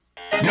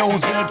No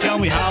one's gonna tell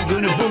me how I'm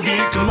gonna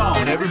boogie. Come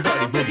on,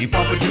 everybody, boogie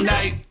bumper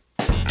tonight.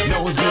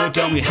 No one's gonna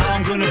tell me how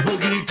I'm gonna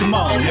boogie. Come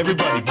on,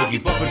 everybody,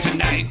 boogie bumper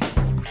tonight.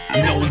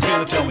 No one's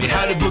gonna tell me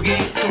how to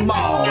boogie. Come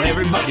on,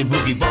 everybody,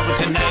 boogie bumper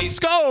tonight. Let's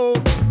go!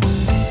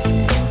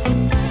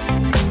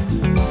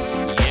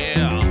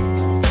 Yeah.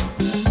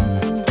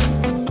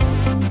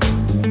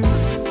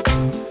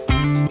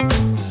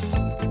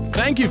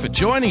 Thank you for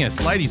joining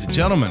us, ladies and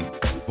gentlemen,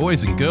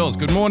 boys and girls.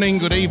 Good morning,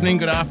 good evening,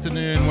 good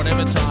afternoon,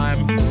 whatever time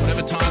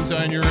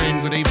zone you're in,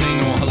 good evening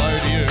or hello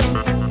to you.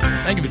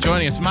 Thank you for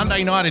joining us.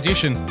 Monday night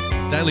edition,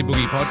 Daily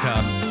Boogie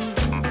Podcast.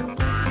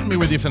 I'll be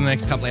with you for the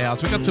next couple of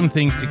hours. We've got some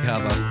things to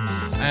cover.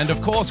 And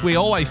of course, we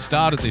always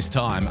start at this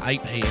time,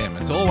 8 p.m.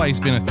 It's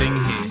always been a thing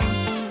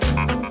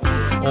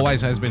here.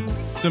 Always has been.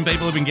 Some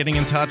people have been getting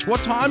in touch.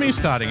 What time are you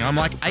starting? I'm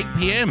like, 8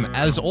 p.m.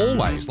 as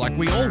always, like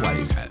we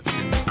always have.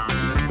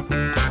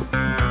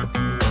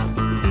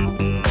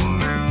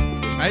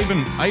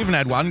 I even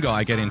had one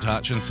guy get in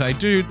touch and say,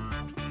 dude,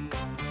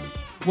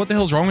 what the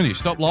hell's wrong with you?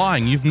 Stop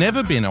lying. You've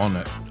never been on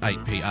at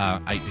 8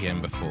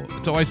 p.m. before.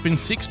 It's always been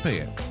 6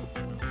 p.m.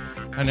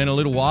 And then a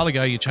little while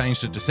ago, you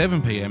changed it to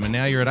 7 p.m. and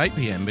now you're at 8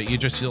 p.m. But you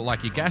just feel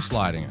like you're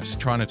gaslighting us,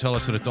 trying to tell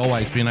us that it's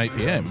always been 8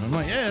 p.m. I'm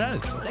like, yeah,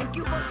 it is. Thank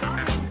you for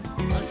coming.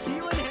 I'll see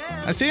you in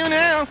hell. I see you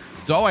now.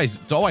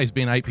 It's always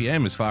been 8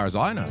 p.m. as far as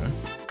I know.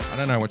 I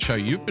don't know what show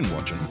you've been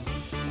watching.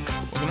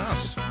 It wasn't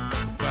us.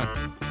 But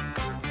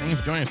thank you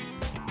for joining us.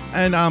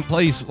 And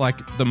please,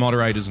 like the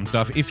moderators and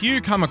stuff, if you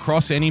come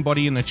across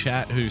anybody in the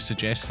chat who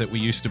suggests that we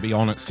used to be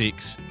on at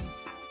 6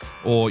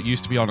 or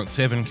used to be on at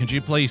 7, could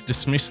you please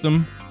dismiss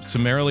them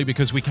summarily,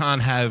 because we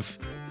can't have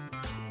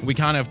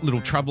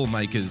little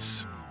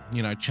troublemakers,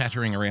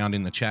 chattering around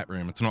in the chat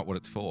room. It's not what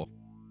it's for.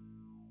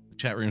 The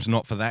chat room's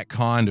not for that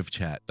kind of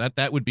chat.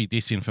 That would be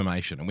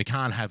disinformation, and we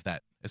can't have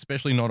that,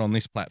 especially not on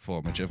this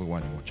platform, whichever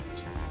one you're watching.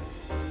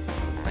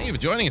 Thank you for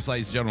joining us,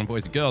 ladies and gentlemen,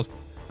 boys and girls.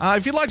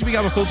 If you'd like to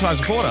become a full-time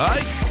supporter,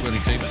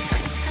 Winning TV.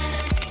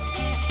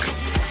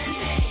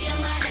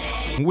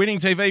 Winning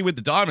TV with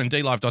the diamond,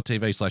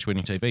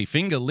 dlive.tv/winning TV.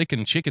 Finger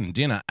licking chicken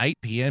dinner, 8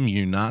 p.m.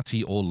 You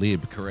Nazi or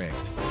lib. Correct.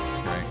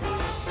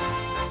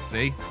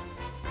 See,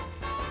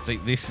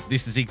 this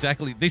is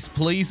exactly, this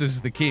pleases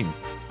the king.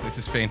 This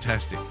is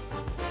fantastic.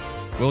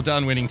 Well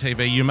done, Winning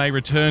TV. You may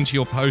return to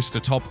your post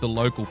atop the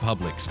local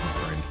Publix, my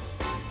friend.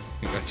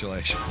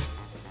 Congratulations.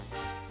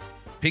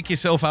 Pick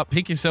yourself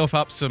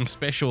up some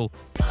special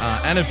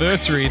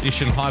anniversary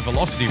edition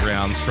high-velocity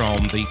rounds from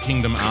the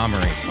Kingdom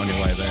Armory on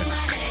your way there.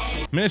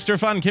 Minister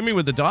of Fun, Kimmy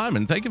with the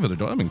diamond. Thank you for the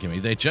diamond,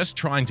 Kimmy. They're just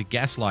trying to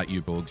gaslight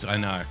you, Boogs. I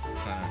know.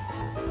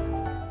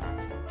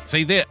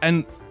 See,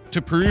 and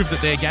to prove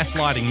that they're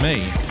gaslighting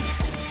me,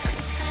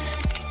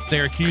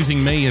 they're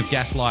accusing me of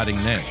gaslighting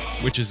them,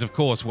 which is, of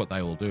course, what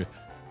they all do.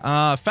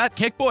 Fat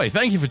Keck Boy,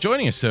 thank you for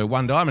joining us, sir.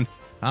 One diamond.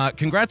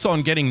 Congrats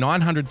on getting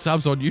 900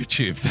 subs on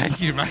YouTube.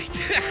 Thank you, mate.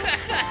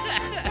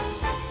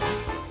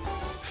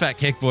 Fat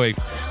Keck Boy.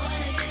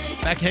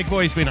 Fat Keck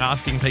Boy's been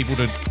asking people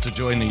to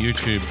join the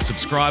YouTube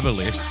subscriber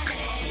list.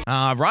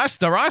 The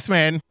Rice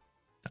Man,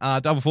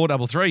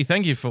 4433.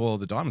 Thank you for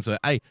the diamonds. So,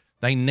 hey,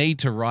 they need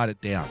to write it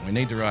down. We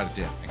need to write it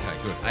down. Okay,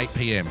 good. 8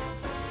 p.m.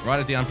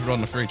 Write it down, put it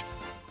on the fridge.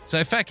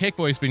 So Fat Keck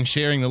Boy's been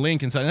sharing the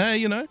link and saying,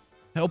 hey,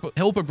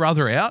 help a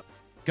brother out.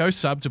 Go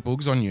sub to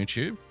Boogs on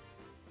YouTube.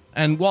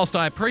 And whilst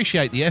I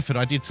appreciate the effort,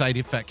 I did say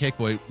to Fat Keck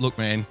Boy, look,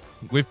 man,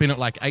 we've been at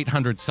like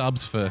 800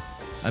 subs for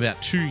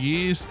about 2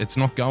 years. It's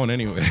not going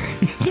anywhere.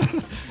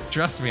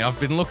 Trust me, I've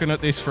been looking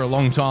at this for a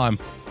long time.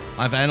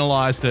 I've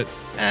analysed it.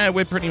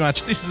 We're pretty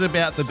much, this is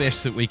about the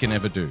best that we can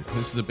ever do.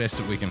 This is the best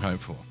that we can hope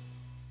for.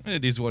 And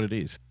it is what it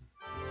is.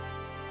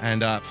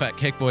 And Fat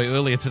Keck Boy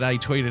earlier today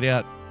tweeted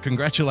out,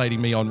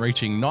 congratulating me on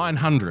reaching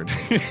 900.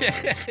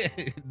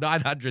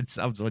 900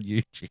 subs on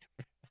YouTube.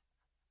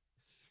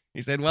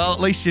 He said, well, at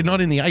least you're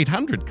not in the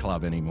 800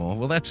 club anymore.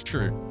 Well, that's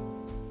true.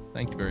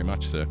 Thank you very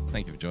much, sir.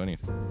 Thank you for joining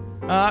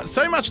us.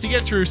 So much to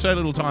get through, so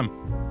little time.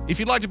 If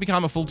you'd like to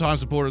become a full-time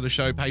supporter of the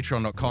show,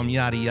 patreon.com,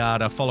 yada,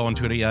 yada. Follow on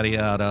Twitter, yada,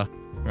 yada.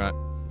 Right.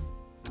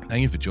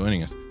 Thank you for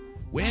joining us.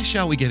 Where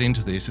shall we get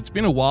into this? It's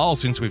been a while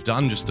since we've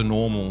done just a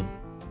normal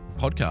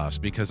podcast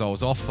because I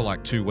was off for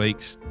like 2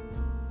 weeks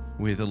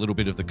with a little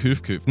bit of the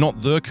coof.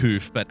 Not the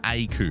coof, but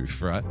a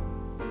coof, right?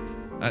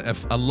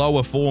 A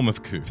lower form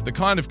of coof. The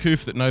kind of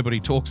coof that nobody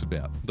talks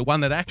about. The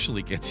one that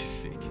actually gets you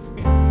sick.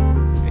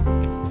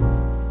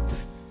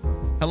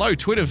 Hello,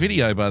 Twitter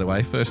video, by the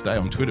way. First day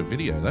on Twitter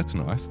video. That's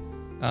nice.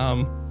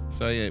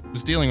 So, yeah,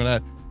 was dealing with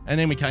that. And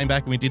then we came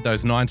back and we did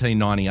those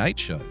 1998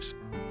 shows,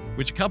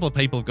 which a couple of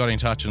people have got in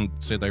touch and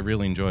said they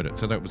really enjoyed it.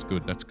 So that was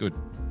good. That's good.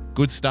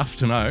 Good stuff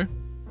to know.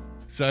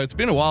 So it's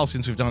been a while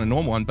since we've done a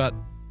normal one, but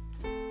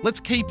let's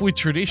keep with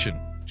tradition,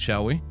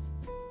 shall we?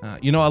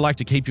 I like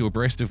to keep you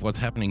abreast of what's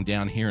happening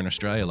down here in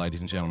Australia, ladies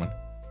and gentlemen.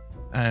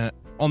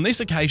 On this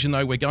occasion,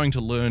 though, we're going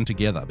to learn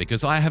together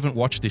because I haven't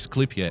watched this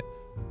clip yet.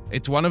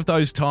 It's one of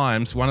those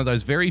times, one of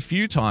those very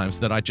few times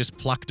that I just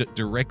plucked it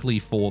directly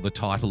for the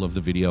title of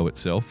the video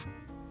itself.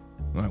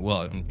 Like,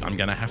 well, I'm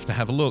going to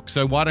have a look.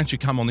 So why don't you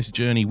come on this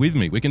journey with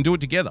me? We can do it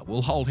together.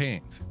 We'll hold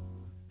hands.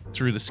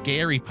 through the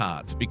scary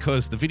parts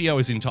because the video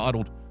is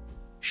entitled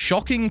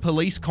 "Shocking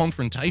Police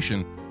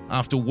Confrontation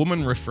After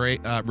Woman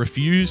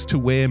Refused to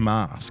Wear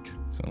Mask."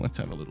 So let's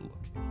have a little look.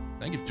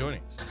 Thank you for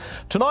joining us.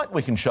 Tonight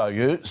we can show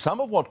you some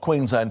of what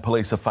Queensland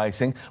police are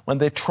facing when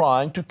they're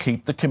trying to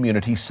keep the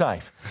community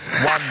safe.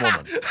 One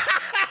woman.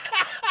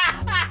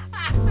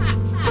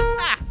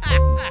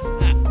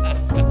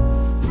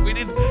 We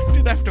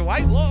didn't have to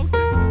wait long.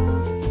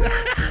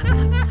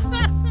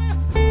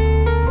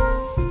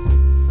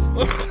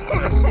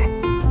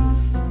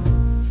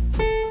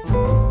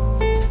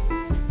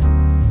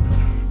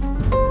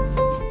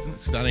 Isn't it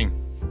stunning?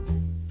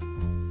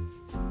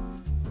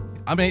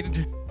 I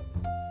mean,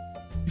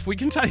 if we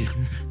can tell you,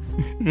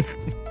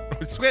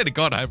 I swear to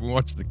God I haven't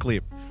watched the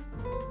clip.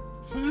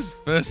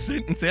 First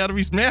sentence out of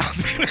his mouth.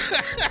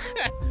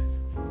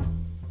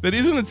 But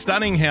isn't it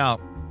stunning how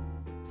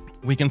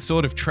we can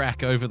sort of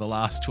track over the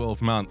last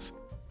 12 months?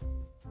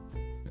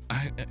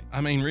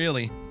 I mean,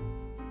 really,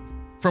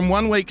 from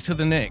one week to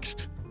the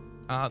next,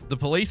 the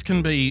police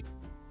can be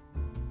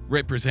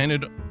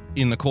represented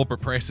in the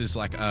corporate press as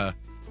like a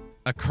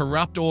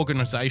corrupt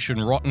organisation,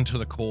 rotten to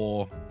the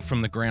core,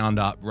 from the ground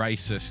up,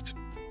 racist,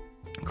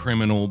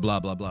 criminal, blah,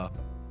 blah, blah,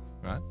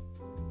 right?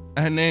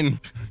 And then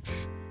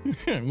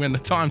when the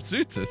time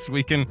suits us,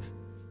 we can,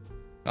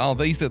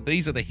 these are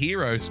the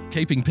heroes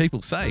keeping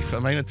people safe. I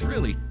mean, it's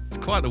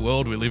quite the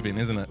world we live in,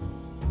 isn't it?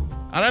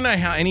 I don't know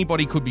how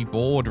anybody could be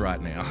bored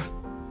right now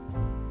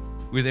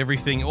with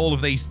everything, all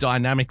of these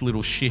dynamic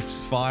little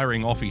shifts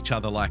firing off each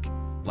other like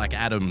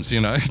atoms, you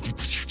know,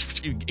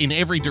 in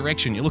every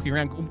direction. You're looking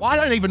around, I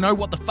don't even know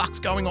what the fuck's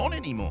going on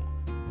anymore.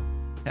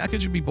 How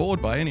could you be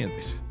bored by any of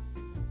this?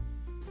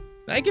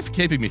 Thank you for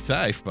keeping me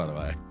safe, by the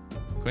way.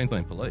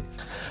 Queensland Police.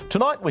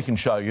 Tonight we can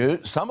show you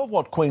some of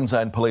what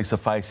Queensland police are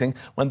facing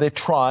when they're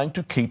trying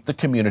to keep the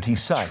community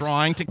safe.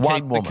 Trying to One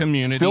keep the woman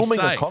community filming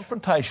safe. a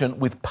confrontation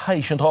with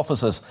patient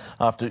officers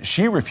after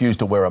she refused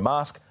to wear a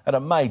mask at a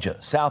major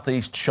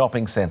southeast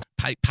shopping centre.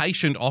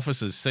 Patient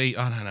officers. See,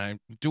 I don't know.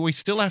 Do we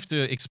still have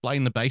to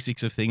explain the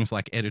basics of things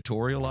like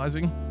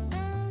editorialising?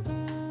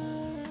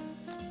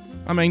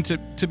 I mean,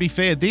 to be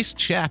fair, this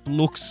chap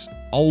looks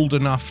old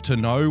enough to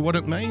know what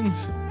it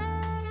means.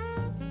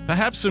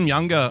 Perhaps some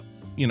younger,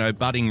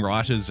 budding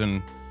writers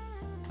and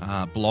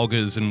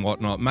bloggers and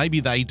whatnot, maybe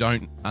they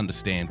don't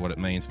understand what it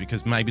means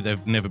because maybe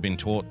they've never been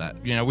taught that.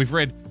 We've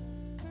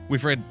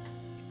read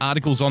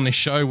articles on this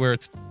show where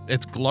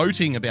it's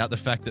gloating about the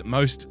fact that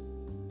most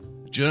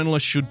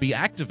journalists should be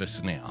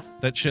activists now.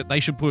 That they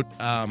should put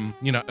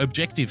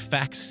objective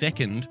facts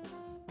second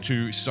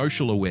to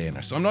social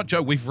awareness. I'm not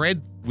joking. We've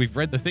read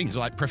the things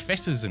like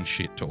professors and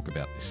shit talk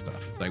about this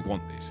stuff. They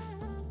want this.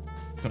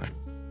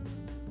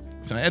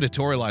 So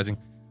editorializing.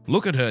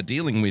 Look at her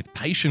dealing with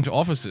patient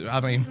officers.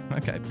 I mean,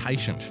 okay,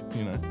 patient,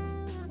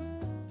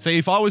 See,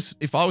 if I was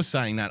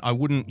saying that, I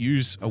wouldn't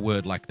use a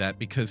word like that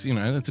because,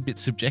 that's a bit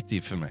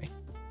subjective for me.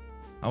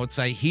 I would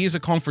say, here's a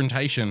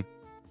confrontation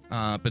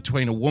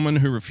between a woman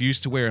who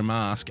refused to wear a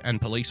mask and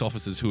police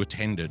officers who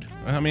attended.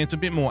 I mean, it's a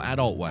bit more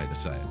adult way to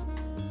say it.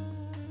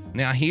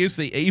 Now, here's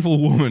the evil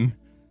woman.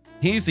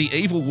 Here's the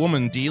evil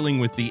woman dealing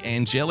with the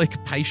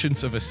angelic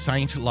patience of a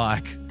saint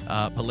like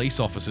police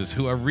officers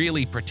who are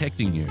really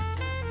protecting you.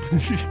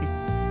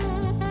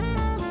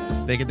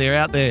 They're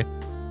out there.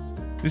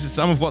 This is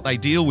some of what they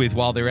deal with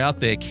while they're out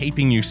there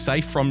keeping you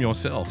safe from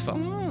yourself.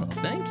 Oh,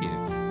 thank you.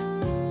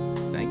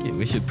 Thank you.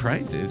 We should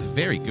praise it. It's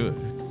very good.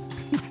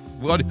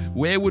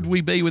 Where would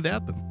we be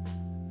without them?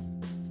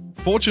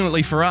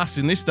 Fortunately for us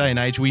in this day and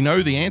age, we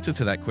know the answer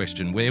to that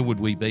question. Where would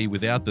we be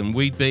without them?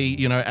 We'd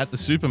be, at the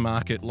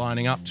supermarket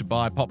lining up to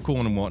buy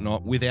popcorn and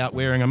whatnot without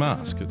wearing a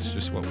mask. It's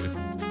just what we're...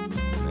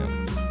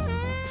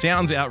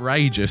 Sounds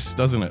outrageous,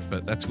 doesn't it?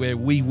 But that's where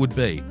we would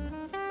be.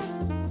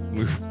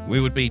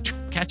 We would be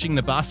catching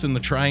the bus and the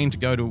train to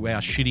go to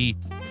our shitty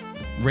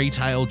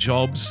retail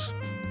jobs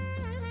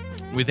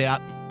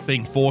without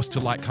being forced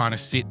to kind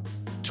of sit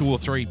 2 or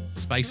 3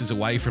 spaces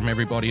away from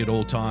everybody at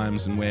all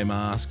times and wear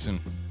masks. And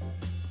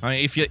I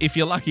mean, if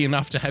you're lucky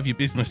enough to have your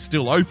business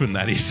still open,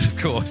 that is, of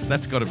course,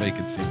 that's got to be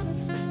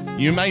considered.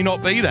 You may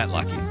not be that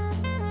lucky.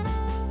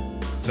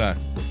 So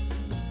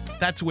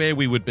that's where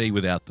we would be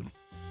without them.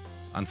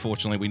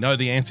 Unfortunately, we know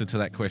the answer to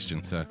that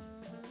question, so.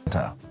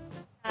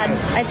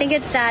 I think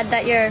it's sad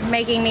that you're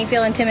making me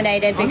feel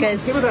intimidated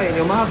because...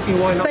 I'm asking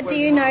why not. But do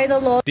you know the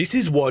law? This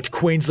is what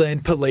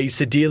Queensland police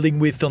are dealing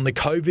with on the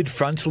COVID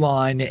front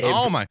line.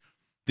 Oh my...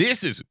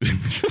 This is...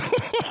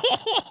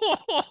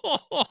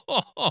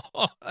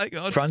 Hang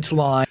on. Front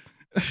line.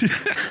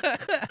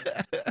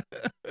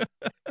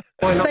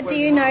 But do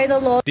you know the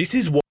law? This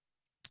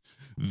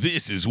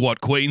is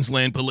what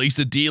Queensland police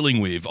are dealing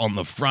with on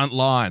the front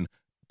line.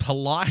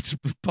 Polite,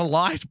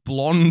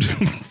 blonde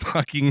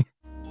fucking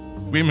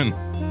women.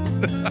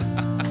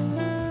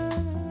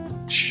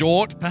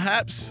 Short,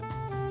 perhaps.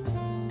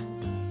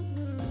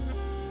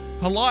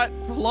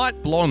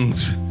 Polite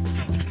blondes.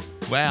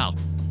 Wow.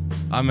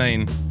 I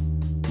mean,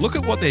 look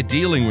at what they're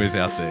dealing with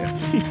out there.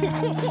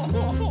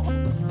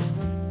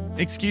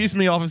 Excuse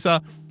me,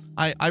 officer.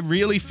 I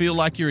really feel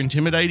like you're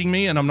intimidating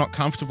me and I'm not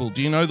comfortable.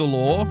 Do you know the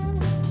law?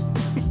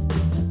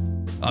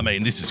 I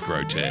mean, this is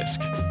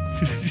grotesque.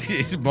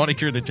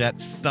 Monica in the chat,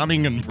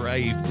 stunning and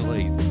brave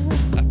police.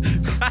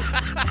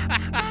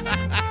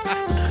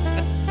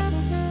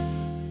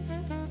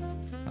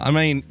 I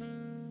mean,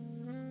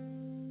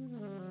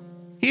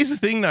 here's the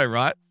thing though,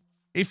 right?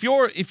 If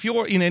you're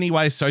in any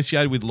way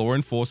associated with law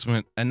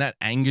enforcement and that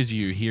angers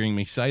you hearing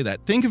me say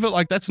that, think of it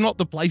like that's not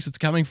the place it's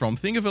coming from.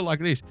 Think of it like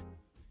this.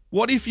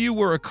 What if you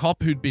were a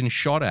cop who'd been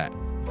shot at?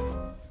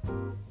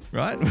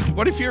 Right?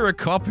 What if you're a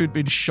cop who'd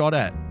been shot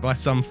at by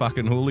some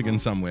fucking hooligan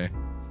somewhere?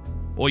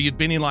 Or you'd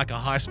been in like a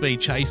high-speed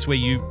chase where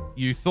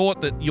you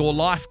thought that your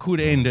life could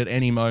end at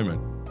any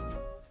moment.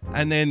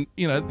 And then,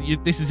 you know,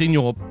 this is in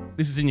your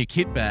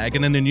kit bag,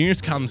 and then the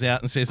news comes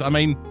out and says, I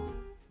mean,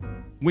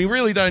 we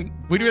really don't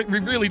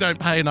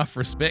pay enough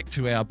respect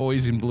to our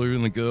boys in blue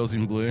and the girls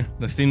in blue,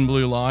 the thin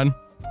blue line.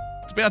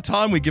 It's about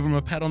time we give them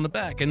a pat on the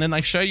back. And then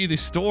they show you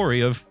this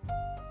story of,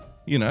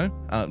 you know,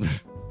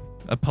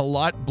 a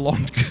polite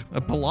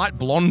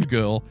blonde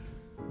girl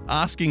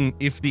asking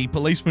if the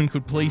policeman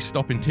could please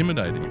stop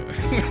intimidating her.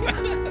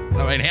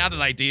 I mean, how do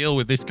they deal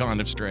with this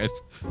kind of stress?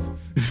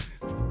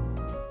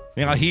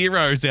 Our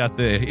heroes out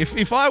there.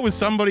 If I was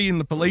somebody in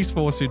the police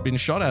force who'd been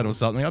shot at or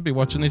something, I'd be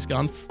watching this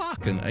going,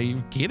 fucking, are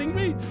you kidding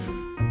me?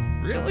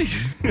 Really?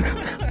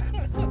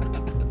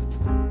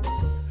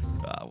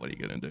 What are you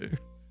going to do?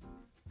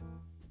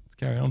 Let's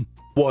carry on.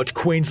 What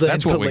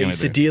Queensland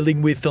police are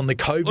dealing with on the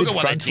COVID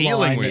front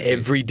line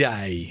every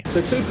day.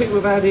 The two people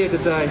we've had here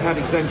today had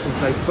exemptions.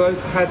 They both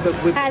had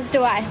the... As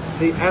do I.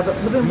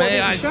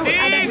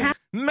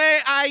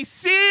 May I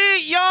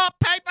see your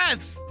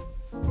papers?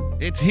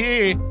 It's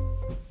here.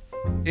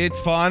 It's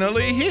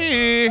finally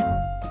here.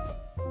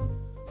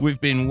 We've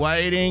been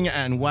waiting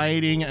and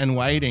waiting and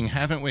waiting,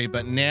 haven't we?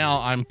 But now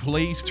I'm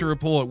pleased to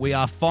report we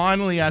are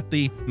finally at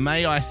the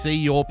may I see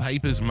your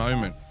papers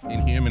moment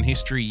in human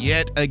history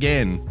yet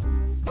again.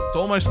 It's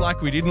almost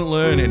like we didn't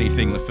learn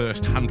anything the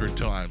first 100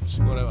 times.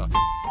 Whatever.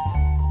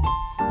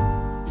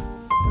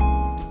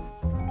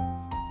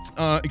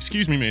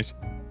 Excuse me, miss.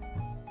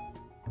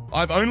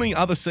 I've only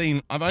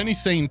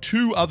seen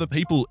 2 other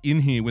people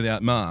in here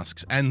without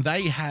masks, and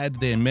they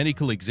had their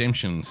medical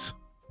exemptions,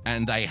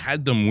 and they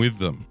had them with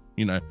them.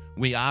 You know,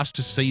 we asked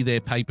to see their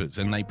papers,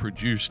 and they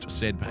produced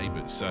said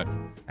papers. So,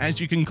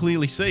 as you can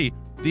clearly see,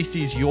 this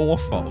is your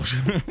fault.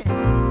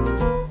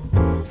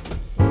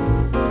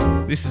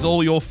 This is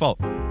all your fault.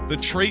 The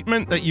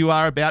treatment that you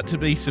are about to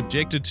be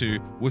subjected to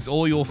was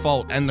all your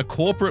fault, and the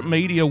corporate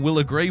media will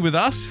agree with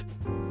us.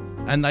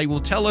 And they will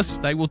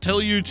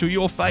tell you to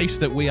your face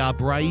that we are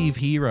brave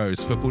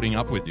heroes for putting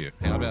up with you.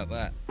 How about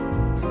that?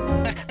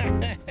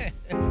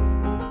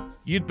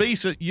 You'd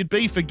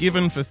be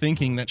forgiven for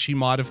thinking that she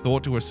might have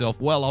thought to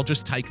herself, well, I'll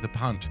just take the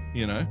punt,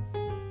 you know?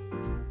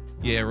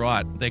 Yeah,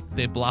 right.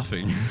 They're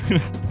bluffing.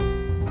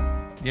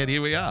 Yet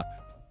here we are.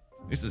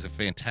 This is a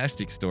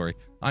fantastic story.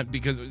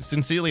 Because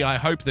sincerely, I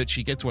hope that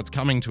she gets what's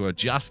coming to her.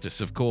 Justice,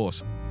 of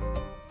course.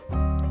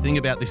 Think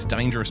about this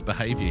dangerous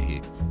behaviour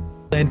here.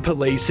 And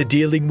police are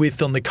dealing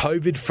with on the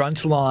COVID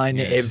front line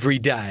every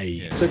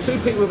day. The two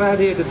people we've had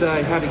here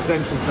today had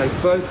exemptions. They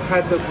both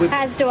had the...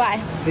 As do I.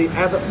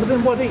 Well,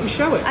 then why don't you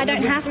show it? I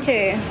don't have to.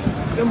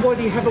 Then why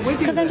do you have it with you?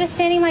 Because I'm just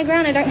standing my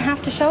ground. I don't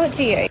have to show it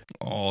to you.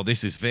 Oh,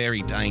 this is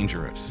very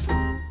dangerous.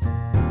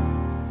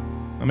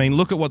 I mean,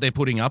 look at what they're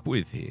putting up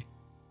with here.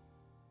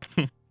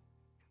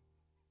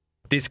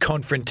 This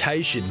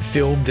confrontation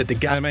filmed at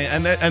the... I mean,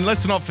 and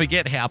let's not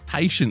forget how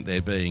patient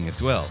they're being as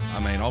well.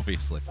 I mean,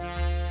 obviously.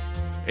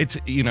 It's,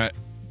 you know,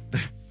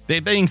 they're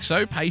being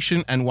so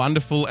patient and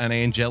wonderful and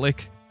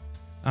angelic.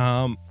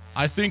 I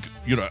think,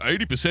 you know,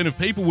 80% of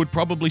people would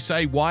probably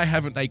say, why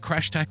haven't they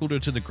crash tackled her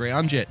to the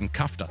ground yet and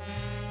cuffed her?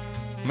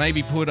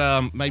 Maybe put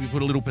a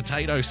little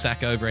potato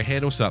sack over her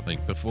head or something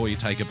before you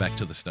take her back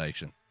to the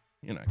station.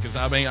 You know, because,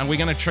 I mean, are we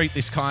going to treat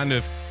this kind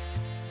of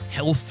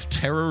health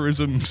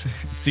terrorism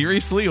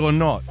seriously or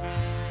not?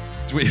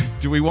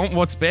 Do we want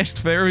what's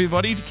best for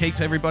everybody to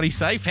keep everybody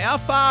safe? How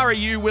far are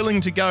you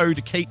willing to go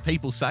to keep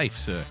people safe,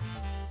 sir?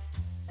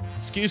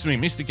 Excuse me,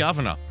 Mr.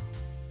 Governor.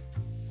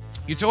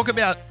 You talk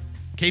about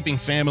keeping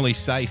families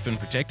safe and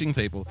protecting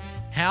people.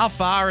 How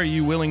far are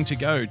you willing to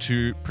go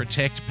to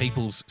protect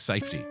people's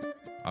safety?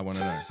 I want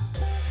to know.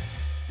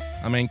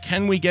 I mean,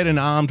 can we get an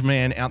armed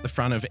man out the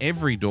front of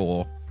every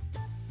door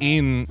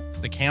in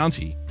the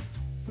county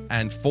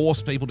and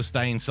force people to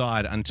stay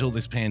inside until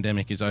this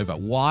pandemic is over?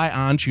 Why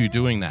aren't you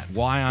doing that?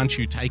 Why aren't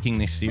you taking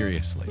this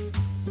seriously?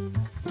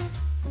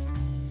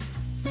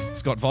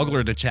 Scott Vogler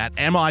in the chat,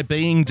 am I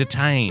being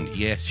detained?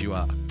 Yes, you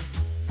are.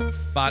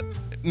 But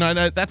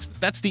no, that's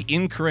the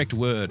incorrect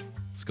word,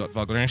 Scott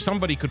Vogler. And if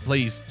somebody could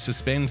please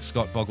suspend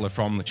Scott Vogler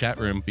from the chat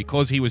room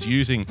because he was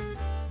using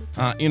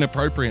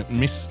inappropriate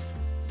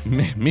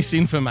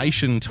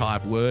misinformation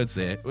type words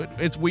there.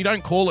 We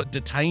don't call it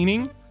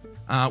detaining.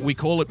 We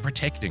call it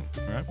protecting,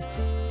 right?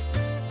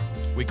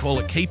 We call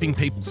it keeping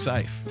people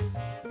safe.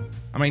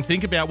 I mean,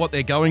 think about what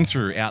they're going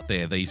through out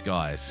there, these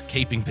guys,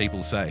 keeping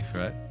people safe,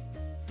 right?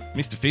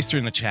 Mr. Fister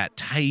in the chat,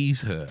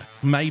 tase her.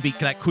 Maybe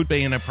that could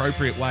be an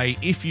appropriate way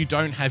if you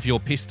don't have your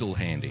pistol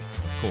handy,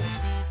 of course.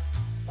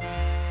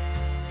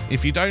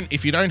 If you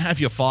don't have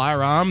your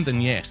firearm, then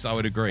yes, I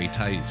would agree,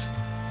 tase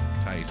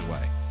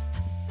away.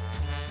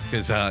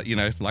 Because,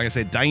 like I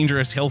said,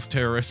 dangerous health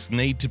terrorists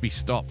need to be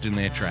stopped in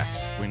their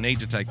tracks. We need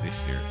to take this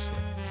seriously.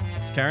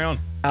 Let's carry on.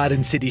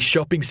 Arden City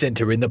Shopping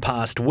Centre in the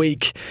past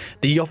week,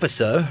 the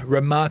officer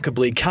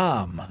remarkably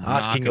calm,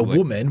 asking a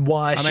woman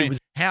why she was...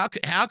 How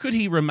could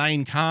he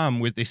remain calm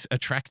with this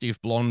attractive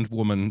blonde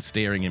woman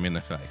staring him in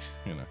the face,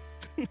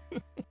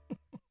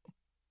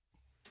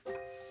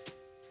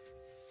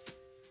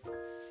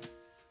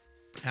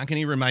 How can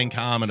he remain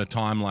calm at a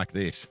time like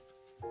this?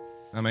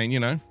 I mean,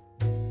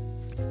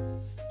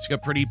 she's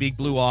got pretty big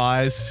blue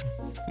eyes.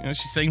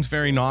 She seems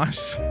very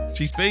nice.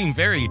 She's being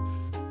very...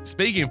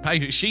 Speaking of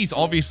patience, she's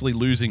obviously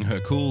losing her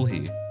cool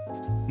here.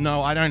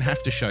 No, I don't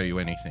have to show you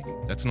anything.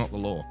 That's not the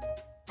law.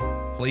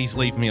 Please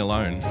leave me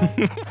alone.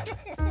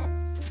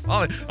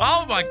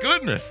 Oh my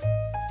goodness.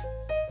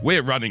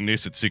 We're running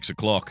this at 6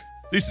 o'clock.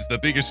 This is the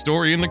biggest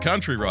story in the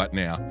country right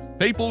now.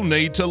 People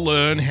need to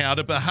learn how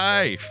to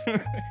behave.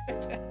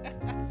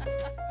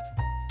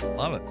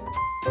 Love it.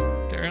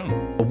 Carry on.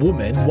 A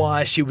woman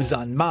why she was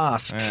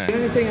unmasked. The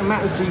only thing that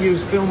matters to you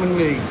is filming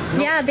me.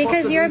 Yeah,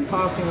 because you're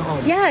passing it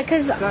on. Yeah,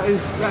 because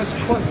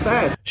that's quite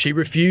sad. She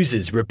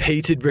refuses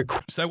repeated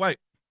requests. So wait.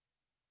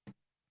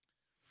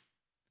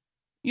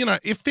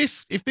 If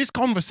this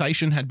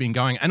conversation had been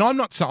going, and I'm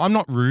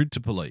not rude to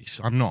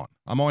police. I'm not.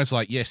 I'm always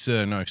like, yes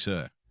sir, no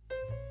sir.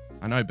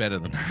 I know better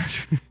than that.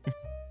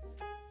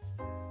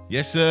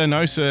 Yes sir,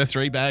 no sir,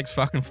 3 bags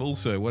fucking full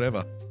sir,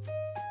 whatever.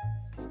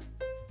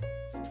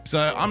 So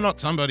I'm not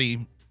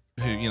somebody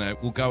who,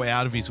 will go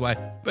out of his way.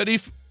 But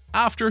if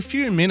after a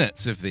few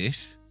minutes of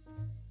this,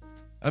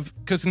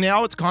 because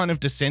now it's kind of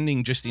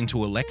descending just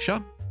into a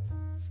lecture.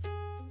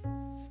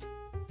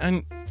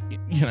 And,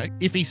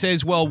 if he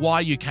says, well, why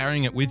are you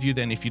carrying it with you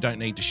then if you don't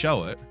need to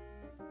show it?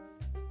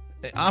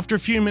 After a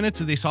few minutes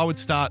of this, I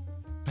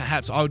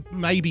would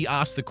maybe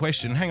ask the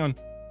question, hang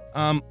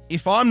on,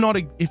 if I'm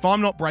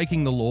not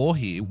breaking the law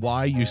here, why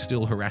are you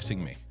still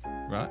harassing me?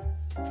 Right?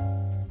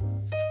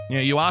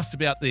 You asked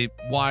about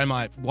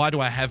why do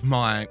I have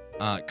my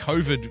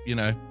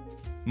COVID,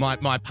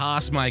 my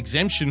pass, my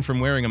exemption from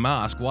wearing a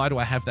mask, why do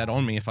I have that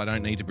on me if I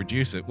don't need to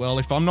produce it? Well,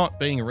 if I'm not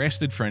being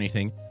arrested for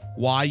anything,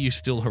 why are you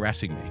still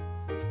harassing me?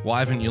 Why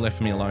haven't you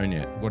left me alone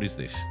yet? What is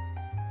this?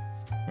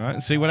 Right?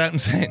 And see what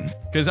happens then.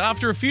 Because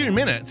after a few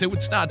minutes, it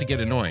would start to get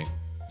annoying.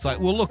 It's like,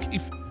 well, look,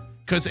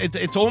 because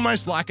it's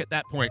almost like at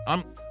that point,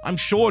 I'm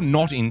sure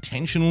not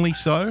intentionally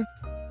so,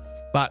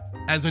 but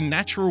as a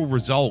natural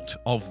result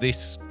of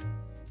this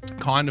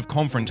kind of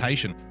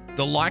confrontation,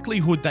 the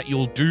likelihood that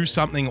you'll do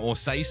something or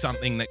say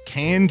something that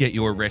can get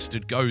you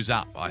arrested goes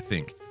up, I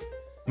think.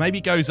 Maybe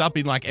goes up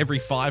in like every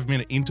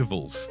 5-minute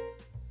intervals.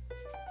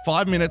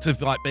 5 minutes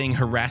of like being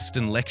harassed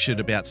and lectured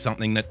about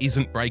something that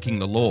isn't breaking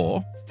the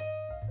law,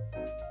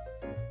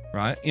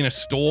 right? In a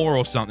store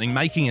or something,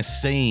 making a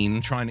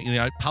scene, trying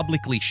to,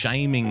 publicly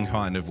shaming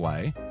kind of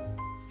way.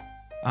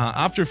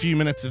 After a few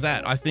minutes of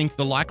that, I think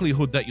the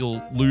likelihood that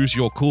you'll lose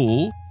your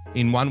cool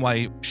in one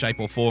way, shape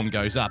or form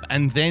goes up,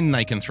 and then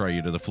they can throw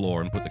you to the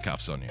floor and put the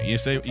cuffs on you. You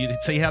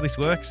see how this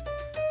works?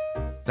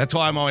 That's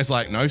why I'm always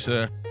like, no,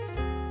 sir.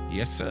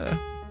 Yes, sir.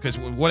 Because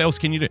what else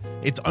can you do?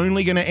 It's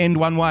only going to end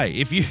one way.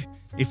 If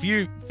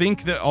you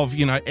think that of,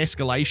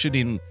 escalation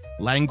in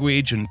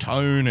language and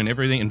tone and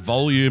everything and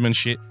volume and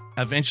shit,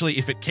 eventually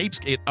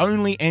it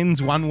only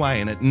ends one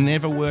way and it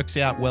never works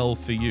out well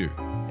for you,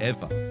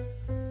 ever.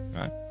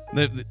 Right?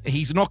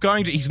 He's not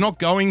going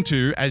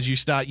to, as you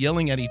start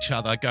yelling at each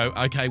other, go,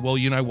 okay, well,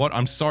 you know what?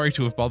 I'm sorry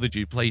to have bothered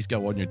you. Please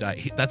go on your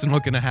day. That's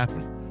not going to happen.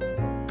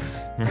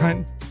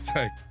 Right?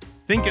 So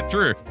think it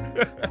through.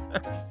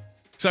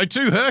 So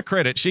to her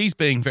credit, she's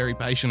being very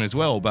patient as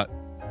well, but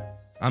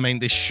I mean,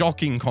 this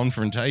shocking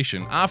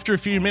confrontation. After a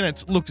few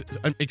minutes, look,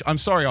 I'm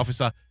sorry,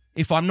 officer,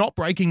 if I'm not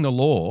breaking the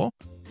law,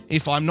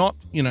 if I'm not,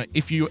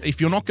 if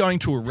you're not going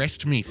to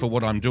arrest me for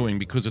what I'm doing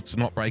because it's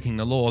not breaking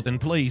the law, then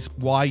please,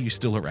 why are you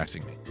still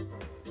harassing me?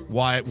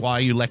 Why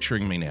are you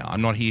lecturing me now?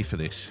 I'm not here for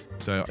this.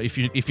 So if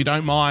you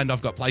don't mind,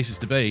 I've got places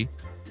to be,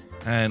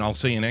 and I'll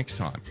see you next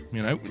time.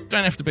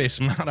 Don't have to be a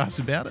smartass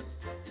about it.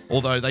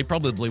 Although they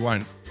probably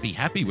won't be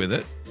happy with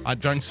it. I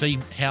don't see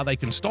how they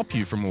can stop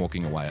you from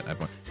walking away at that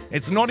point.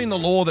 It's not in the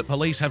law that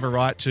police have a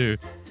right to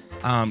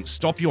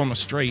stop you on the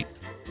street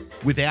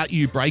without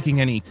you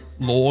breaking any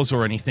laws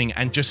or anything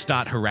and just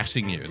start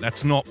harassing you.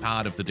 That's not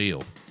part of the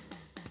deal.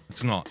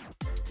 It's not.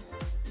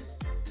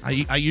 Are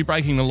you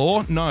breaking the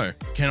law? No.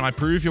 Can I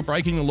prove you're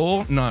breaking the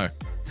law? No.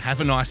 Have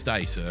a nice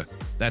day, sir.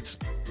 That's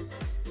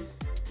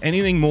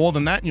anything more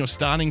than that, and you're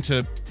starting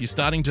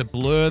to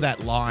blur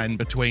that line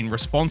between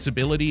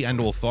responsibility and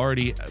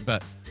authority,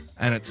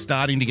 and it's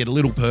starting to get a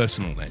little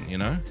personal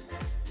then,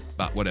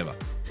 But whatever.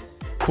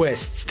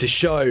 requests to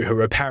show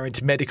her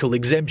apparent medical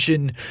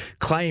exemption,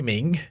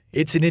 claiming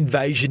it's an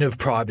invasion of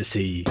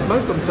privacy.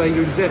 Most of them say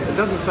you're exempt. It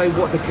doesn't say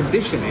what the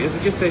condition is,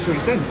 it just says you're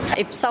exempt.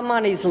 If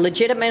someone is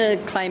legitimately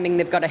claiming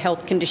they've got a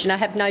health condition, I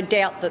have no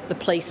doubt that the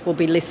police will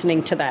be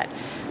listening to that.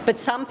 But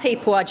some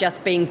people are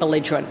just being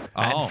belligerent.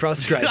 And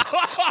frustrated.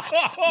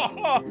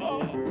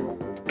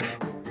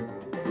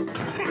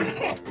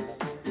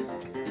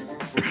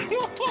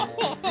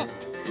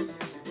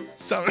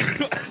 So,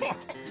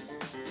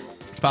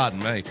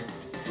 pardon me.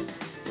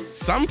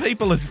 Some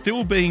people are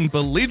still being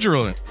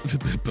belligerent.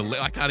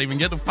 I can't even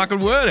get the fucking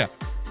word out.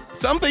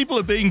 Some people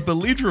are being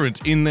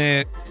belligerent in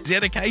their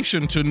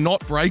dedication to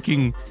not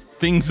breaking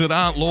things that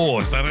aren't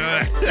laws.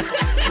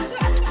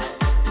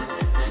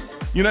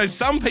 You know,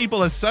 some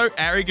people are so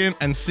arrogant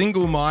and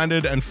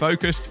single-minded and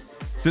focused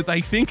that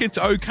they think it's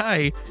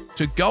okay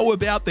to go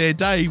about their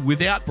day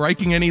without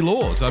breaking any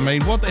laws. I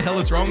mean, what the hell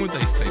is wrong with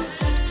these people?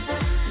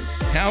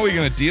 How are we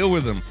going to deal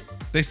with them?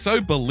 They're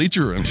so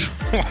belligerent.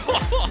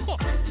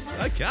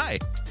 Okay,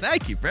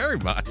 thank you very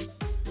much.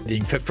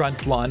 For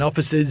frontline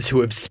officers who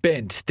have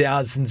spent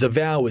thousands of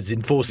hours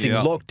enforcing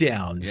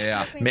lockdowns,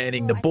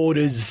 manning the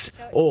borders,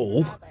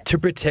 all to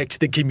protect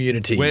the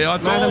community. We are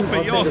all for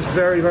I think it's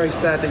very, very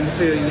sad that you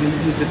feel you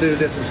need to do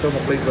this as a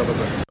former police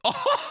officer.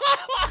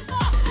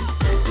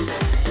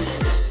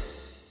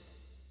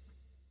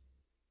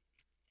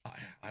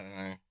 I don't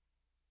know.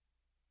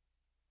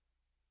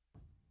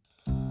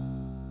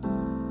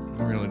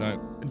 I really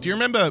don't. Do you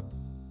remember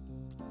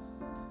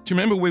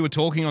we were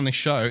talking on this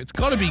show? It's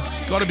got to be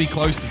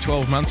close to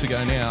 12 months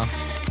ago now.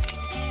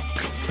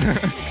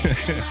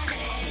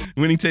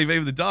 Winning TV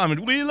with the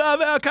Diamond. We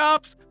love our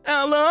cops,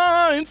 our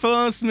law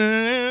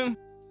enforcement.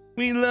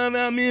 We love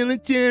our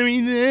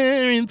military,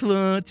 they're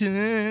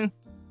important.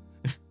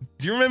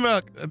 Do you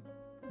remember?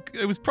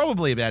 It was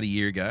probably about a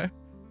year ago.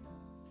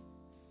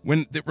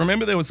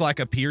 Remember there was like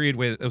a period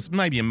where it was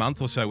maybe a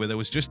month or so where there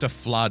was just a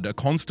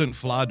constant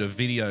flood of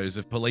videos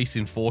of police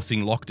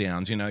enforcing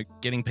lockdowns, you know,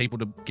 getting people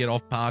to get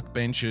off park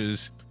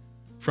benches,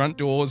 front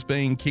doors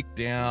being kicked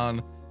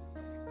down,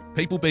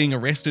 people being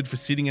arrested for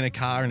sitting in a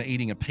car and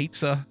eating a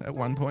pizza at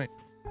one point.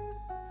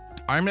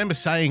 I remember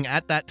saying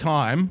at that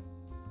time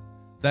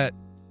that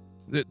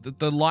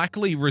the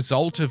likely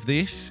result of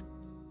this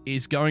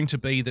is going to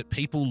be that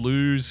people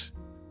lose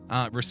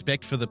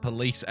respect for the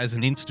police as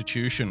an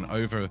institution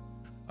over a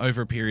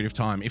period of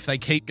time if they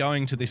keep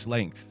going to this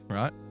length,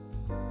 right?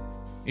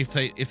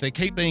 If they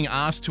keep being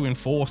asked to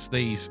enforce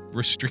these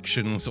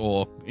restrictions,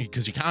 or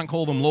because you can't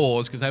call them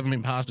laws because they haven't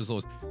been passed as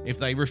laws, if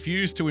they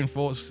refuse to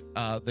enforce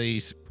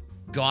these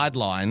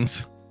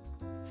guidelines,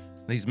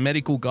 these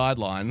medical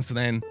guidelines,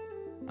 then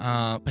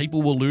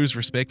people will lose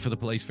respect for the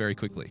police very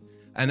quickly,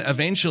 and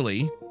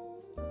eventually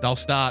they'll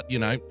start, you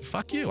know,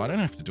 fuck you, I don't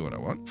have to do what I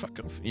want, fuck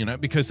off, you know,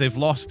 because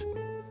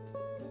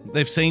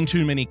they've seen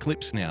too many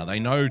clips now.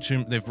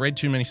 They've read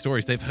too many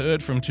stories. They've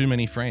heard from too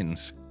many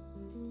friends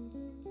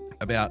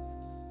about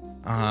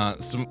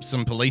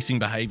some policing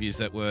behaviours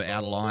that were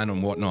out of line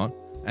and whatnot.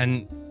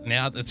 And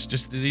now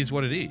it is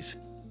what it is.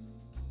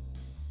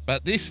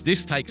 But this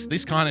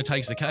kind of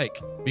takes the cake,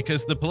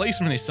 because the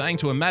policeman is saying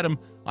to her, "Madam,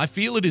 I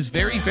feel it is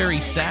very, very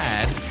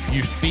sad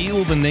you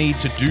feel the need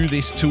to do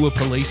this to a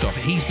police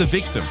officer." He's the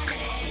victim.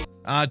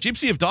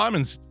 Gypsy of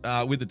Diamonds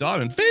with the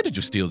diamond. Fair to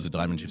just steal as a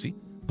diamond, Gypsy.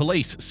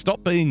 Police,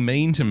 stop being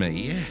mean to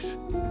me. Yes.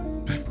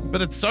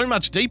 But it's so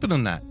much deeper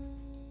than that.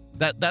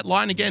 That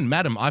line again,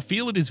 "Madam, I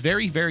feel it is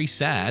very, very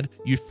sad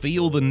you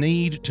feel the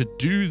need to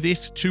do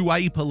this to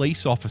a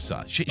police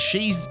officer."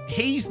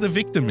 He's the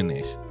victim in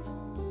this.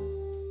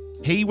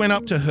 He went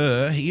up to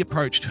her, he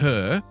approached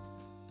her,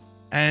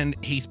 and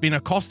he's been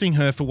accosting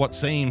her for what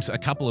seems a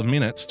couple of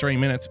minutes, 3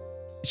 minutes.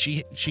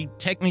 She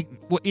technically,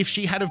 if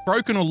she had have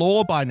broken a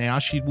law by now,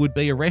 she would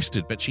be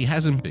arrested, but she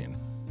hasn't been.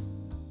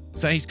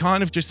 So he's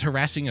kind of just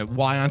harassing her.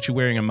 "Why aren't you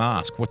wearing a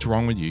mask? What's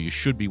wrong with you? You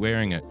should be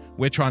wearing it.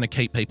 We're trying to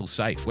keep people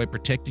safe. We're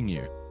protecting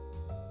you.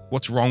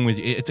 What's wrong with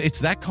you?" It's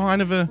that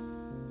kind of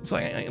it's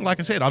like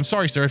I said, "I'm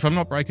sorry, sir, if I'm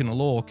not breaking the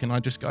law, can I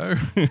just go?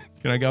 Can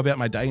I go about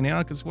my day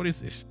now? Because what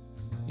is this?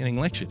 I'm getting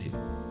lectured here."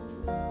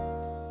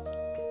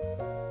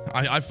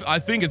 I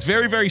think it's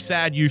very, very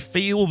sad you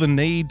feel the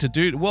need to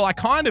do. Well, I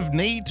kind of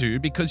need to,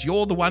 because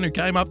you're the one who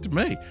came up to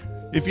me.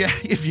 If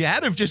you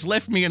had have just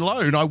left me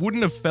alone, I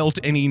wouldn't have felt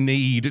any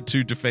need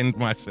to defend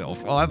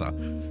myself either,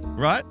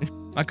 right?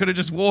 I could have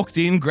just walked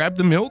in, grabbed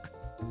the milk,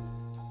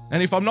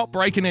 and if I'm not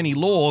breaking any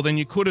law, then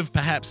you could have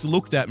perhaps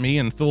looked at me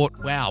and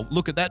thought, "Wow,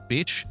 look at that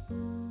bitch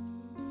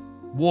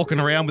walking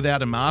around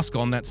without a mask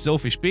on, that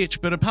selfish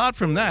bitch." But apart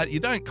from that, you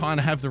don't kind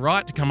of have the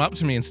right to come up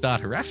to me and start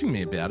harassing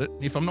me about it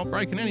if I'm not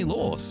breaking any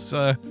laws.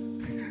 So,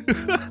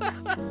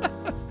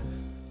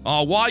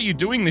 "Oh, why are you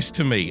doing this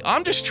to me?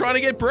 I'm just trying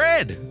to get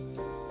bread."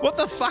 What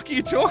the fuck are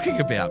you talking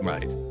about,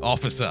 mate?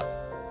 Officer.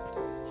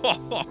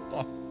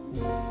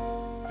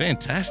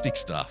 Fantastic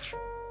stuff.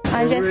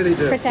 I'm just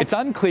protecting. It's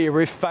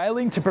unclear if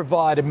failing to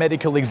provide a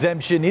medical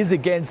exemption is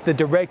against the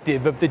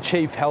directive of the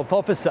Chief Health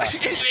Officer.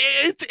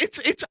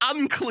 It's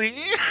unclear.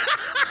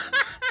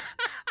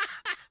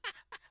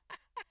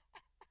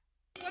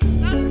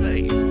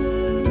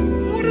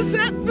 does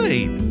that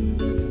mean?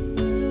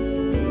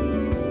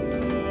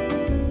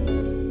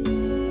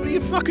 What are you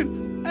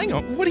fucking... Hang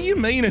on. What do you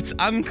mean it's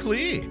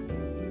unclear?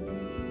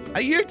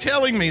 Are you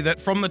telling me that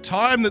from the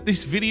time that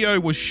this video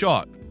was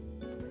shot,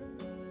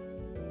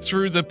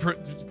 through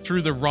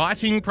the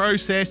writing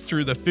process,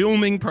 through the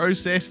filming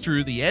process,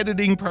 through the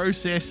editing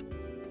process,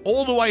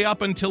 all the way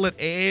up until it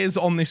airs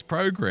on this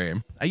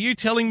program, are you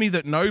telling me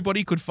that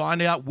nobody could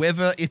find out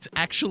whether it's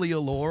actually a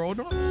law or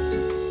not?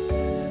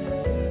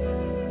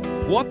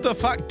 What the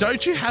fuck?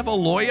 Don't you have a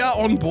lawyer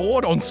on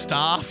board, on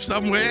staff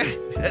somewhere?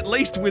 At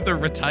least with a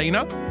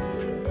retainer?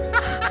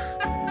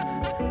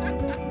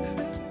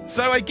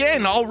 So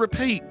again, I'll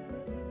repeat.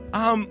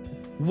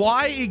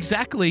 Why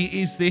exactly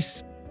is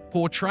this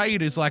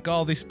portrayed as like,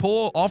 oh, this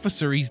poor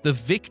officer, he's the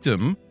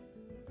victim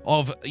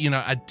of,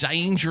 a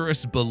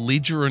dangerous,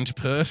 belligerent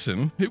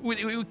person?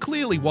 It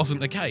clearly wasn't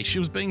the case. She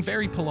was being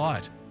very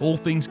polite, all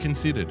things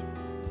considered.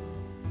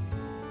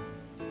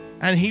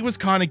 And he was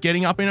kind of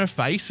getting up in her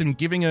face and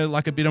giving her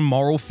like a bit of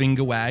moral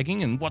finger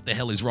wagging and what the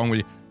hell is wrong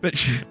with you? But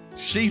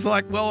she's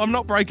like, well, I'm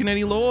not breaking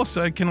any law,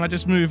 so can I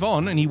just move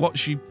on? And he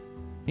was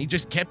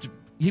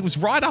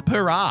right up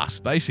her ass,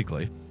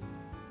 basically.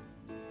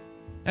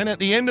 And at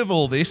the end of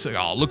all this,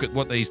 oh, look at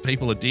what these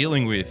people are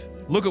dealing with.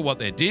 Look at what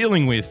they're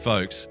dealing with,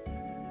 folks.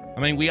 I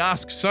mean, we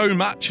ask so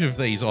much of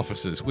these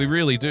officers, we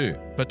really do.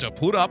 But to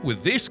put up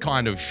with this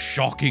kind of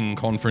shocking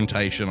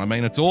confrontation, I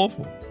mean, it's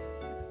awful.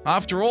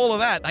 After all of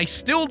that, they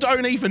still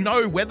don't even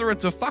know whether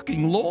it's a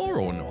fucking law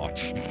or not.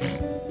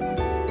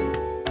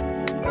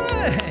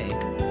 Hey.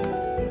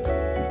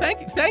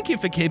 Thank you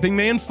for keeping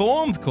me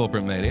informed,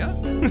 corporate media.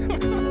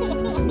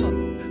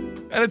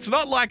 And it's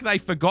not like they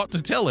forgot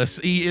to tell us.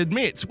 He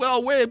admits,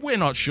 well, we're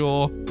not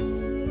sure.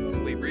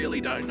 We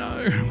really don't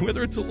know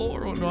whether it's a law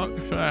or not.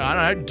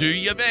 I don't know, do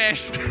your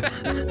best.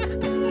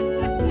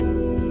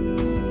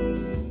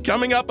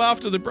 Coming up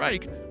after the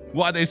break,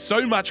 why there's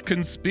so much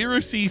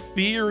conspiracy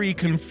theory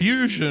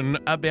confusion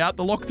about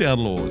the lockdown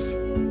laws.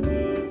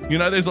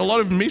 There's a lot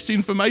of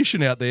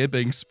misinformation out there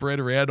being spread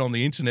around on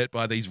the internet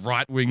by these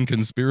right-wing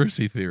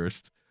conspiracy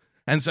theorists.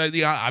 And so,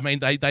 they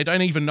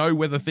don't even know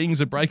whether things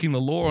are breaking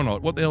the law or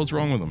not. What the hell's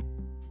wrong with them?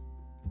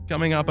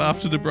 Coming up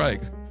after the break.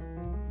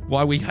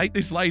 Why we hate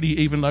this lady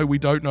even though we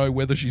don't know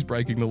whether she's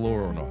breaking the law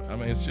or not. I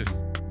mean, it's just...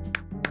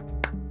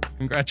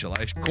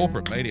 Congratulations,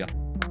 corporate media.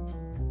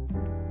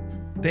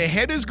 Their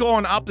head has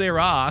gone up their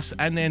ass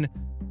and then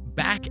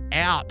back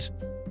out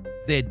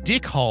their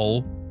dick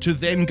hole to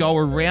then go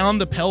around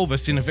the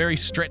pelvis in a very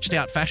stretched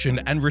out fashion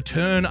and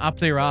return up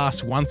their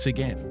ass once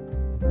again.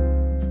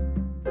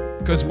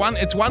 Because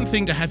it's one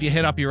thing to have your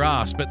head up your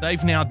ass, but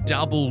they've now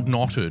double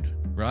knotted,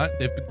 right?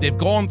 They've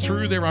gone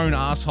through their own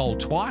asshole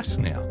twice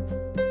now.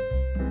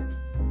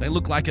 They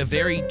look like a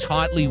very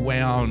tightly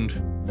wound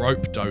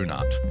rope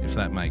donut, if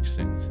that makes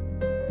sense.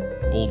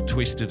 All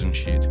twisted and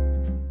shit.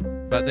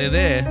 But they're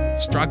there,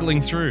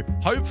 struggling through,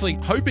 hopefully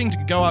hoping to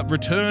go up,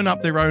 return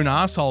up their own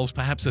assholes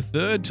perhaps a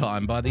third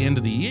time by the end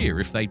of the year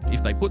if they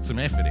put some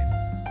effort in.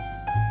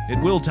 It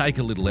will take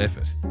a little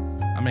effort.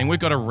 I mean, we've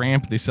got to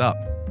ramp this up.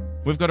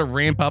 We've got to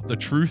ramp up the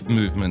truth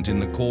movement in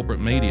the corporate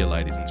media,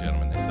 ladies and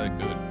gentlemen. They're so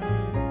good.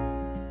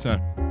 So,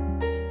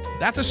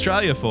 that's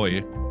Australia for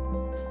you.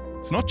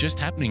 It's not just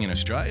happening in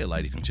Australia,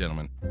 ladies and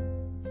gentlemen.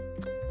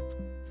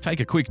 Take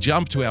a quick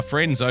jump to our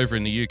friends over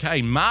in the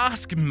UK.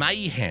 Mask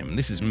mayhem.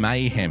 This is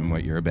mayhem,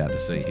 what you're about to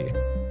see here.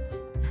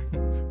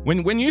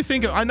 When you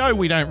think of, I know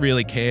we don't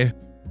really care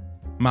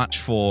much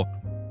for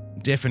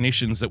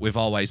definitions that we've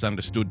always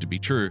understood to be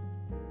true,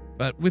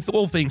 but with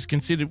all things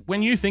considered,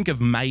 when you think of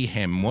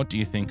mayhem, what do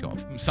you think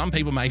of? Some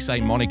people may say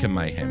Monica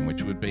Mayhem,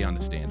 which would be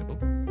understandable.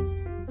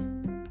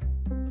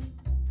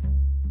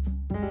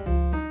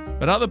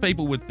 But other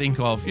people would think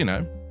of,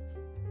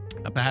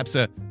 perhaps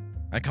a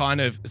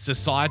kind of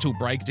societal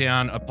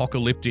breakdown,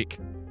 apocalyptic,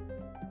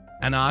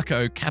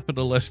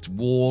 anarcho-capitalist,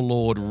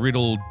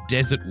 warlord-riddled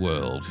desert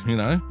world,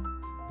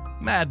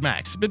 Mad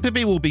Max. But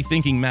people will be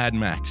thinking Mad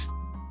Max.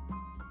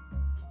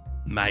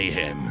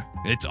 Mayhem.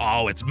 It's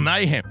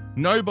mayhem.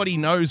 Nobody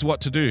knows what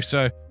to do.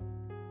 So,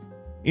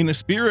 in a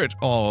spirit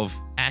of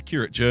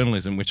accurate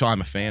journalism, which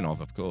I'm a fan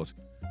of course,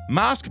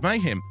 Mask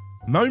Mayhem.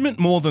 Moment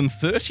more than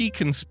 30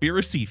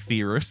 conspiracy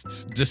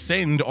theorists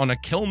descend on a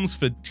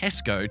Chelmsford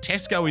Tesco.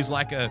 Tesco is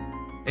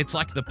it's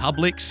like the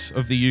Publix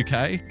of the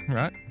UK,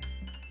 right?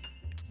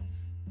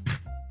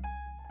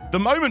 The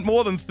moment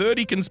more than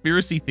 30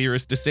 conspiracy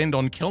theorists descend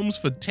on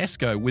Chelmsford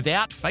Tesco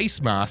without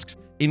face masks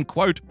in,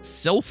 quote,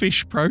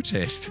 selfish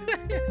protest.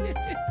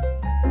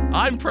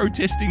 I'm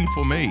protesting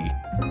for me.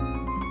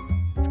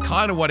 It's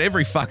kind of what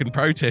every fucking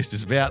protest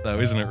is about, though,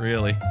 isn't it,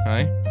 really?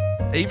 Eh?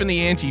 Even the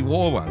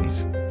anti-war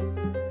ones.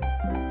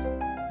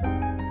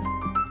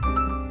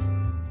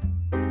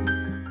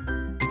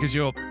 Because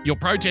you're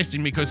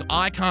protesting because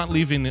I can't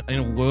live in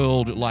a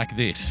world like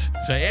this.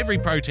 So every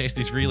protest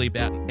is really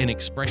about an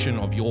expression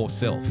of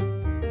yourself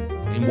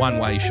in one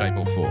way, shape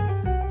or form.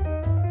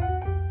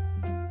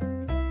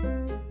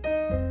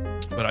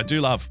 But I do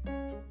love...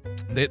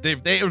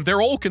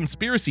 They're all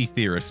conspiracy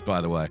theorists,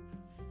 by the way.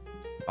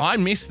 I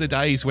miss the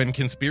days when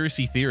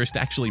conspiracy theorist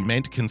actually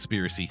meant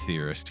conspiracy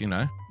theorist, you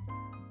know?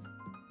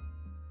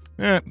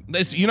 Yeah,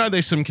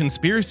 there's some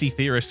conspiracy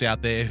theorists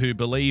out there who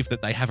believe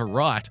that they have a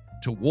right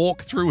to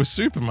walk through a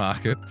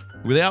supermarket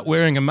without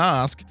wearing a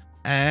mask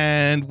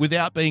and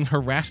without being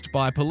harassed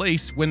by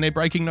police when they're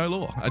breaking no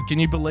law. Can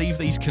you believe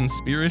these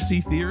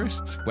conspiracy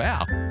theorists?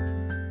 Wow.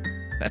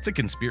 That's a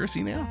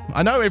conspiracy now.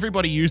 I know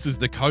everybody uses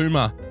the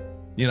coma,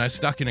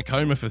 stuck in a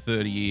coma for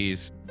 30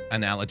 years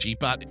analogy,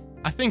 but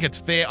I think it's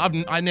fair.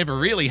 I never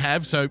really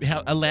have, so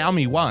allow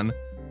me one.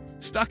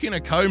 Stuck in a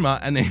coma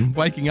and then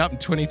waking up in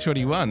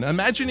 2021.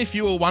 Imagine if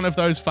you were one of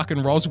those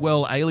fucking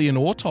Roswell alien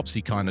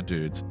autopsy kind of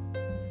dudes.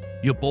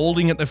 You're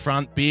balding at the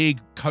front, big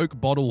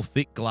Coke bottle,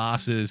 thick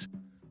glasses,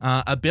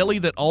 a belly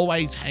that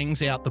always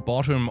hangs out the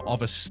bottom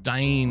of a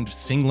stained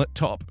singlet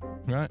top,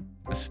 right?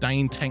 A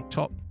stained tank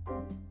top.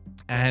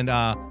 And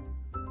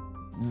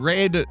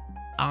red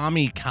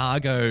army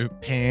cargo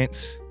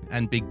pants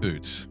and big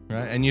boots,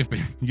 right? And you've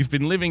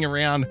been living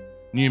around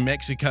New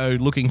Mexico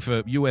looking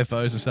for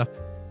UFOs and stuff.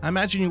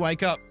 Imagine you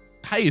wake up,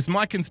 hey, is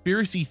my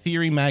conspiracy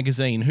theory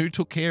magazine? Who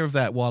took care of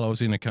that while I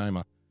was in a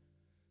coma?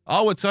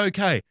 Oh, it's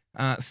okay.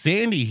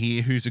 Sandy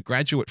here, who's a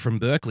graduate from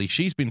Berkeley,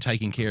 she's been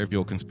taking care of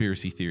your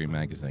conspiracy theory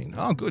magazine.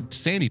 Oh, good.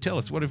 Sandy, tell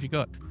us, what have you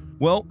got?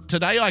 Well,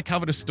 today I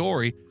covered a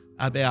story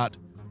about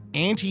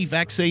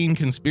anti-vaccine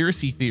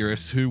conspiracy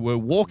theorists who were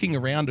walking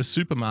around a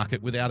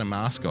supermarket without a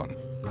mask on.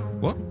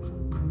 What?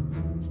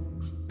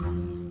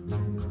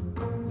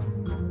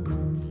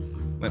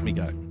 Let me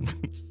go.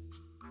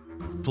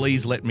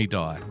 Please let me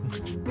die.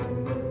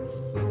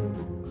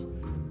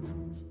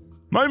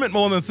 Moment,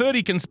 more than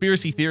 30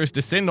 conspiracy theorists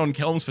descend on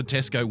Chelmsford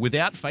Tesco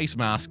without face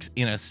masks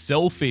in a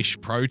selfish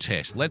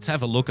protest. Let's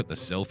have a look at the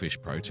selfish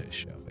protest,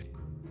 shall we?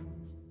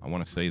 I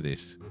want to see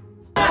this.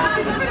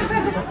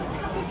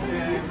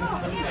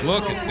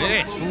 Look at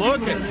this.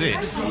 Look at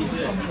this.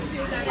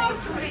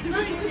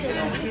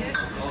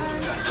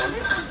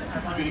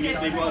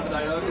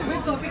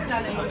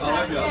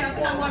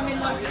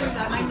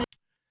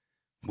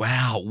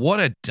 Wow, what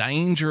a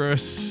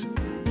dangerous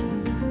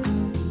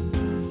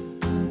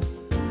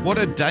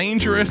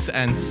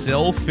and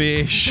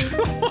selfish.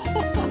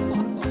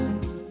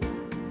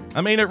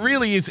 I mean, it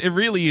really is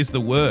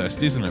the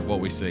worst, isn't it, what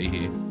we see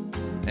here?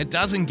 It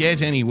doesn't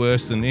get any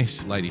worse than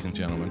this, ladies and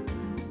gentlemen.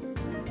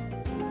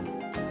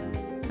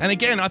 And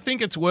again, I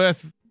think it's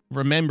worth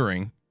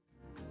remembering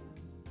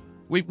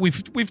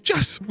we've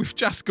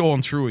just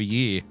gone through a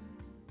year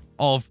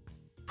of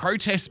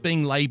protests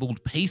being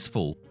labelled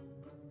peaceful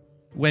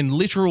when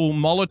literal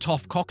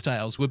Molotov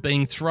cocktails were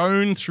being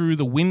thrown through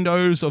the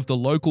windows of the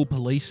local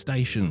police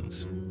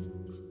stations,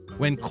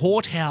 when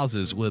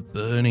courthouses were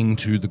burning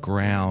to the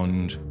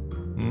ground,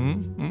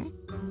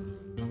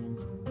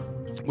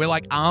 where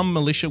like armed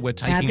militia were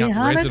taking up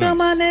residence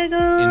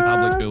in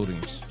public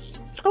buildings.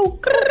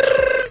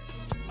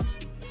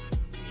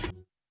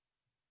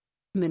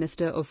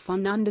 Minister of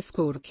Fun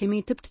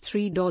 _Kimmy tipped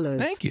 $3.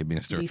 Thank you,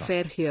 Minister Be of Fun.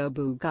 fair here,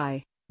 boo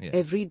guy. Yeah.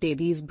 Every day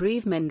these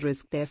brave men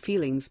risk their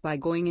feelings by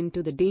going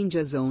into the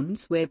danger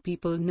zones where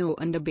people know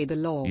and obey the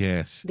law.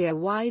 Yes. Their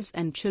wives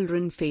and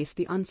children face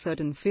the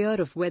uncertain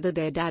fear of whether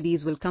their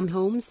daddies will come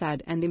home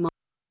sad and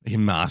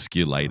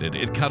Emasculated.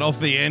 It cut off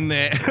the end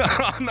there.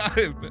 Oh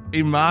no,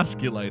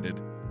 emasculated.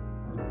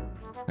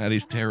 That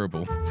is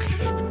terrible.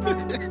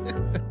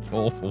 It's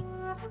awful.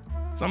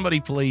 Somebody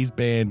please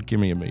ban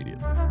Kimmy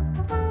immediately.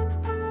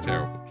 It's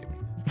terrible,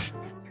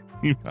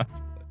 Kimmy.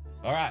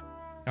 All right,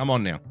 come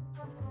on now.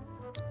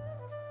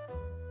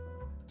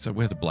 So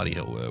where the bloody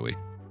hell were we?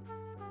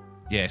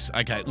 Yes,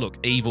 okay, look,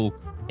 evil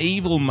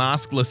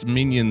maskless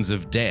minions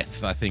of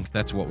death. I think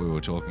that's what we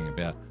were talking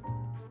about.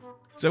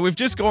 So we've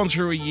just gone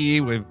through a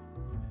year where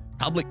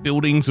public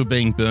buildings were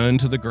being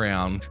burned to the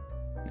ground.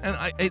 And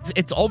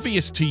it's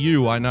obvious to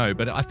you, I know,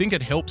 but I think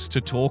it helps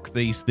to talk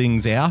these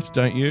things out,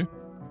 don't you?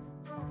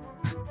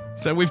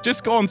 So we've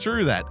just gone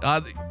through that.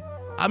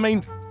 I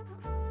mean,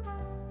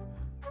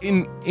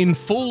 in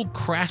full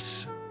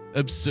crass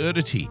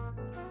absurdity,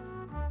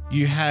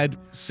 you had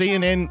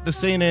the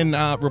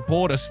CNN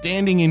reporter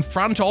standing in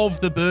front of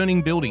the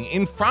burning building,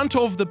 in front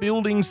of the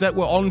buildings that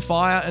were on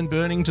fire and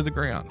burning to the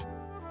ground,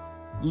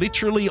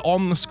 literally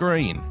on the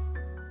screen,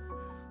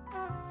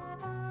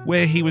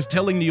 where he was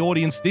telling the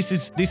audience this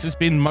has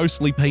been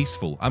mostly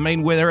peaceful. I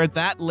mean, we're at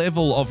that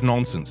level of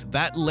nonsense,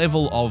 that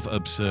level of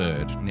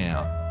absurd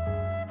now.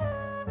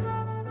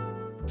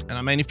 And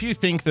I mean, if you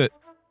think that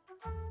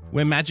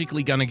we're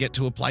magically going to get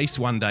to a place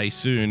one day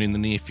soon in the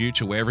near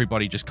future where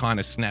everybody just kind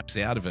of snaps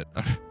out of it,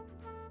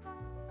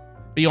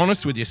 be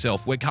honest with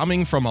yourself. We're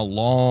coming from a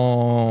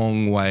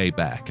long way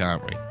back,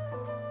 aren't we?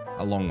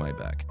 A long way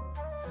back.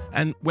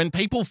 And when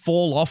people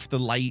fall off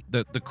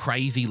the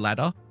crazy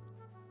ladder,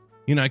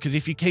 because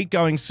if you keep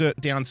going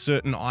down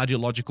certain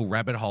ideological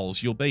rabbit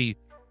holes, you'll be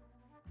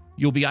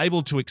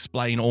able to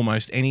explain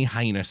almost any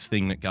heinous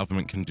thing that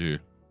government can do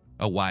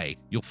away.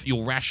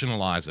 You'll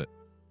rationalize it.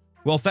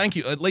 Well, thank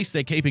you. At least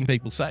they're keeping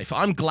people safe.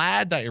 I'm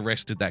glad they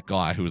arrested that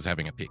guy who was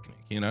having a picnic,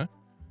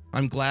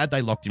 I'm glad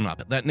they locked him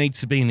up. That needs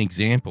to be an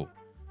example.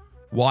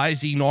 Why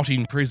is he not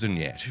in prison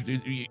yet?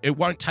 It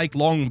won't take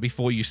long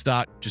before you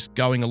start just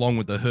going along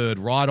with the herd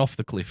right off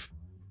the cliff.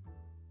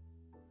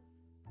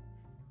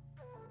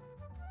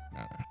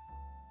 No.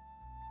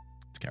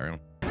 Let's carry on.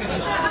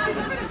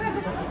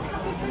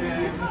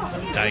 It's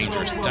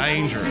dangerous,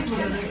 dangerous.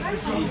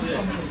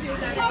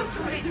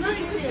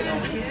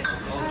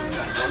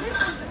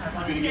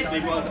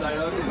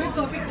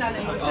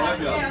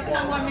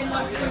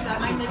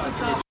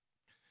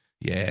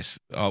 Yes.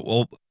 Oh,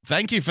 well,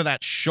 thank you for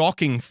that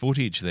shocking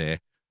footage there.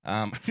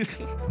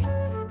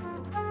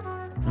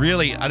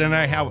 Really, I don't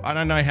know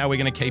how we're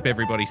going to keep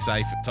everybody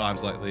safe at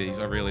times like these.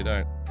 I really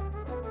don't.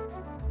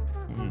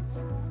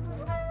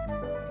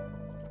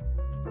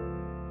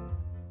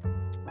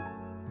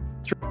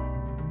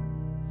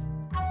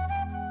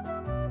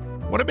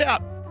 What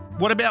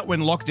about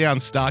when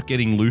lockdowns start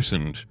getting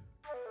loosened?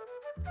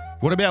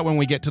 What about when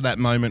we get to that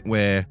moment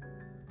where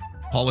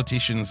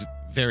politicians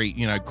very,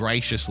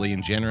 graciously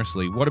and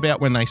generously, what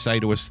about when they say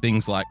to us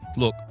things like,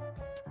 look,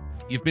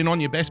 you've been on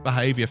your best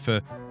behavior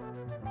for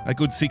a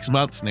good 6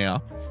 months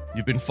now.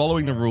 You've been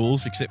following the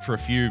rules, except for a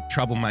few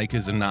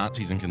troublemakers and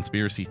Nazis and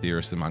conspiracy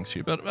theorists amongst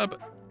you. But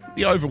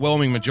the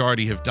overwhelming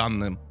majority have done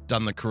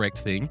the correct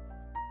thing.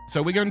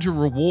 So we're going to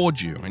reward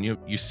you. And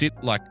you sit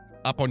like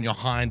up on your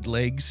hind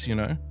legs,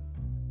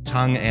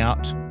 tongue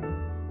out,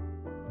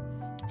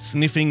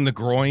 sniffing the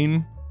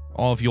groin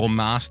of your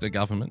master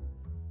government,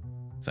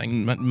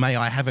 saying, may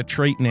I have a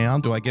treat now?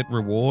 Do I get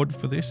reward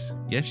for this?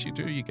 Yes, you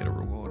do. You get a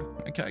reward.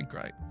 Okay,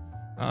 great.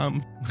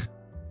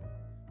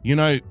 You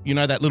know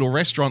that little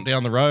restaurant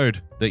down the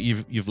road that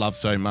you've loved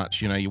so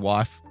much. Your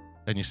wife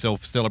and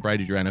yourself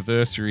celebrated your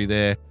anniversary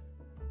there.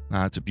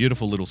 It's a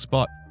beautiful little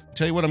spot.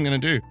 Tell you what I'm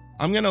going to do.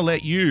 I'm going to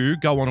let you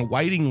go on a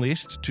waiting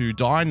list to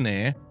dine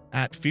there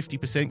at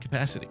 50%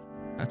 capacity.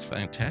 That's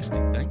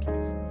fantastic. Thank you.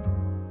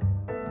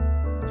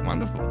 It's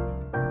wonderful.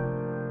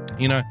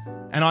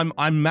 And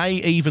I may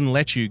even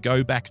let you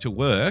go back to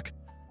work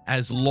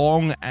as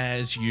long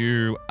as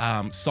you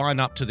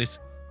sign up to this,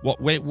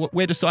 what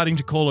we're deciding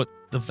to call it,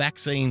 the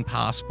vaccine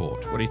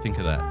passport. What do you think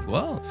of that?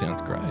 Well, it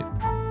sounds great.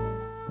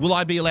 Will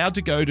I be allowed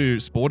to go to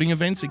sporting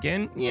events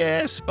again?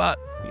 Yes, but,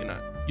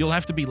 you'll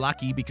have to be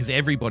lucky because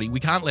we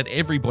can't let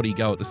everybody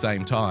go at the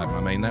same time. I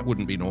mean, that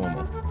wouldn't be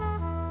normal.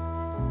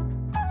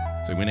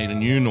 So we need a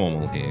new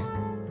normal here.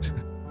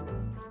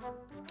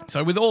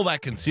 So with all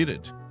that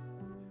considered,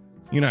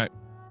 you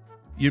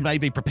may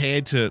be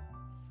prepared to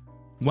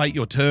wait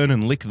your turn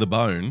and lick the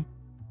bone.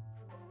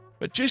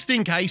 But just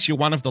in case you're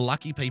one of the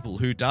lucky people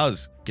who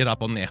does get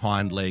up on their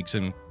hind legs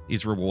and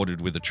is rewarded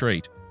with a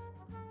treat,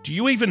 do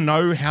you even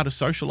know how to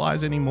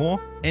socialize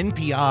anymore?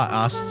 NPR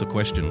asks the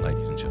question,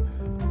 ladies and gentlemen.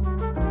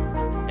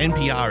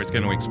 NPR is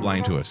going to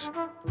explain to us.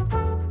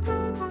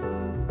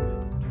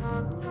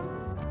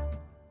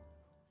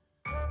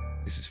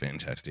 This is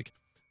fantastic.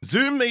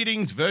 Zoom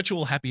meetings,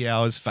 virtual happy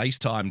hours,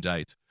 FaceTime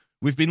dates.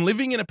 We've been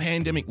living in a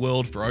pandemic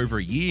world for over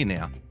a year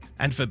now.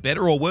 And for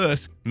better or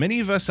worse, many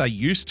of us are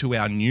used to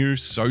our new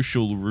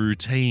social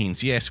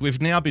routines. Yes,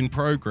 we've now been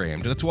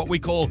programmed. That's what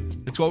we've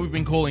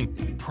been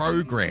calling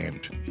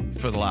programmed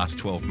for the last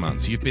 12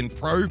 months. You've been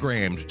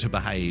programmed to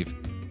behave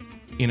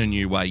in a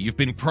new way. You've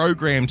been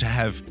programmed to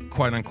have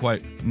quote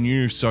unquote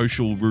new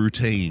social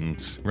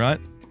routines, right?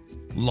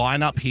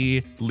 Line up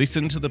here,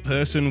 listen to the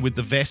person with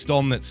the vest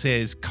on that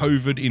says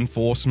COVID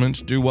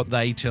enforcement, do what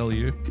they tell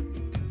you.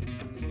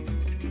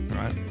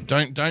 Right?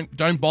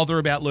 Don't bother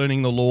about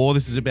learning the law.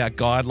 This is about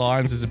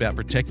guidelines. This is about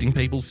protecting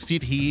people.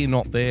 Sit here,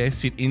 not there.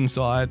 Sit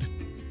inside.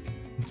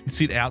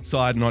 Sit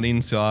outside, not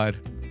inside.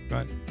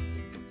 Right?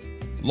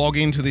 Log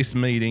into this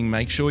meeting.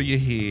 Make sure you're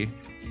here.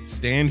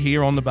 Stand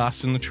here on the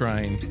bus and the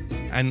train,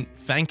 and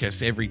thank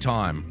us every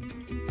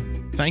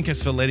time. Thank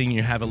us for letting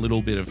you have a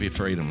little bit of your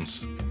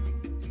freedoms,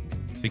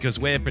 because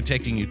we're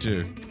protecting you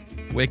too.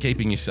 We're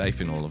keeping you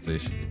safe in all of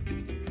this.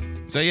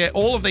 So yeah,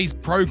 all of these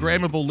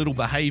programmable little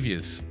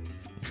behaviors.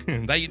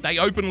 They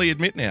openly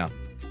admit now.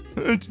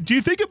 Do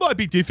you think it might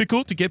be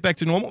difficult to get back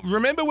to normal?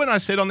 Remember when I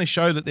said on this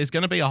show that there's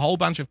going to be a whole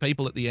bunch of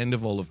people at the end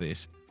of all of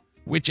this,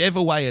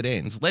 whichever way it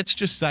ends. Let's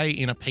just say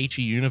in a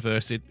peachy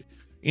universe,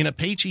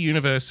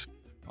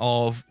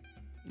 of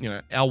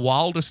our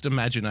wildest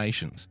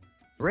imaginations.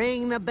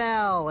 Ring the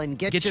bell and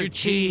get your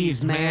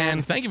cheese,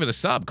 man. Thank you for the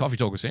sub, Coffee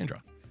Talk with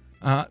Sandra.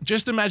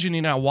 Just imagine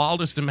in our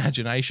wildest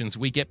imaginations,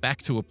 we get back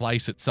to a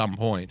place at some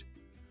point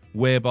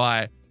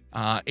whereby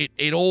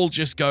it all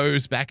just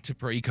goes back to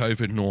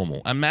pre-COVID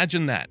normal.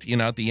 Imagine that,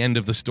 at the end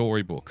of the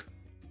storybook.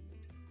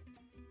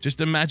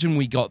 Just imagine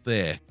we got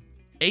there,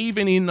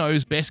 even in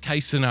those best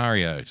case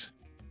scenarios.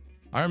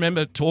 I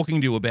remember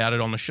talking to you about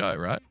it on the show,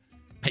 right?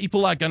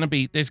 There's going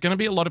to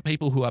be a lot of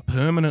people who are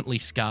permanently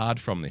scarred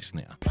from this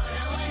now.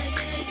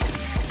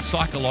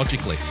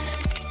 Psychologically.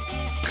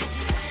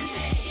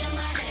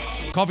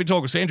 Coffee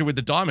Talk with Sandra with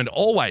the diamond.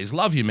 Always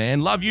love you,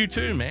 man. Love you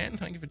too, man.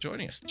 Thank you for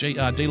joining us.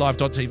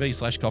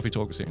 DLive.tv/Coffee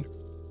Talk with Sandra.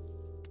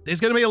 There's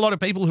going to be a lot of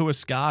people who are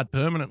scarred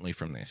permanently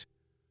from this.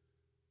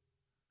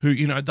 Who,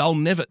 they'll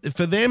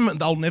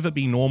never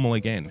be normal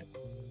again.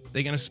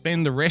 They're going to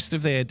spend the rest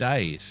of their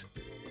days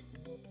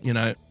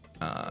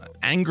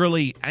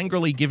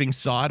angrily giving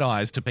side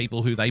eyes to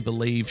people who they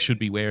believe should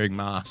be wearing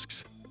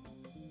masks.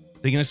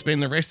 They're going to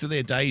spend the rest of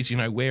their days,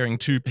 wearing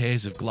 2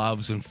 pairs of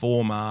gloves and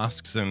 4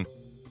 masks and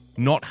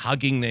not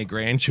hugging their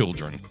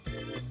grandchildren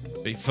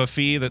for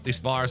fear that this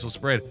virus will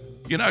spread.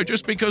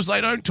 Just because they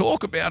don't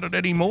talk about it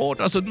anymore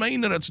doesn't mean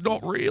that it's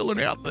not real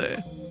and out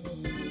there.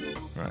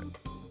 Right.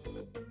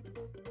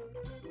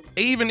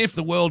 Even if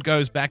the world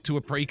goes back to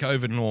a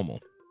pre-COVID normal,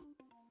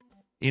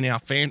 in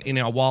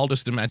our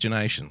wildest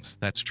imaginations,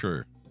 that's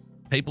true.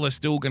 People are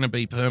still going to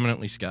be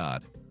permanently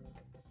scarred.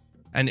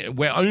 And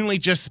we're only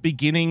just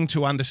beginning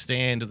to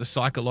understand the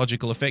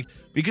psychological effect.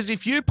 Because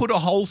if you put a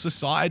whole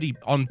society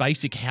on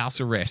basic house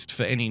arrest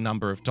for any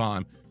number of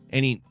time,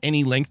 any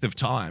length of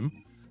time,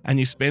 and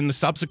you spend the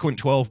subsequent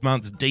 12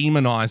 months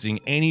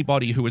demonizing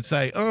anybody who would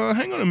say,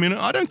 hang on a minute,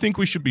 I don't think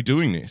we should be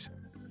doing this,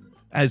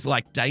 as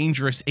like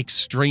dangerous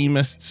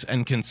extremists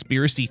and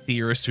conspiracy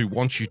theorists who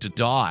want you to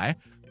die,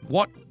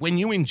 when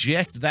you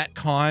inject that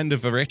kind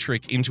of a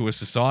rhetoric into a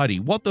society,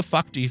 what the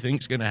fuck do you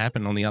think is going to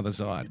happen on the other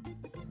side?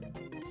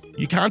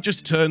 You can't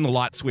just turn the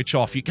light switch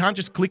off. You can't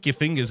just click your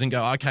fingers and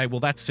go, okay, well,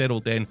 that's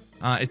settled then.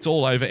 It's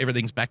all over.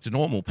 Everything's back to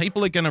normal.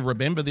 People are going to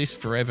remember this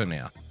forever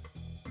now.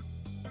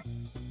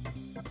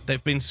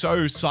 They've been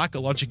so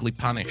psychologically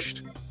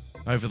punished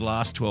over the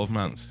last 12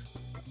 months.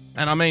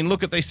 And I mean,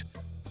 look at this.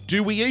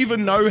 Do we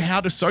even know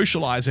how to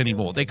socialize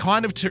anymore? They're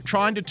kind of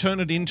trying to turn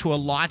it into a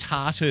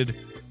lighthearted,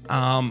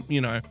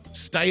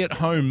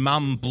 stay-at-home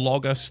mum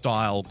blogger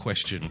style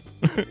question.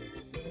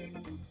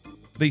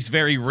 These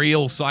very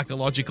real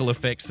psychological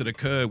effects that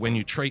occur when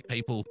you treat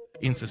people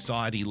in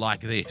society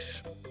like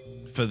this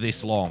for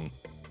this long.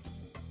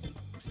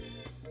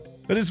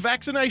 But as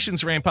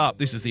vaccinations ramp up,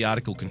 this is the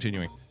article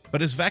continuing,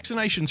 but as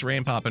vaccinations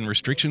ramp up and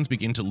restrictions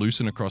begin to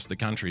loosen across the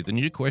country, the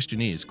new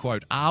question is,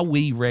 quote, are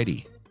we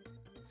ready?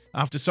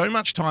 After so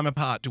much time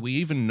apart, do we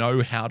even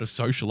know how to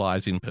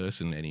socialize in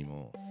person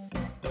anymore?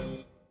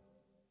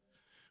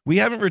 We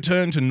haven't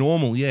returned to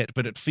normal yet,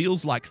 but it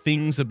feels like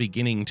things are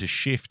beginning to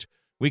shift.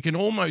 We can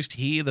almost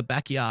hear the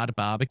backyard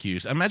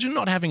barbecues. Imagine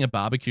not having a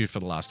barbecue for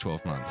the last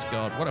 12 months.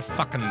 God, what a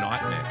fucking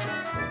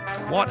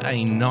nightmare. What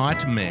a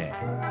nightmare.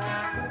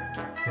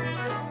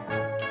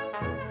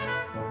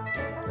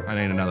 I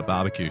need another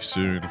barbecue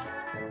soon.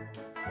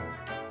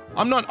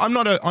 I'm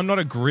not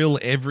a grill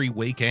every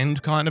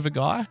weekend kind of a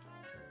guy.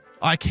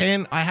 I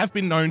have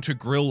been known to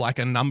grill like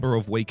a number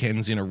of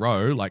weekends in a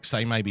row, like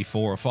say maybe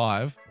 4 or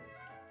 5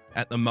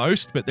 at the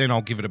most, but then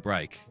I'll give it a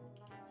break.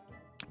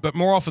 But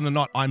more often than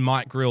not, I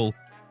might grill,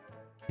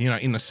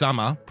 in the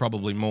summer,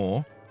 probably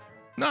more.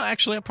 No,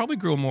 actually, I'll probably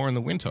grill more in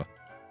the winter.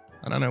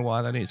 I don't know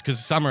why that is,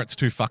 because summer it's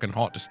too fucking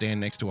hot to stand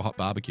next to a hot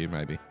barbecue,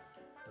 maybe.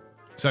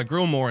 So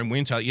grill more in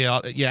winter.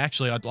 Yeah,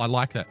 actually, I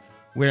like that.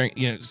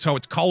 So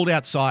it's cold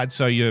outside,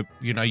 so your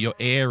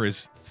air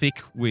is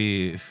thick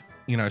with,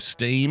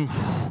 steam,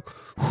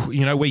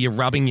 where you're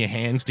rubbing your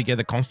hands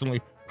together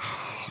constantly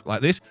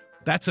like this.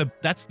 That's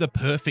the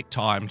perfect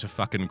time to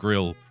fucking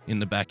grill in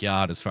the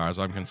backyard as far as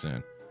I'm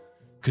concerned.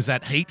 Because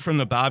that heat from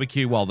the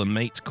barbecue while the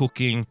meat's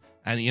cooking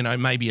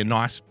and, maybe a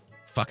nice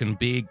fucking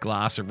big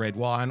glass of red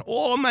wine,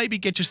 or maybe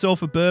get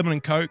yourself a bourbon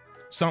and Coke,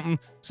 something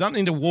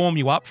to warm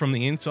you up from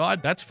the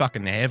inside. That's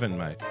fucking heaven,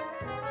 mate.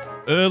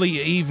 Early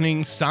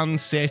evening, sun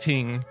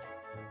setting,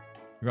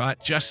 right?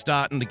 Just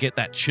starting to get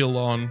that chill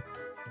on.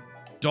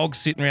 Dog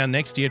sitting around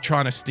next to you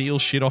trying to steal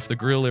shit off the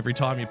grill every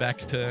time your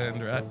back's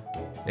turned, right?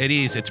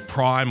 It's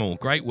primal.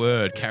 Great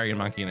word, Carrion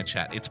Monkey in a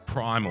chat. It's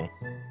primal.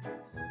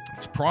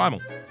 It's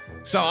primal.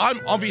 So I'm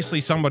obviously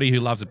somebody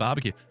who loves a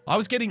barbecue. I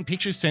was getting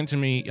pictures sent to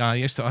me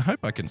yesterday. I hope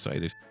I can say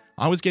this.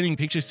 I was getting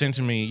pictures sent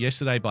to me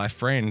yesterday by a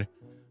friend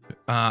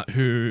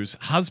whose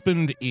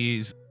husband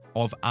is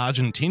of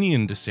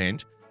Argentinian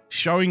descent,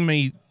 showing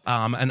me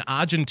an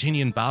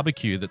Argentinian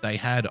barbecue that they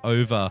had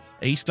over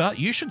Easter.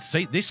 You should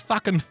see, this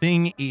fucking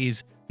thing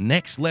is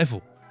next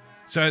level.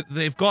 So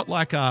they've got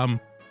like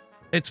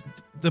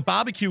the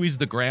barbecue is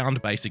the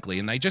ground basically,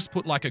 and they just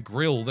put like a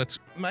grill that's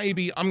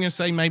maybe a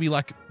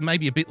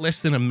bit less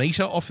than a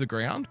meter off the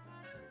ground,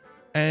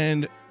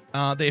 and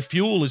their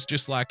fuel is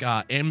just like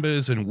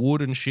embers and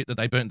wood and shit that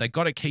they burn. They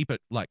got to keep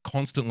it like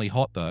constantly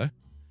hot though.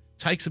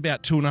 Takes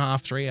about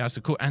 2.5-3 hours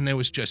to cook, and there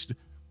was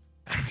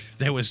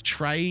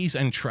trays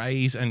and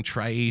trays and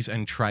trays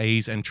and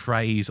trays and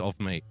trays of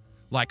meat,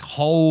 like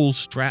whole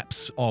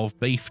straps of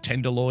beef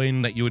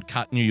tenderloin that you would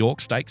cut New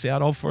York steaks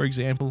out of, for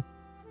example.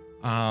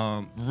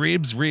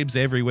 Ribs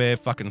everywhere,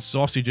 fucking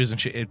sausages and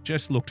shit. It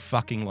just looked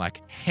fucking like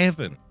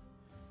heaven.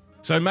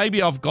 So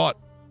maybe I've got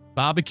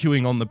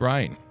barbecuing on the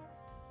brain.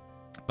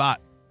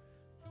 But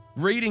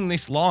reading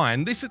this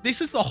line, this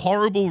is the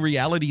horrible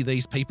reality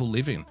these people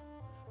live in.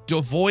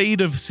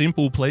 Devoid of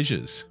simple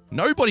pleasures.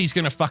 Nobody's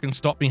going to fucking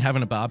stop me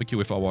having a barbecue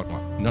if I want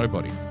one.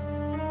 Nobody.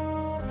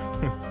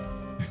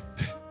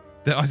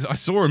 I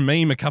saw a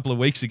meme a couple of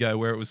weeks ago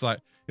where it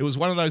was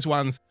one of those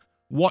ones,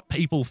 what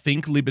people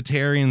think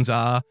libertarians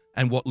are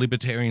and what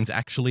libertarians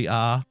actually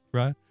are,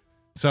 right?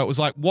 So it was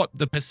like what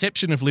the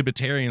perception of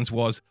libertarians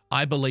was,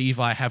 I believe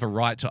I have a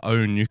right to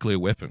own nuclear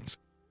weapons.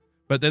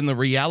 But then the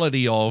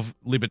reality of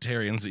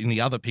libertarians in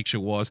the other picture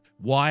was,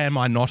 why am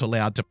I not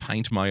allowed to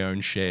paint my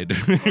own shed?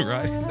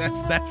 Right?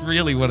 That's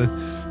really what it...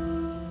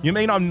 You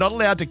mean I'm not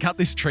allowed to cut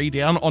this tree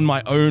down on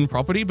my own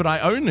property, but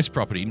I own this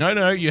property?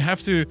 No, you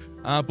have to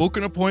book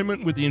an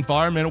appointment with the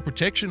Environmental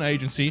Protection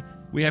Agency.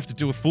 We have to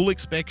do a full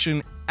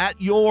inspection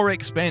at your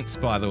expense,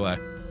 by the way.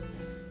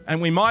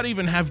 And we might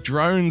even have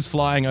drones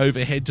flying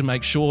overhead to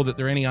make sure that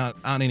there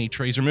aren't any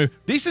trees removed.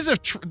 This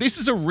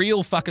is a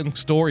real fucking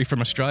story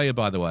from Australia,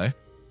 by the way.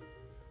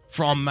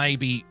 From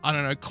maybe, I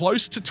don't know,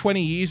 close to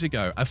 20 years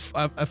ago,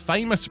 a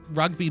famous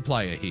rugby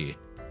player here,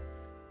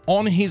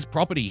 on his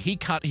property, he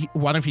cut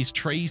one of his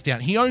trees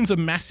down. He owns a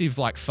massive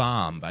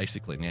farm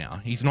basically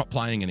now. He's not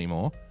playing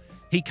anymore.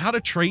 He cut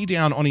a tree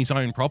down on his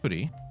own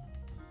property,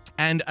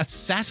 and a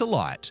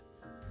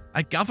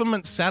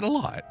government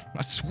satellite,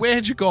 I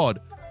swear to God,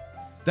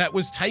 that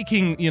was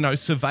taking,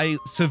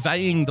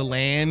 surveying the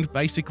land,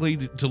 basically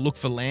to look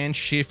for land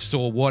shifts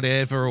or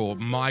whatever, or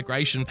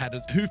migration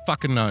patterns. Who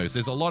fucking knows?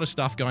 There's a lot of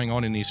stuff going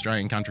on in the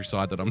Australian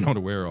countryside that I'm not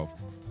aware of.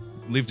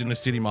 Lived in the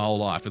city my whole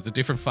life. It's a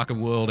different fucking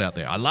world out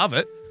there. I love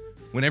it.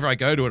 Whenever I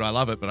go to it, I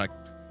love it, but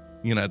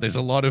there's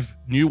a lot of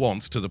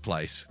nuance to the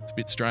place. It's a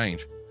bit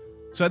strange.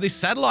 So this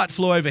satellite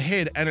flew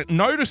overhead, and it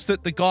noticed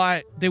that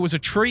there was a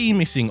tree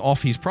missing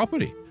off his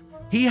property.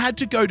 He had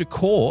to go to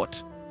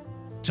court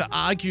to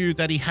argue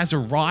that he has a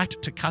right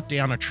to cut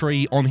down a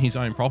tree on his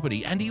own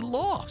property, and he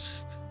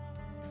lost.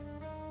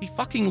 He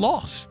fucking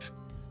lost.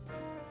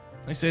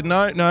 They said,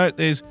 no,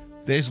 there's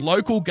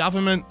local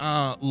government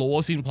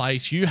laws in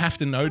place. You have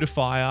to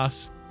notify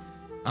us.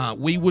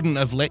 We wouldn't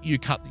have let you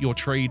cut your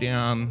tree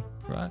down,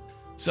 right?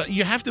 So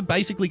you have to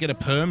basically get a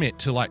permit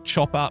to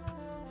chop up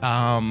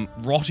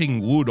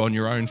rotting wood on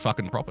your own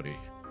fucking property.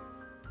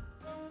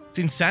 It's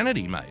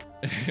insanity, mate.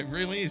 It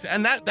really is.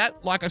 And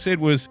that, like I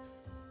said, was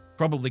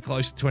probably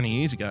close to 20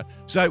 years ago.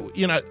 So,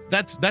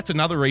 that's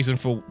another reason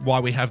for why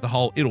we have the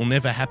whole "it'll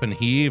never happen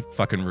here"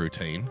 fucking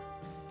routine.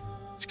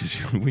 It's because,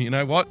 you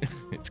know what?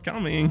 It's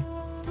coming.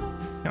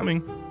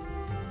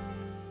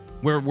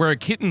 We're a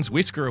kitten's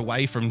whisker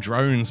away from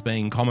drones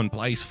being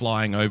commonplace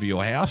flying over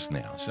your house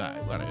now. So,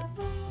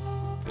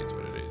 it is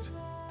what it is.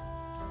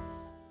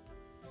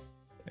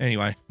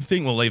 Anyway, I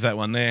think we'll leave that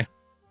one there.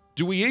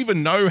 Do we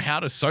even know how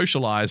to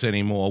socialize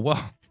anymore?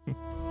 Well,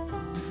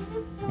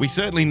 we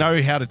certainly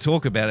know how to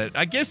talk about it.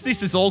 I guess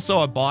this is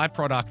also a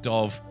byproduct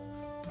of,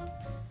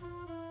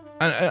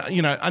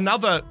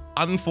 another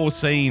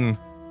unforeseen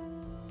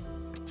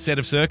set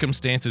of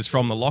circumstances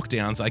from the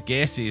lockdowns, I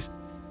guess, is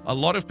a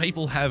lot of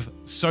people have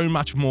so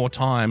much more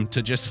time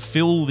to just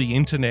fill the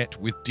internet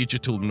with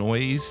digital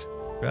noise,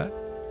 right?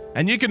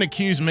 And you can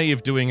accuse me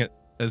of doing it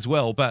as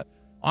well, but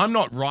I'm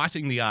not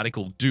writing the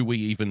article, do we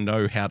even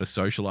know how to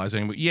socialize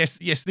anymore? Yes,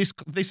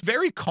 this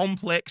very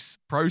complex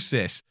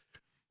process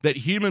that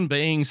human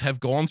beings have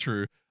gone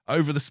through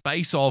over the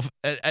space of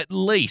at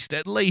least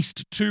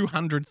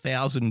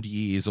 200,000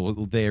 years or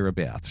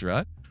thereabouts,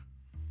 right?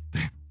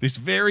 This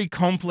very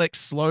complex,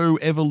 slow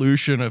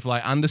evolution of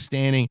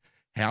understanding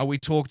how we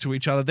talk to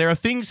each other. There are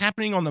things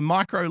happening on the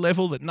micro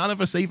level that none of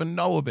us even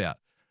know about.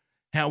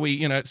 How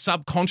we,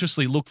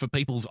 subconsciously look for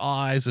people's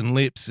eyes and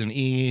lips and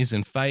ears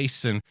and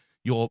face and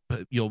your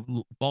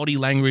body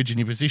language and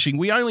your positioning.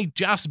 We only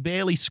just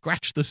barely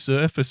scratch the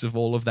surface of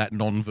all of that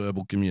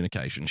nonverbal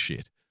communication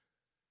shit.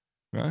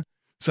 Right?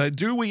 So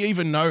do we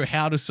even know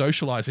how to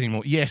socialize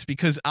anymore? Yes,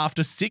 because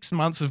after 6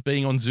 months of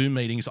being on Zoom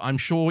meetings, I'm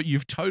sure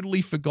you've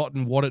totally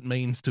forgotten what it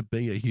means to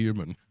be a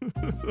human.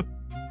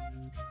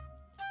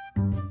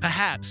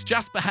 Perhaps,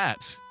 just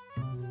perhaps.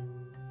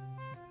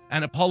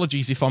 And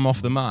apologies if I'm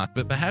off the mark,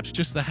 but perhaps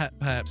just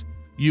perhaps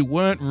you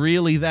weren't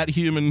really that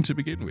human to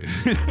begin with.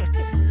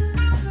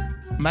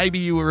 Maybe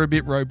you were a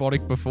bit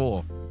robotic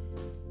before,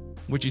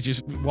 which is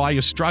just why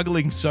you're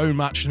struggling so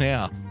much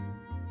now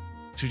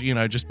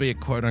to, just be a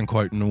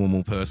quote-unquote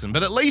normal person.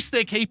 But at least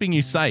they're keeping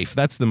you safe.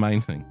 That's the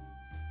main thing.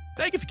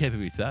 Thank you for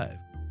keeping me safe.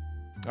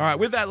 All right,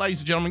 with that,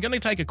 ladies and gentlemen, I'm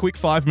going to take a quick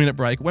 5-minute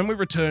break. When we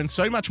return,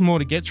 so much more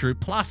to get through.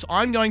 Plus,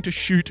 I'm going to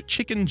shoot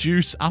chicken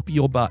juice up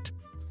your butt.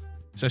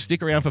 So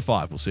stick around for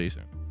 5. We'll see you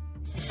soon.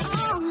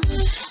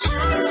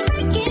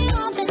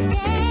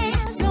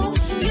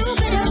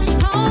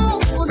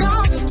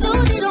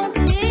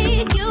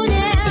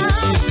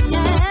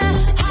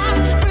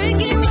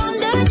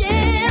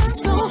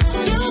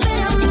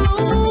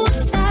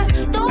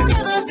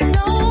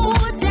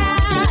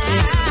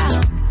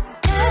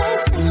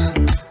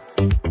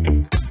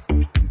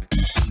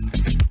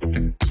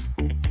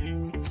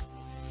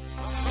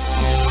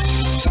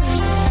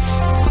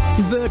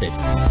 Perverted,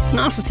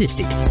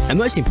 narcissistic, and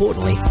most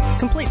importantly,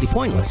 completely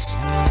pointless.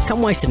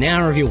 Come waste an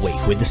hour of your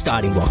week with The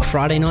Starting Block,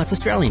 Friday nights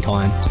Australian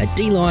time at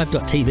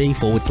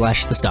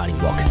dlive.tv/The Starting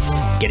Block.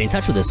 Get in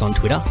touch with us on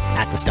Twitter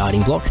 @The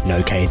Starting Block,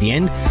 no K at the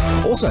end.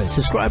 Also,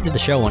 subscribe to the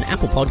show on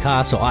Apple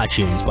Podcasts or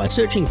iTunes by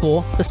searching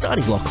for The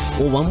Starting Block,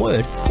 all one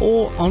word,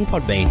 or on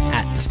Podbean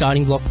at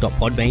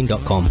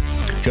thestartingblock.podbean.com.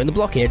 Join the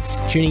blockheads,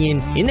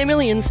 tuning in their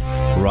millions,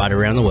 right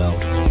around the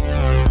world.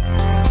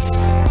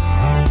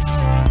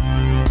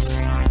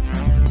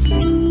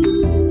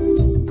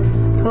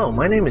 Hello,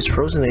 my name is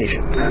Frozen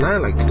Asian, and I'd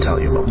like to tell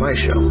you about my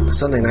show, The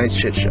Sunday Night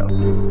Shit Show,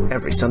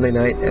 every Sunday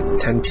night at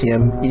 10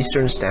 p.m.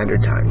 Eastern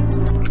Standard Time.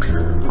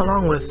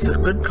 Along with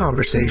good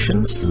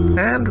conversations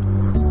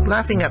and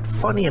laughing at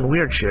funny and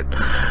weird shit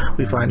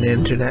we find on the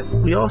internet,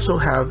 we also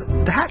have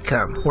the Hat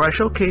Cam, where I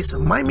showcase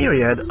my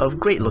myriad of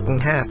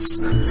great-looking hats.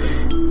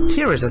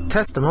 Here is a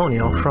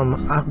testimonial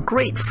from a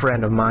great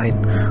friend of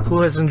mine who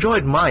has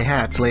enjoyed my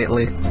hats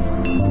lately.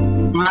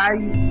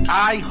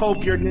 I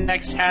hope your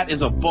next hat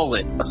is a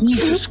bullet.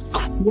 Jesus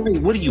Christ,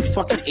 what are you,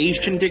 fucking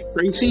Asian Dick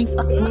Tracy?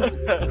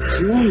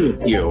 What's wrong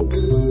with you?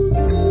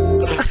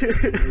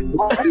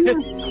 Why do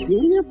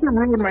you have to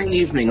ruin my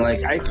evening?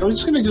 Like, I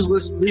was just gonna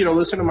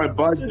listen to my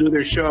buds do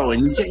their show,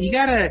 and you just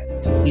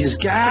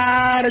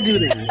gotta do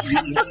this.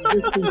 You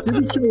do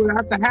the show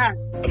without the hat.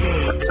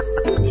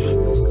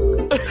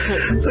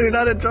 So you're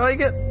not enjoying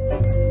it?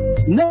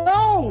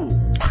 No!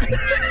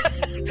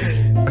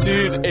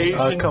 Dude,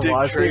 Asian come Dick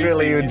on, Tracy.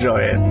 secretly you enjoy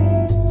it.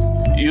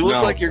 You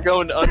look like you're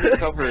going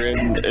undercover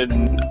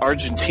in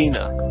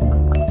Argentina,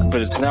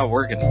 but it's not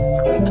working.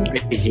 I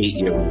hate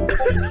you.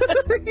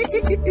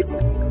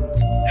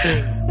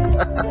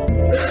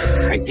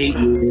 I hate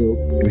you.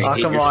 Oh,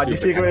 come on, you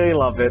secretly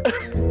love it.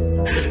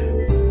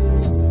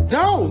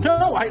 No,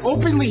 I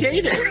openly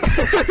hate it.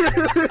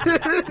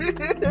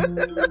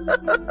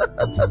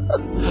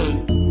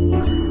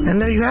 And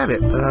there you have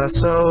it.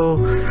 So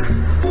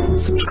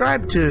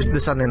subscribe to the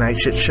Sunday Night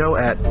Shit Show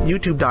at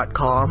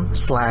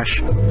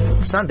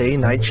youtube.com/Sunday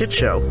Night Shit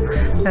Show.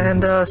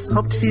 And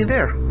hope to see you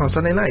there on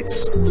Sunday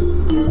nights.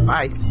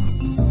 Bye.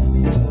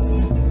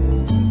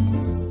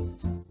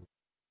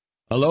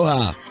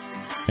 Aloha,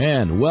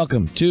 and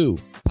welcome to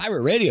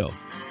Pirate Radio,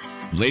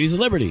 Ladies of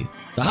Liberty,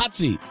 the hot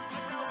seat.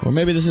 Or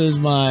maybe this is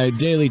my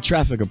daily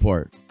traffic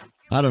report.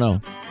 I don't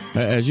know.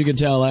 As you can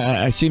tell,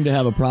 I seem to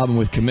have a problem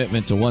with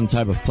commitment to one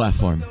type of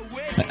platform.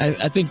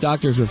 I think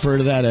doctors refer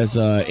to that as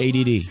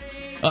ADD.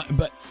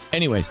 But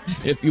anyways,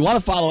 if you want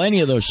to follow any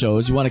of those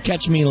shows, you want to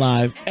catch me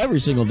live every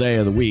single day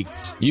of the week,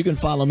 you can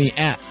follow me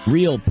at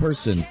Real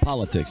Person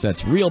Politics.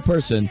 That's Real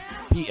Person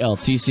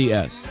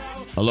PLTCS.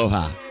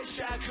 Aloha.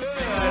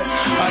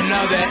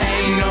 There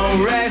ain't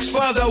no rest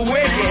for the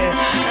wicked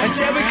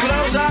until we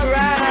close our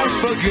eyes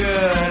for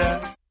good.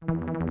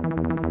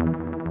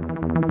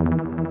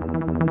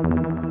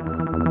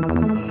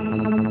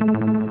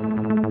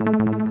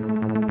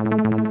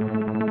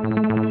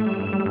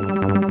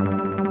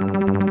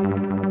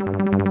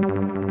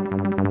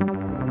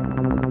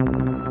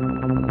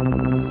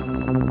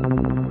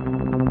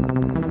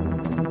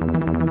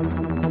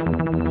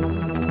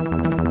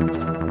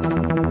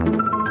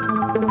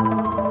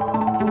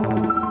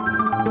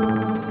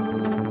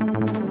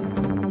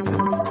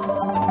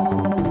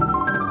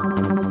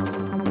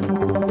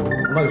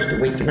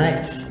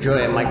 Weeknights.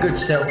 Join my good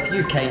self,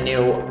 UK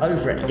Neil,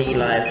 over at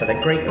DLive for the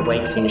Great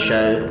Awakening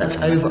show.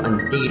 That's over on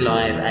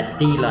DLive at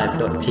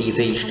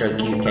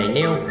dlive.tv/UK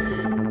Neil.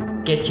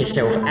 Get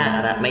yourself out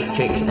of that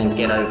matrix and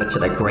get over to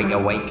the Great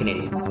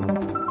Awakening.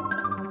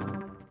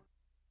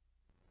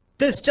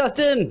 This just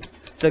in!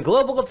 The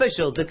global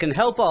officials that can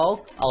help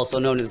all, also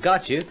known as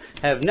Got You,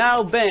 have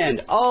now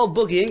banned all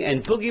boogieing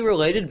and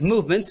boogie-related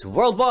movements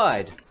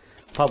worldwide.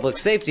 Public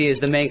safety is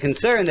the main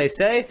concern, they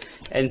say,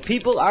 and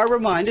people are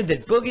reminded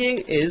that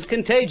boogieing is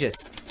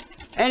contagious.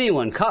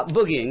 Anyone caught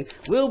boogieing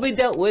will be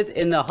dealt with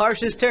in the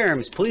harshest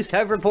terms police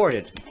have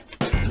reported.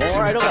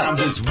 More idle Sometimes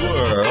this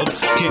world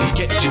can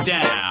get you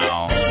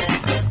down.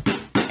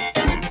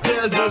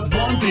 There's just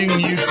one thing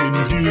you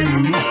can do.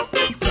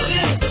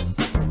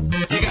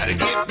 You gotta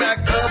get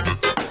back up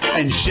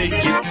and shake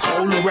it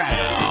all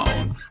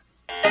around.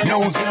 No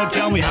one's gonna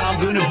tell me how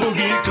I'm gonna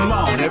boogie. Come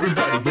on,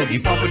 everybody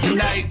boogie bumper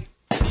tonight.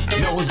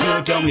 No one's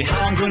gonna tell me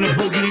how I'm gonna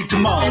boogie.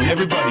 Come on,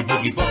 everybody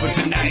boogie bumper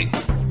tonight.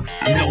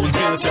 No one's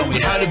gonna tell me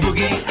how to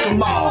boogie.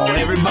 Come on,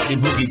 everybody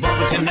boogie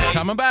bumper tonight.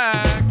 Coming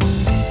back.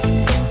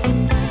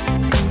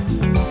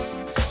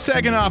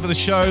 Second half of the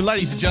show,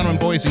 ladies and gentlemen,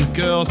 boys and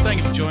girls,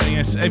 thank you for joining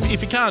us.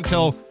 If you can't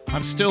tell,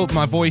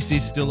 my voice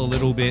is still a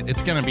little bit,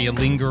 it's going to be a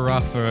lingerer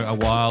for a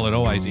while. It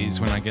always is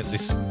when I get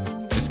this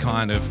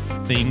kind of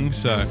thing,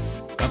 so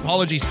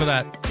apologies for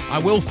that. I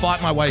will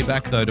fight my way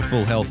back, though, to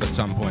full health at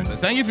some point. But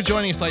thank you for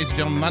joining us, ladies and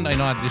gentlemen. Monday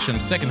night edition,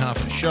 second half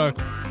of the show.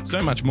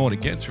 So much more to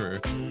get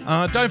through.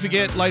 Don't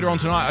forget, later on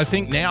tonight, I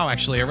think now,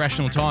 actually,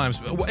 Irrational Times,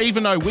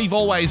 even though we've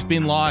always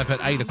been live at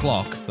 8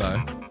 o'clock,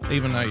 though,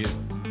 even though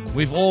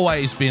we've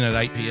always been at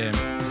 8 p.m.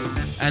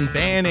 And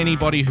ban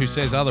anybody who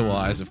says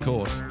otherwise, of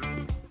course.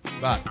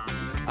 But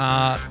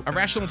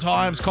Irrational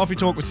Times, Coffee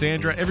Talk with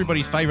Sandra,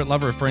 everybody's favourite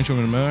lover of French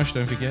Women Merch,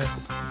 don't forget.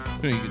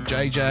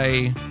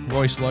 JJ,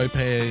 Royce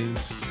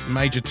Lopez,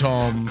 Major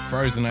Tom,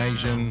 Frozen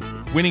Asian,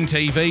 Winning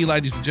TV,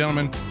 ladies and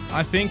gentlemen.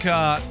 I think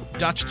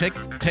Dutch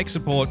tech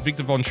support,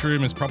 Victor Von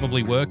Schroom, is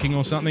probably working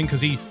or something,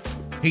 because he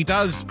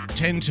does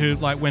tend to,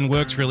 like, when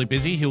work's really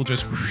busy, he'll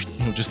just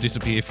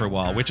disappear for a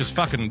while, which is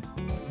fucking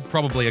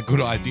probably a good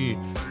idea.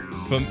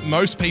 But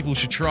most people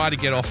should try to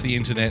get off the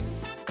internet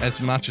as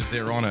much as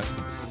they're on it.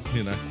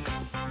 You know,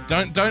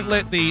 don't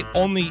let the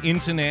on the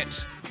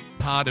internet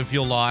part of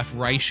your life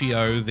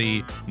ratio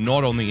the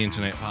not on the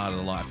internet part of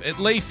the life. At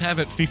least have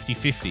it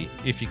 50-50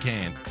 if you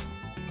can,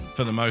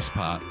 for the most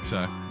part.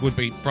 So would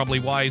be probably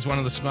why he's one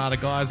of the smarter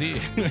guys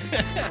here.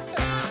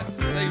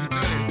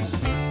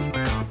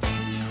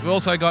 We've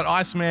also got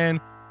Iceman,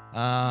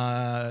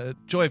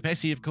 Joy of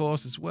Bessie, of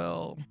course, as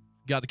well.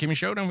 Got the Kimmy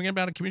Show. Don't forget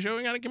about the Kimmy Show.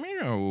 We got the Kimmy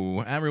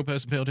Show. Our Real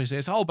Person PLT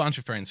says a whole bunch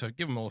of friends. So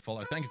give them all a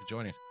follow. Thank you for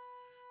joining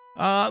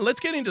us. Let's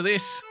get into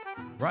this.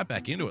 Right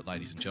back into it,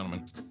 ladies and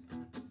gentlemen.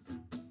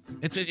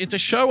 It's a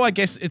show, I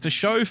guess. It's a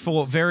show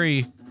for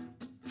very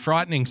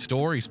frightening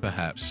stories,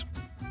 perhaps.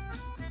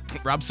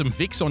 Rub some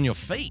Vicks on your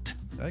feet.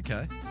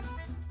 Okay.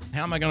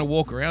 How am I going to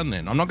walk around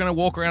then? I'm not going to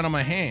walk around on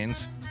my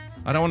hands.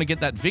 I don't want to get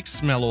that Vicks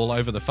smell all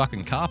over the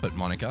fucking carpet,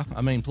 Monica.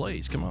 I mean,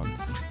 please, come on.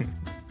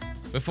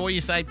 Before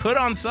you say, put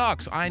on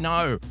socks. I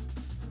know.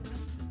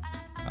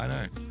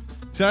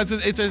 So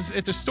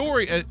it's a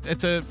story.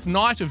 It's a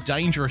night of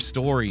dangerous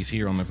stories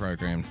here on the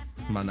program,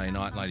 Monday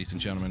night, ladies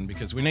and gentlemen,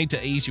 because we need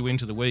to ease you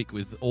into the week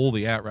with all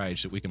the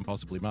outrage that we can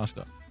possibly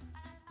muster.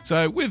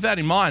 So with that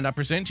in mind, I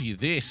present to you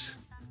this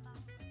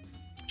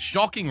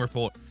shocking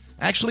report.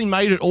 Actually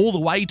made it all the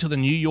way to the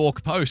New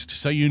York Post,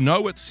 so you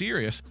know it's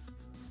serious.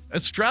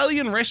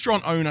 Australian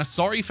restaurant owner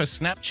sorry for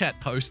Snapchat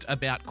post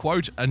about,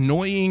 quote,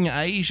 annoying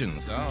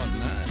Asians. Oh,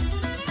 no.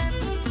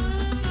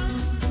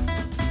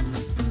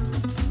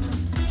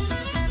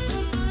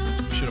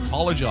 Should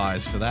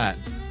apologize for that.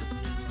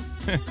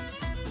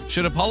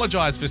 Should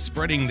apologize for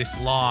spreading this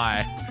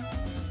lie.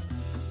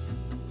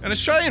 An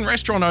Australian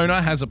restaurant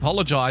owner has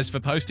apologized for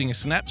posting a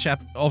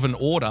Snapchat of an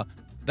order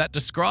that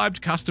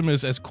described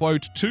customers as,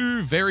 quote,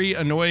 two very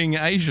annoying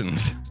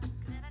Asians.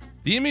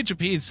 The image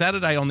appeared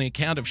Saturday on the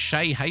account of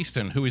Shay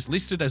Haston, who is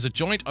listed as a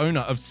joint owner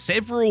of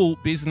several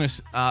Brisbane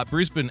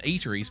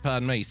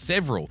eateries,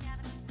 several.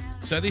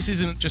 So this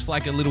isn't just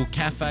like a little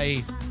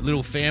cafe,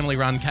 little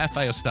family-run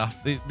cafe or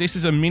stuff. This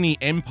is a mini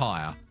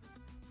empire.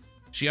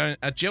 She owned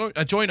a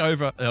joint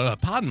over...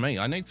 pardon me,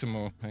 I need some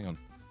more... Hang on.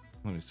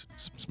 Let me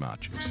some smart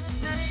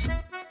juice.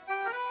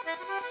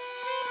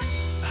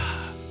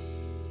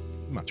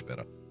 Much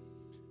better.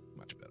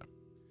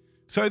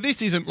 So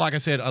this isn't, like I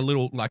said,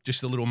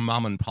 just a little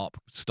mum and pop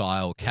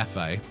style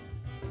cafe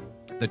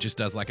that just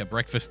does like a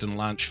breakfast and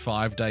lunch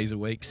 5 days a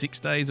week, 6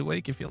 days a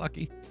week if you're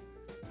lucky.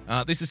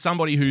 This is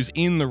somebody who's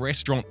in the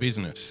restaurant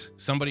business,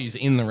 somebody who's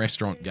in the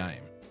restaurant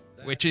game,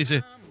 which is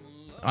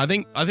I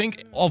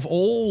think of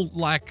all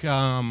like,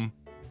 how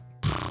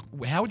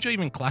would you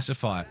even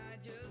classify it?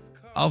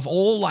 Of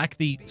all like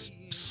the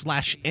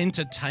 /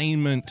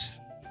 entertainment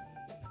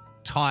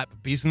type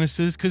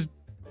businesses, because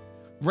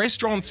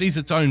restaurants is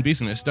its own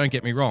business, don't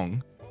get me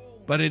wrong,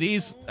 but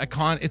it's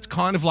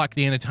kind of like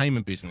the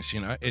entertainment business, you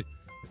know.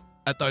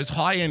 At those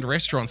high-end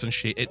restaurants and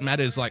shit, it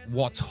matters like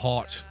what's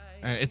hot.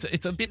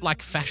 It's a bit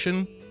like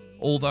fashion,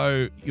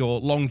 although your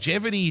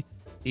longevity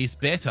is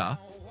better.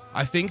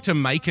 I think to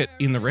make it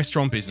in the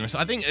restaurant business,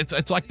 I think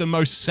it's like the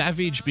most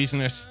savage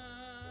business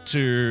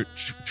to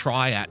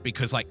try at,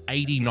 because like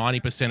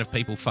 80-90% of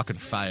people fucking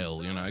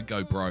fail, you know,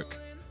 go broke.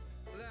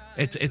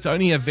 It's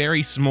only a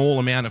very small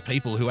amount of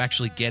people who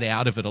actually get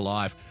out of it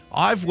alive.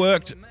 I've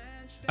worked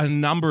a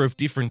number of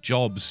different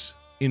jobs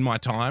in my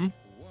time.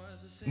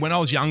 When I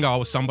was younger, I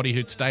was somebody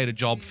who'd stay at a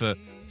job for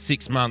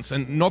 6 months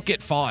and not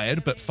get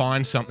fired, but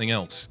find something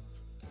else.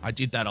 I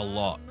did that a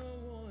lot.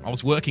 I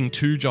was working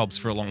 2 jobs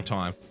for a long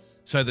time.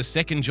 So the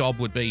second job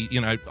would be, you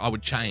know, I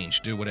would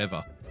change, do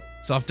whatever.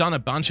 So I've done a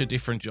bunch of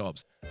different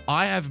jobs.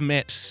 I have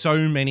met so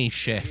many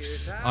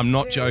chefs. I'm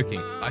not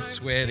joking. I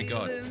swear to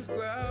God.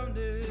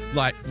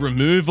 Like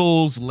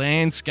removals,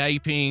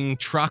 landscaping,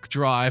 truck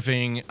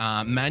driving,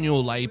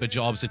 manual labor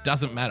jobs, it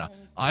doesn't matter.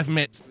 I've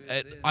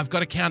got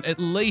to count at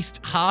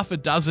least half a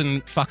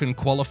dozen fucking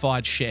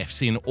qualified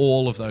chefs in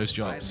all of those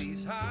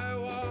jobs.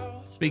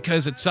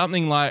 Because it's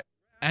something like,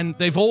 and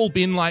they've all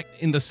been like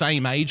in the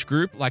same age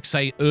group, like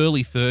say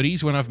early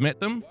 30s when I've met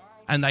them,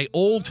 and they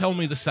all tell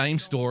me the same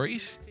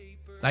stories.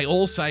 They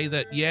all say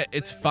that, yeah,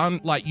 it's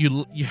fun, like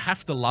you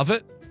have to love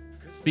it.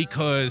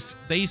 Because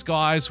these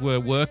guys were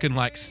working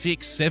like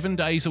 6-7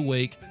 days a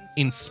week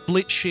in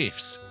split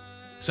shifts.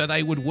 So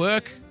they would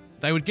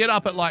get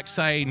up at like,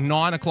 say,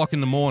 9 o'clock in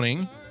the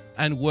morning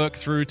and work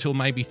through till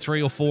maybe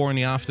 3 or 4 in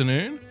the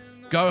afternoon,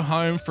 go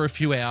home for a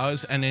few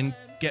hours and then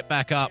get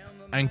back up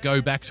and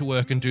go back to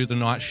work and do the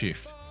night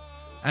shift.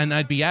 And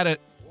they'd be at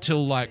it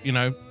till like, you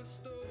know,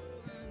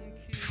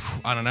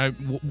 I don't know,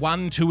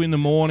 1, 2 in the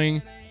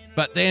morning.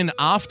 But then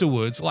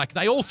afterwards, like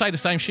they all say the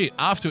same shit.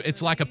 After,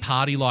 it's like a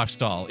party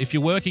lifestyle. If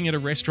you're working at a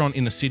restaurant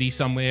in the city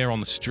somewhere on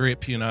the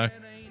strip, you know,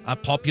 a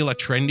popular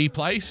trendy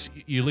place,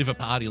 you live a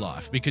party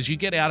life because you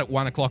get out at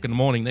 1 o'clock in the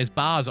morning. There's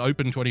bars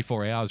open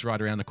 24 hours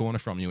right around the corner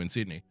from you in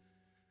Sydney.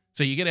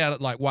 So you get out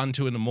at like 1,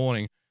 2 in the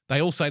morning.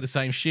 They all say the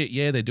same shit.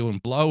 Yeah, they're doing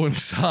blow and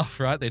stuff,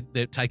 right?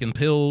 They're taking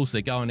pills.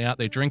 They're going out.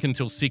 They're drinking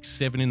till 6,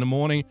 7 in the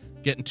morning,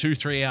 getting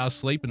 2-3 hours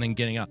sleep and then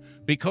getting up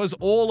because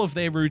all of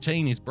their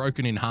routine is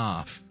broken in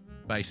half.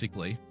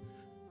 Basically,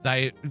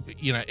 they,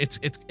 you know, it's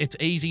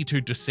easy to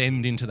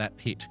descend into that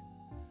pit.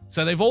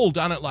 So they've all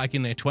done it like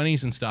in their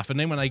 20s and stuff. And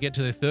then when they get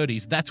to their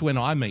 30s, that's when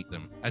I meet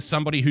them as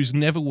somebody who's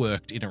never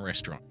worked in a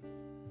restaurant.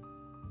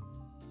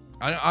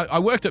 I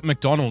worked at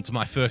McDonald's,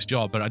 my first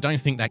job, but I don't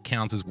think that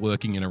counts as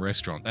working in a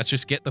restaurant. That's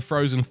just get the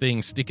frozen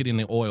thing, stick it in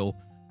the oil,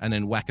 and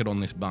then whack it on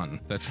this bun.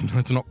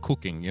 It's not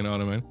cooking, you know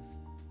what I mean?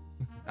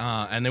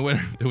 And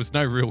there was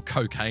no real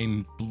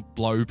cocaine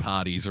blow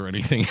parties or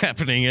anything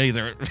happening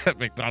either at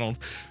McDonald's.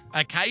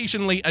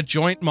 Occasionally, a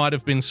joint might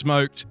have been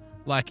smoked,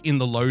 like in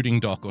the loading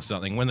dock or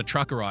something. When the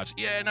truck arrives,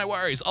 yeah, no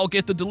worries, I'll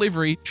get the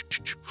delivery.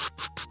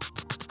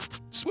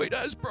 Sweet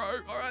as,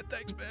 bro. All right,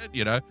 thanks, man.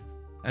 You know,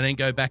 and then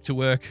go back to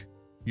work.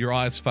 Your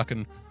eyes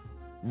fucking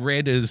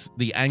red as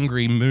the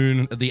angry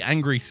moon, the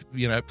angry,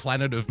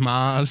 planet of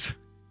Mars,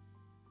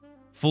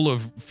 full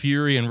of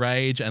fury and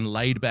rage and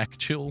laid back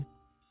chill.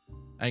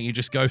 And you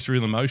just go through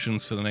the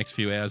motions for the next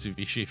few hours of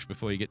your shift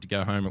before you get to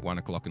go home at 1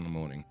 o'clock in the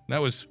morning.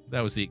 That was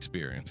the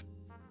experience.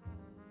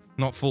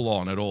 Not full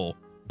on at all,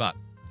 but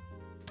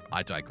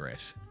I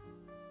digress.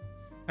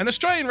 An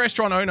Australian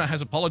restaurant owner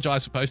has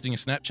apologized for posting a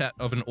Snapchat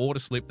of an order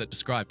slip that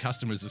described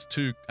customers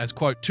as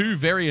quote, two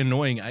very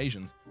annoying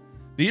Asians.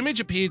 The image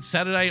appeared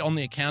Saturday on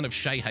the account of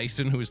Shay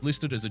Haston, who is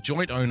listed as a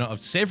joint owner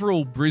of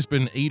several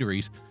Brisbane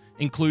eateries,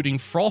 including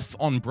Froth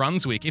on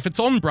Brunswick. If it's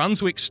on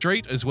Brunswick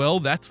Street as well,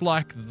 that's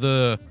like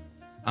the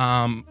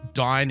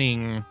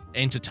dining,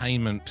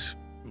 entertainment,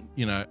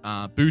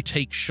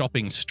 boutique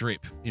shopping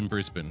strip in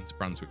Brisbane. It's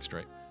Brunswick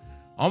Street.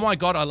 Oh my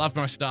God, I love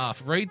my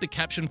staff. Read the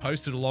caption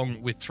posted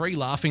along with 3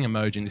 laughing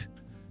emojis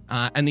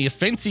and the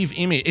offensive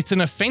image. It's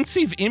an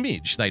offensive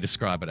image, they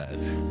describe it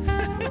as.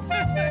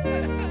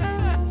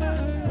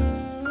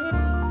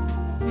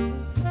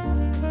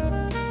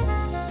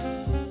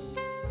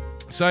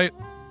 So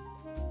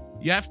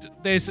you have to,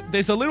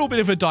 there's a little bit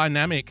of a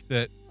dynamic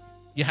that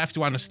you have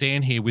to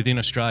understand here within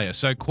Australia.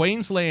 So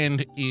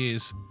Queensland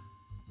is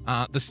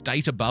the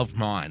state above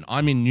mine.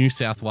 I'm in New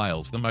South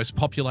Wales, the most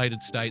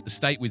populated state, the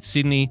state with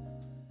Sydney,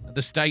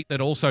 the state that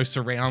also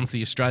surrounds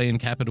the Australian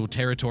Capital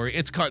Territory.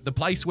 It's the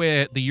place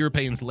where the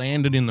Europeans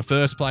landed in the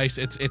first place.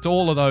 It's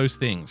all of those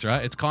things,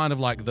 right? It's kind of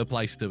like the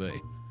place to be.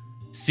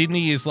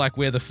 Sydney is like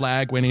where the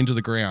flag went into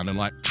the ground and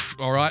like,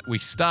 all right, we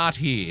start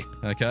here,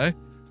 okay?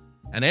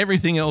 And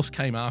everything else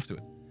came after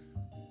it.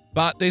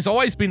 But there's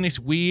always been this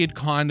weird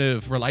kind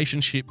of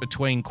relationship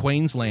between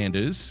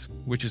Queenslanders,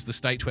 which is the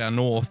state to our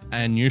north,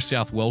 and New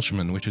South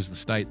Welshmen, which is the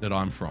state that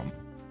I'm from.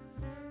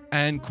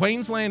 And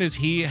Queenslanders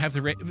here have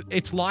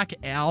it's like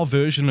our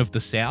version of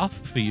the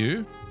South for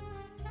you.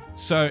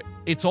 So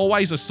it's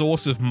always a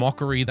source of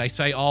mockery. They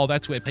say, oh,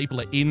 that's where people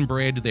are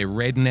inbred, they're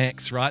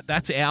rednecks, right?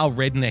 That's our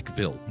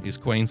redneckville, is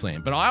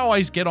Queensland. But I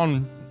always get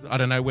on, I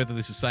don't know whether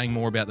this is saying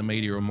more about the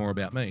media or more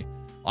about me.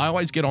 I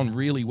always get on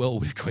really well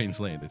with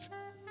Queenslanders.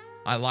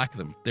 I like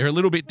them. They're a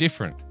little bit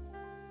different.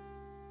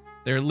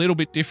 They're a little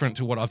bit different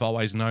to what I've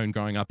always known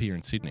growing up here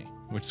in Sydney,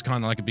 which is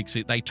kind of like a big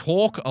city. They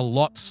talk a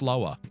lot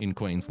slower in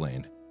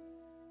Queensland,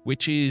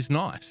 which is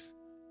nice.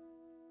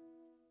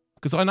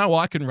 Because I know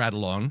I can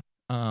rattle on.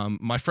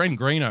 My friend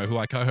Greeno, who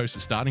I co-host the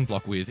Starting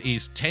Block with,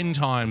 is 10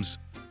 times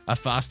a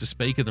faster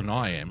speaker than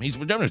I am. It's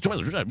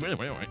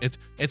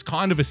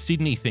kind of a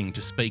Sydney thing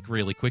to speak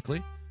really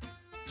quickly.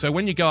 So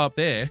when you go up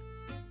there,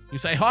 you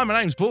say, hi, my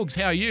name's Boogs.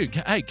 How are you?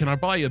 Hey, can I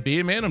buy you a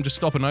beer, man? I'm just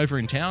stopping over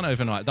in town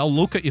overnight. They'll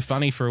look at you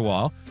funny for a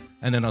while,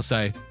 and then I'll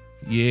say,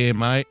 yeah,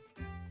 mate.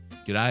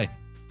 G'day.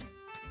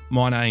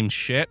 My name's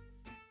Shet.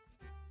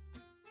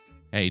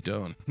 How you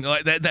doing?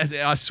 Like that,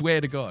 I swear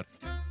to God.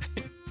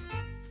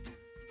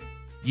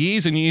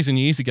 Years and years and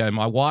years ago,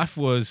 my wife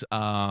was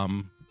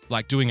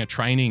doing a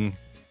training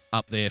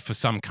up there for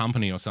some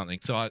company or something.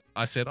 So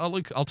I said, oh,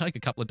 look, I'll take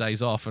a couple of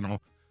days off and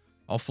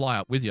I'll fly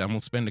up with you and we'll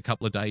spend a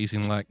couple of days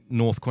in like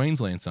North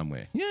Queensland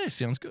somewhere. Yeah,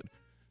 sounds good.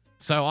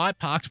 So I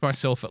parked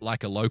myself at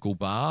like a local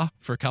bar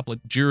for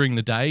during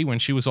the day when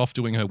she was off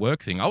doing her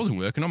work thing. I wasn't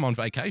working, I'm on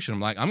vacation. I'm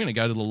like, I'm going to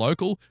go to the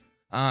local,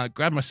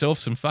 grab myself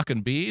some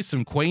fucking beers,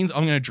 I'm going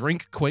to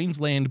drink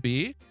Queensland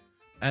beer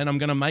and I'm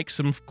going to make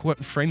some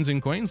friends in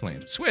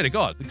Queensland. Swear to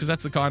God, because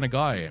that's the kind of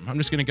guy I am. I'm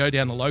just going to go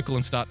down the local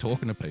and start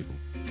talking to people.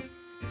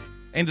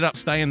 Ended up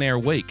staying there a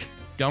week,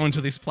 going to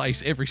this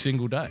place every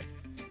single day.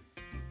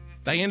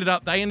 They ended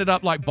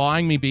up like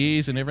buying me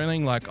beers and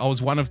everything. Like I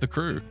was one of the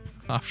crew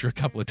after a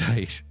couple of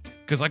days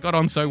because I got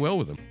on so well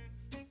with them.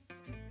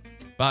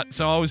 But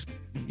so I was,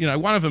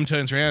 one of them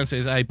turns around and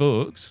says, hey,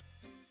 Boogs,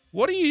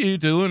 what are you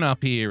doing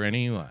up here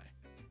anyway?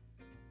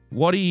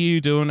 What are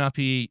you doing up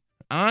here?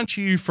 Aren't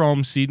you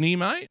from Sydney,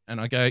 mate? And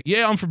I go,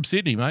 yeah, I'm from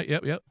Sydney, mate.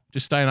 Yep.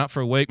 Just staying up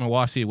for a week. My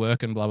wife's here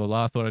working, blah, blah,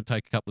 blah. I thought I'd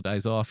take a couple of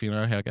days off, you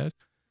know how it goes.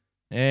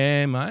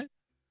 Yeah, mate.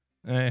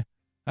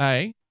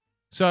 Hey,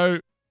 so...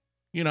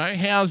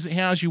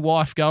 how's your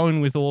wife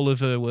going with all of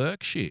her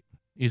work shit?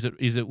 Is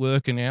it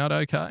working out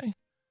okay?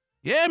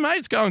 Yeah, mate,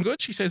 it's going good.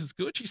 She says it's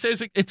good. She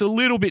says it's a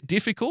little bit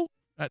difficult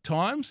at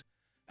times.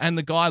 And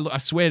the guy, I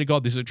swear to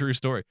God, this is a true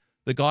story.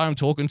 The guy I'm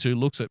talking to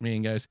looks at me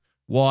and goes,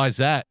 why is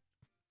that?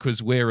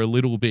 Because we're a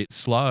little bit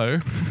slow.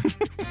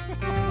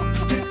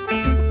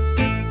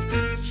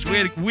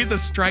 Swear to, with a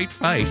straight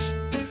face.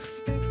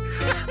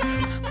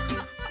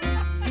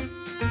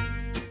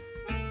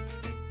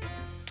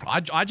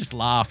 I just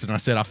laughed and I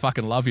said, I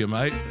fucking love you,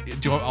 mate.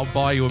 I'm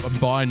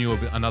buying you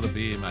another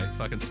beer, mate.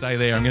 Fucking stay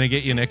there. I'm going to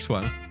get you next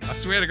one. I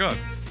swear to God.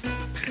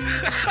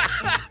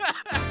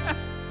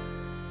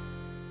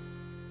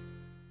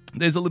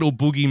 There's a little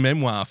boogie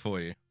memoir for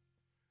you.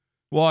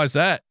 Why is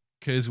that?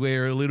 Because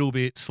we're a little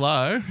bit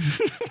slow.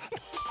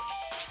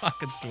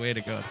 Fucking swear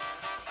to God.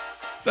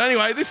 So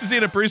anyway, this is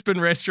in a Brisbane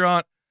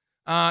restaurant.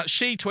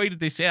 She tweeted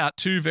this out,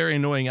 2 very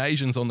annoying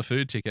Asians on the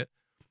food ticket.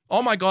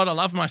 Oh my God, I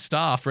love my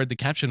staff, read the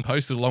caption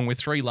posted along with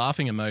 3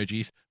 laughing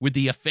emojis with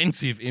the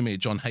offensive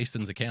image on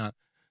Hastings' account.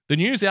 The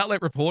news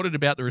outlet reported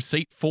about the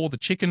receipt for the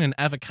chicken and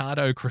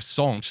avocado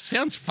croissant.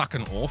 Sounds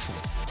fucking awful.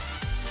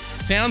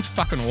 Sounds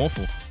fucking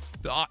awful.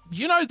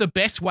 You know the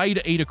best way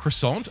to eat a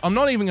croissant? I'm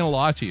not even going to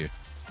lie to you.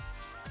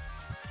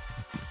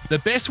 The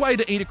best way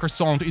to eat a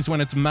croissant is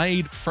when it's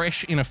made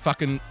fresh in a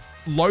fucking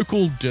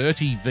local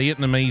dirty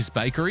Vietnamese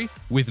bakery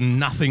with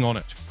nothing on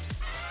it.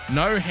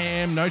 No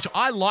ham,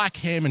 I like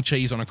ham and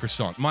cheese on a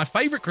croissant. My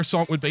favorite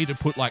croissant would be to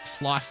put like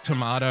sliced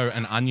tomato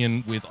and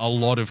onion with a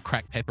lot of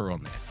cracked pepper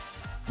on there.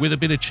 With a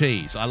bit of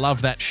cheese. I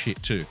love that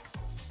shit too.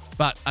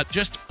 But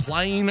just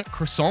plain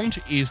croissant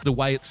is the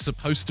way it's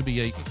supposed to be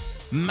eaten.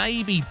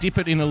 Maybe dip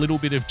it in a little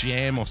bit of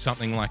jam or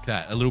something like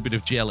that. A little bit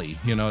of jelly,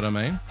 you know what I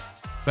mean?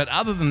 But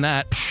other than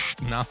that,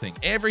 nothing.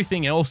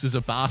 Everything else is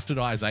a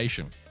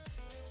bastardization.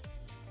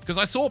 Because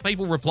I saw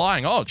people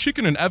replying, oh,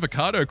 chicken and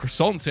avocado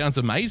croissant sounds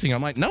amazing.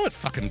 I'm like, no, it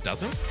fucking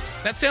doesn't.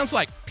 That sounds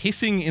like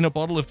pissing in a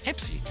bottle of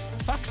Pepsi.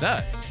 Fuck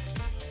that.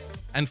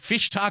 And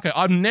fish taco.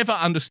 I've never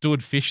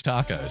understood fish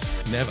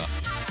tacos.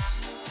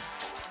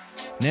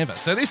 Never.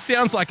 So this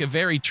sounds like a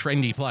very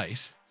trendy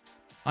place.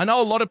 I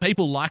know a lot of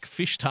people like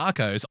fish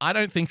tacos. I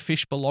don't think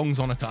fish belongs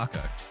on a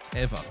taco.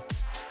 Ever.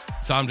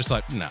 So I'm just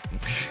like, no.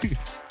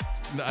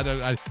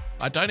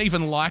 I don't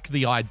even like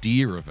the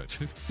idea of it.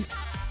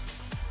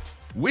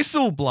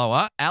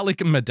 Whistleblower Alec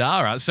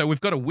Madara, so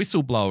we've got a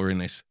whistleblower in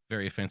this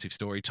very offensive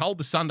story, told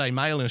the Sunday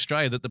Mail in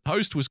Australia that the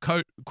post was,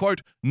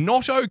 quote,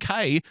 not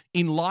okay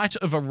in light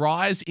of a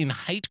rise in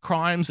hate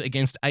crimes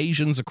against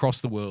Asians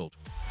across the world.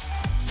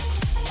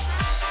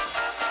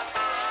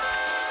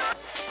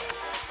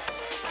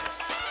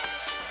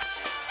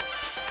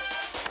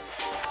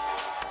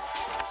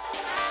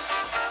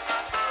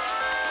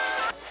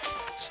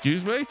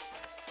 Excuse me?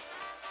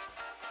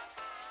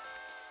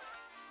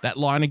 That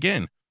line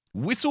again.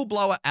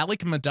 Whistleblower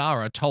Alec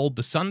Madara told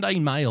the Sunday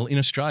Mail in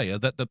Australia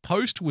that the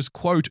post was,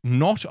 quote,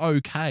 not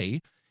okay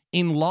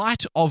in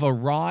light of a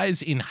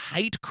rise in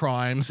hate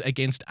crimes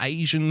against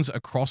Asians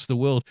across the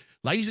world.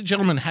 Ladies and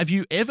gentlemen, have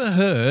you ever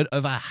heard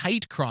of a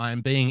hate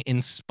crime being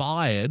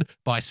inspired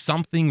by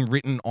something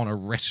written on a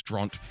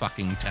restaurant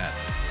fucking tab?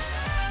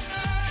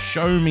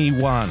 Show me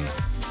one.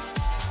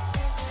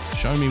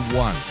 Show me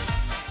one.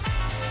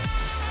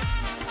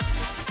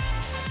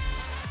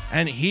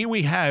 And here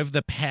we have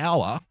the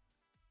power.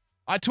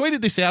 I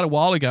tweeted this out a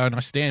while ago and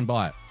I stand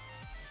by it.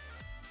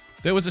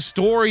 There was a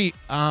story,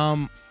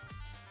 the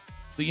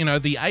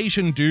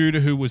Asian dude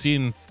who was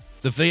in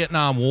the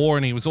Vietnam War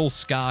and he was all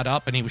scarred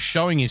up and he was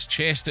showing his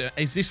chest.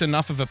 Is this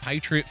enough of a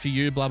patriot for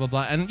you? Blah, blah,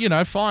 blah. And,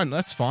 fine.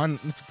 That's fine.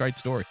 It's a great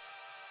story.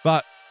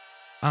 But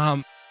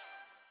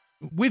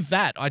with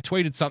that, I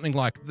tweeted something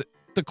like,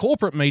 the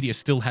corporate media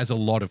still has a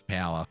lot of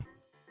power.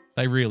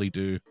 They really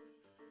do.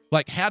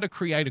 Like how to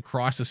create a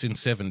crisis in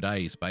 7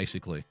 days,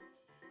 basically.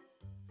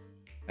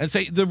 And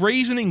so the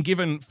reasoning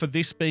given for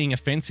this being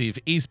offensive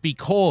is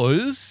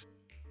because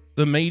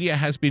the media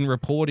has been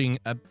reporting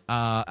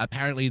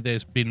apparently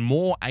there's been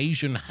more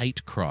Asian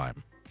hate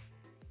crime.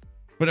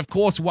 But of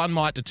course, one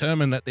might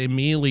determine that they're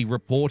merely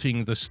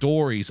reporting the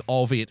stories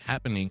of it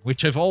happening,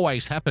 which have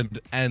always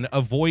happened, and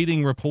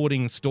avoiding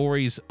reporting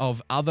stories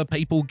of other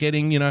people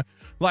getting,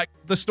 like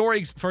the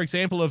stories, for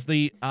example, of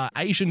the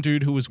Asian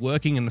dude who was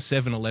working in the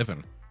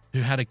 7-Eleven who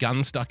had a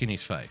gun stuck in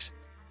his face.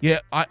 Yeah,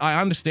 I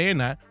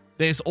understand that.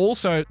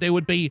 There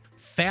would be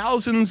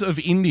thousands of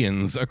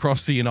Indians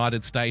across the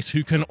United States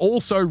who can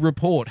also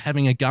report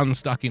having a gun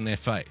stuck in their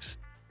face.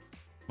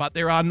 But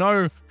there are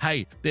no,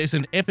 hey, there's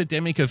an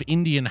epidemic of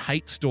Indian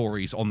hate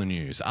stories on the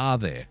news, are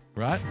there?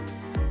 Right?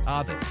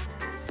 Are there?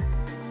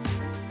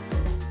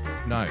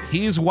 No.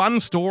 Here's one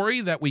story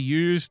that we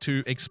use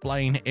to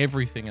explain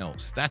everything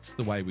else. That's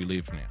the way we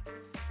live now.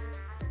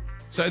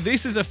 So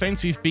this is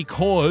offensive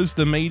because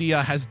the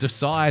media has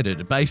decided,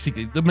 that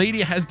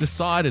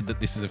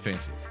this is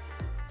offensive.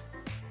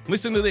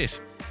 Listen to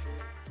this.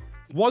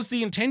 Was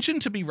the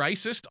intention to be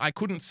racist? I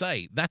couldn't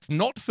say. That's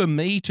not for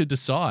me to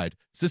decide.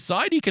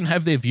 Society can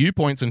have their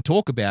viewpoints and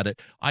talk about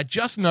it. I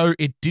just know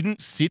it didn't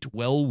sit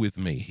well with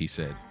me, he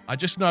said. I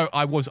just know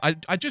I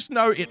just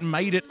know it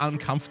made it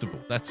uncomfortable.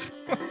 That's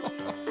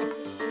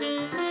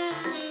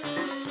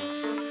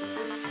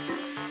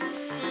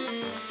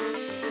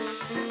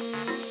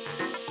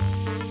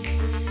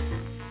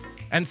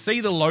And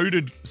see the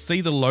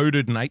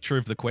loaded nature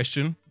of the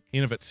question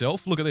in of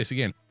itself. Look at this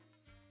again.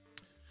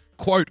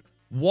 Quote,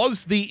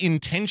 was the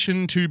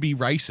intention to be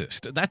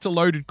racist? That's a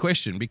loaded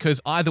question because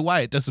either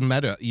way, it doesn't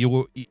matter.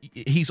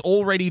 He's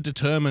already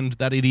determined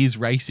that it is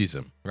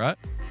racism, right?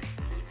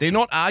 They're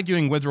not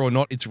arguing whether or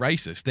not it's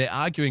racist. They're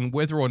arguing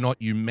whether or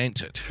not you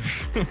meant it.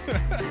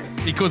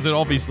 Because it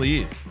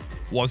obviously is.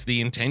 Was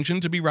the intention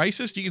to be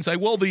racist? You can say,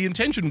 well, the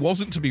intention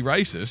wasn't to be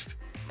racist,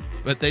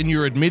 but then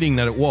you're admitting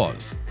that it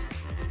was.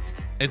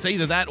 It's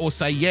either that or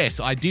say, yes,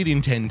 I did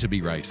intend to be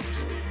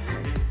racist.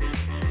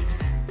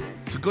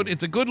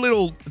 It's a good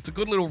little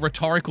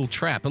rhetorical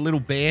trap, a little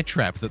bear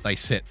trap that they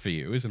set for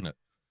you, isn't it?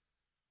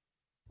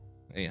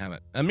 There you have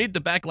it. Amid the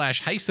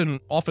backlash,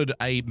 Hasten offered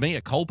a mea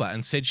culpa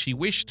and said she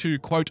wished to,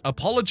 quote,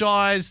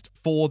 apologize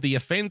for the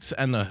offense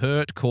and the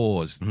hurt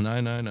caused.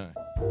 No.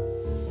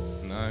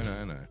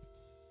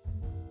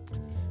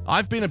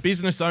 I've been a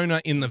business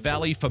owner in the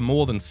Valley for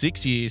more than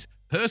 6 years,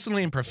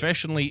 personally and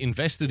professionally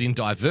invested in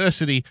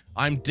diversity.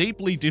 I'm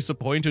deeply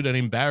disappointed and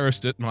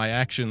embarrassed at my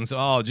actions.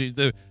 Oh, geez,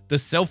 the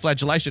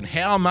self-flagellation.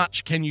 How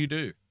much can you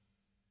do?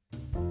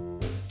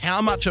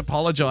 How much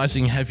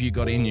apologizing have you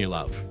got in you,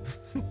 love?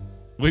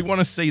 We want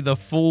to see the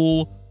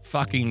full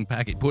fucking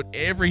package. Put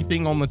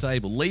everything on the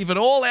table. Leave it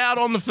all out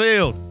on the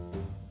field.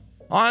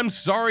 I'm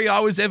sorry I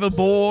was ever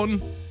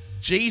born.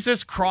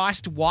 Jesus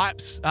Christ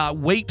weeps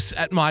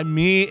at my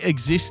mere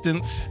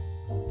existence.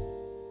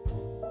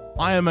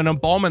 I am an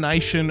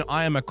abomination.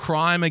 I am a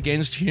crime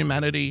against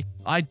humanity.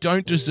 I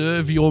don't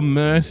deserve your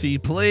mercy.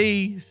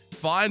 Please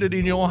find it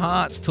in your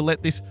hearts to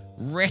let this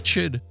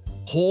wretched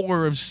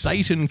whore of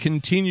Satan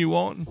continue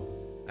on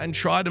and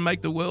try to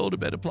make the world a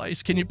better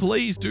place. Can you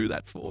please do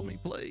that for me?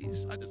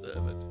 Please. I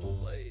deserve it.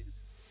 Please.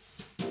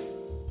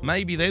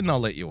 Maybe then I'll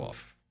let you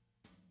off.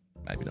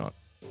 Maybe not.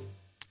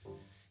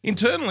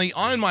 Internally,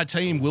 I and my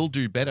team will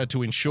do better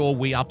to ensure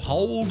we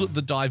uphold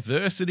the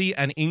diversity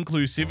and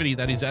inclusivity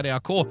that is at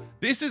our core.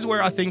 This is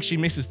where I think she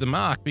misses the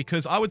mark,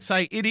 because I would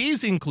say it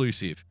is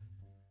inclusive,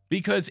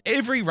 because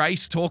every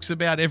race talks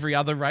about every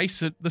other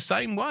race the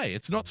same way.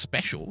 It's not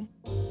special.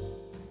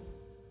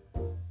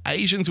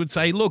 Asians would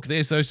say, look,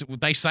 there's those,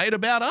 they say it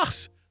about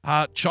us.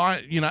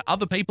 China,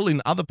 other people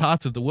in other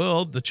parts of the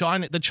world, the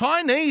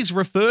Chinese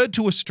referred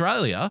to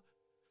Australia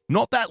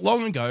not that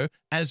long ago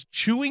as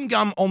chewing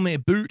gum on their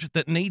boot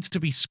that needs to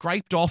be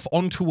scraped off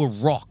onto a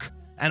rock.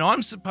 And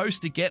I'm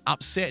supposed to get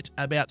upset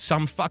about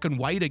some fucking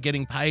waiter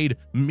getting paid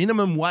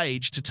minimum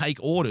wage to take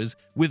orders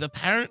with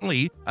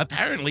apparently,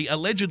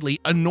 allegedly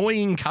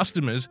annoying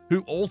customers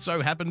who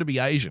also happen to be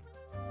Asian.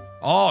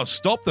 Oh,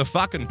 stop the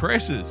fucking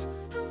presses.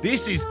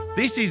 This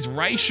is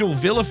racial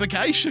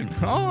vilification.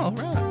 Oh,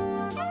 right.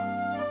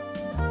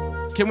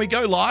 Can we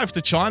go live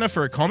to China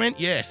for a comment?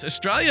 Yes.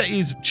 Australia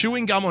is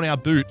chewing gum on our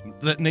boot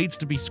that needs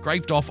to be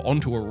scraped off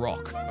onto a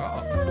rock.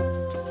 Oh.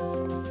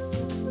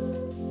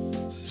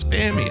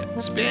 Spare me,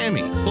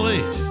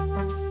 please.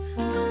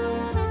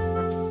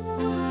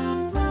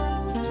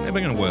 It's never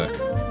going to work.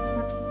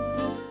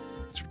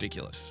 It's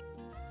ridiculous.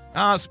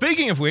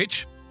 Speaking of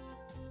which,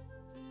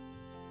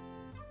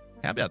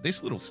 how about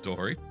this little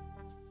story?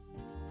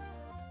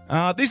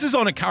 This is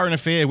on a current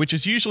affair, which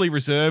is usually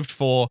reserved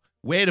for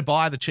where to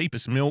buy the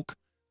cheapest milk,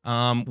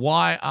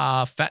 why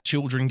are fat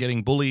children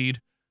getting bullied,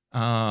 new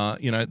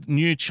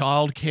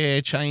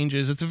childcare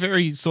changes. It's a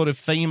very sort of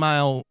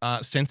female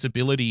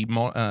sensibility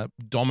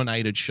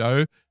dominated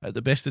show at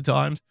the best of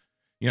times.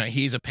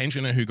 Here's a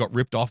pensioner who got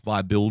ripped off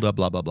by a builder,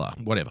 blah, blah, blah,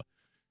 whatever.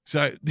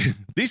 So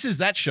this is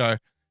that show.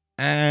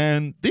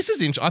 And this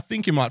is I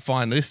think you might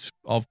find this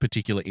of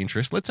particular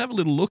interest. Let's have a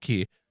little look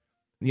here.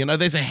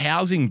 There's a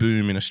housing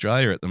boom in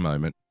Australia at the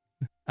moment.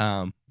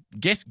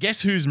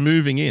 Guess who's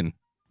moving in?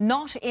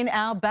 Not in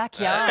our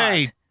backyard.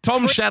 Hey,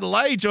 Tom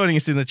Chatelet joining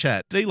us in the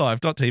chat.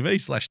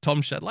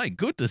 DLive.tv/Tom Chatelet.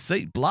 Good to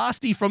see.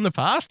 Blasty from the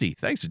pasty.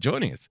 Thanks for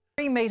joining us.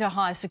 3-metre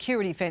high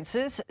security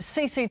fences,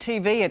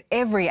 CCTV at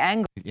every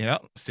angle. Yeah,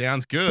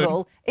 sounds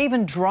good.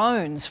 Even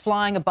drones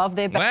flying above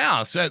their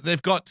Wow, so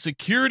they've got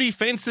security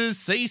fences,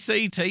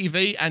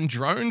 CCTV, and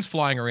drones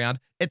flying around.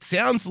 It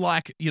sounds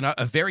like,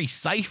 a very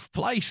safe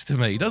place to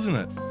me, doesn't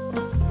it?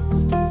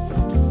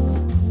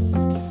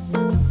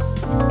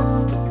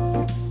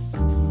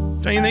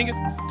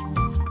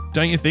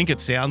 Don't you think it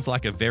sounds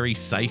like a very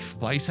safe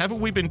place? Haven't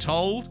we been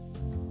told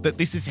that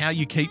this is how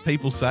you keep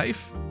people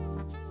safe?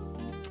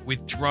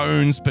 With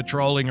drones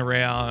patrolling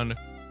around,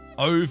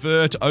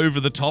 overt,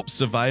 over-the-top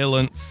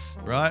surveillance,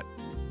 right?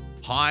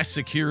 High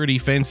security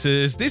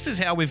fences. This is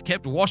how we've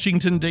kept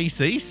Washington,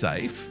 D.C.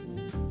 safe.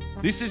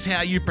 This is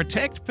how you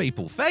protect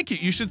people. Thank you.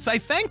 You should say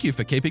thank you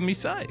for keeping me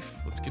safe.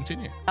 Let's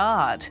continue.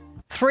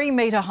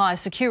 3-metre high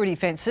security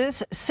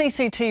fences,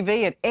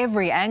 CCTV at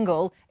every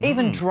angle,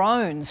 even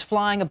drones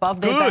flying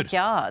above their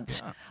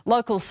backyards. Yeah.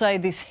 Locals say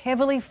this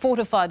heavily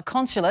fortified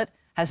consulate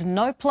has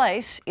no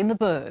place in the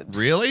burbs.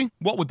 Really?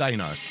 What would they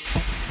know?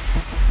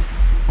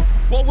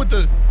 What would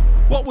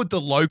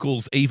the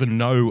locals even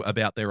know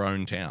about their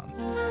own town?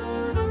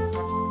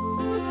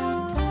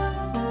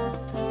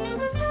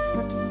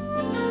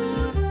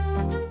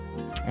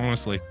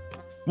 Honestly,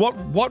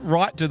 what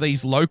right do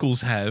these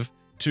locals have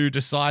to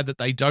decide that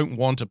they don't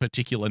want a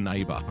particular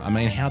neighbour? I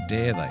mean, how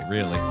dare they,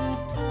 really?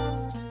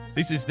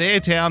 This is their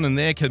town and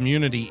their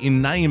community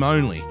in name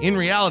only. In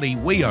reality,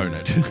 we own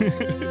it.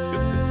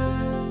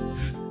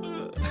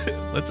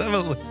 Let's have a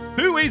look.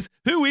 Who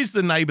is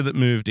the neighbor that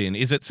moved in?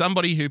 Is it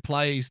somebody who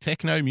plays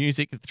techno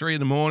music at 3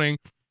 a.m?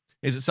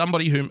 Is it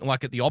somebody who,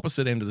 like at the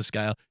opposite end of the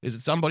scale, is it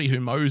somebody who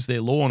mows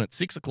their lawn at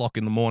 6 o'clock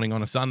in the morning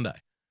on a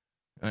Sunday?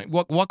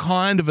 What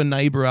kind of a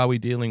neighbor are we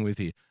dealing with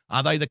here?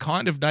 Are they the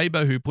kind of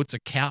neighbor who puts a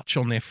couch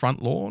on their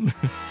front lawn?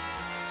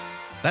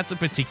 That's a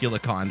particular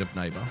kind of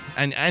neighbor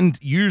and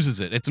uses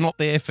it. It's not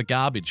there for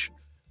garbage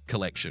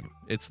collection.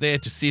 It's there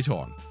to sit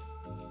on.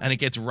 And it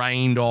gets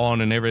rained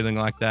on and everything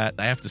like that.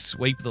 They have to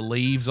sweep the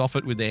leaves off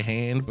it with their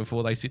hand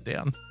before they sit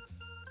down.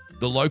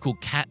 The local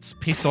cats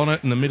piss on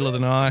it in the middle of the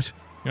night.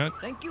 You know,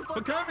 thank you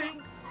for coming.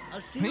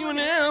 I'll see you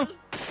now.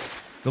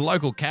 The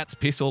local cats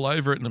piss all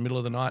over it in the middle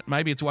of the night.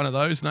 Maybe it's one of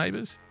those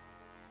neighbors.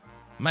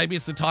 Maybe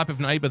it's the type of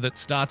neighbor that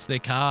starts their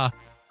car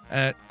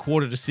at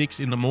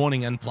 5:45 in the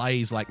morning and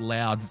plays like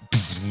loud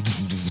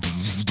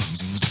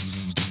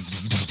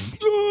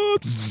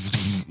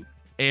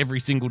every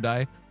single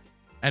day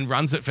and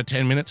runs it for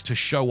 10 minutes to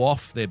show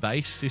off their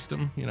bass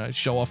system, you know,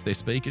 show off their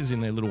speakers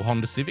in their little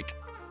Honda Civic,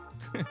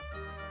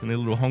 in their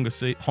little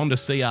Honda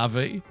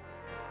CR-V.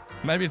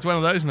 Maybe it's one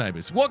of those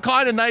neighbors. What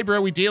kind of neighbor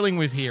are we dealing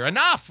with here?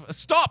 Enough!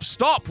 Stop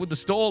with the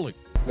stalling.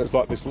 It's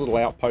like this little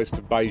outpost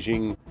of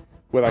Beijing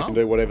where they can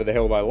do whatever the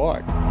hell they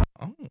like.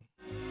 Oh.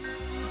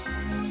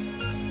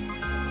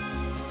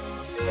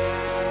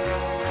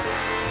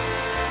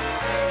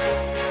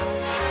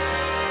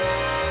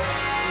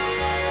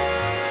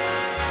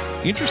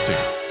 Interesting.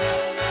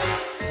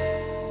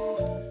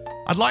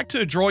 I'd like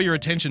to draw your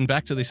attention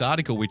back to this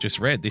article we just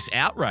read, this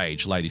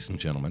outrage, ladies and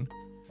gentlemen.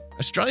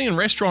 Australian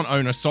restaurant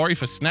owner sorry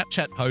for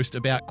Snapchat post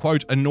about,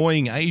 quote,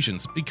 annoying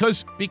Asians.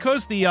 Because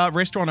the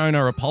restaurant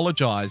owner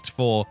apologised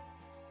for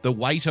the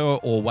waiter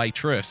or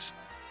waitress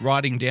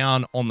writing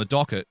down on the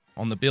docket,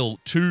 on the bill,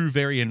 2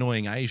 very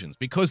annoying Asians.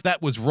 Because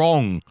that was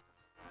wrong,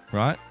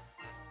 right?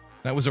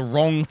 That was a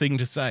wrong thing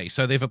to say.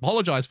 So they've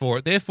apologised for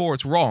it, therefore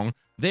it's wrong.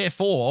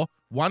 Therefore,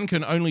 one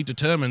can only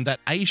determine that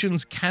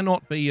Asians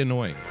cannot be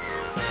annoying.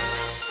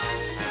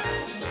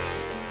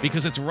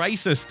 Because it's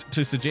racist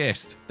to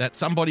suggest that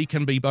somebody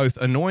can be both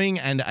annoying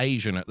and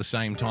Asian at the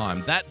same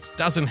time. That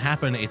doesn't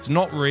happen. It's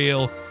not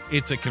real.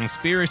 It's a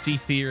conspiracy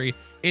theory.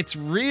 It's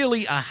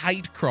really a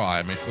hate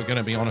crime, if we're going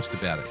to be honest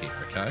about it here,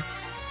 okay?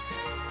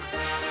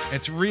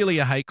 It's really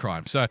a hate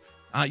crime. So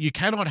you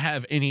cannot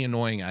have any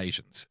annoying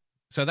Asians.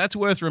 So that's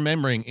worth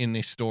remembering in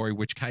this story,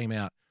 which came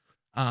out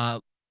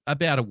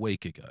about a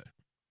week ago.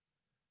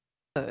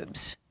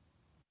 Herbs.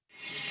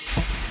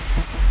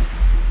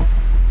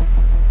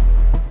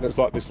 It's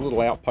like this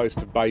little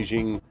outpost of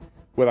Beijing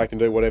where they can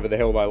do whatever the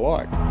hell they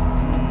like.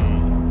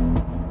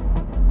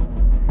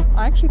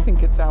 I actually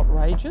think it's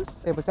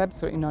outrageous. There was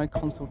absolutely no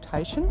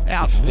consultation.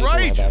 Outrageous! People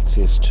have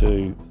access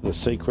to the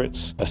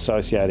secrets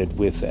associated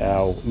with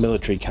our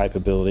military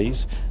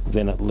capabilities,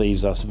 then it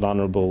leaves us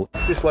vulnerable.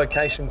 Is this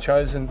location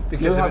chosen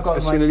because of its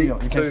vicinity to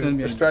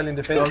Australian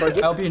Defence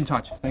Project? I'll be in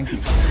touch. Thank you.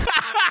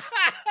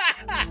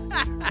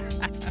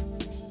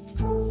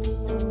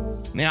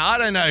 Now, I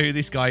don't know who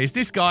this guy is.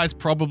 This guy's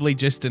probably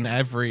just an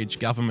average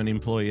government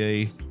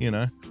employee, you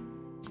know.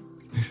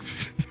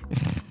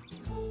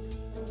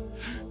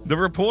 The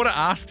reporter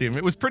asked him.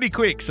 It was pretty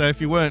quick, so if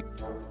you weren't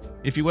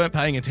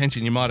paying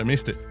attention, you might have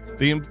missed it.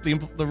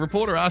 The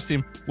reporter asked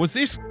him, was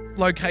this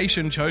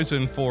location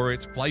chosen for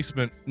its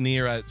placement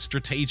near a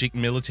strategic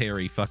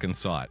military fucking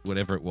site,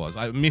 whatever it was?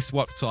 I missed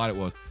what site it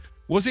was.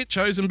 Was it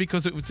chosen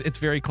because it's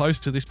very close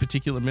to this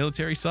particular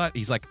military site?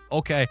 He's like,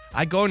 okay,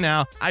 I go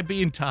now. I'll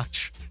be in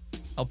touch.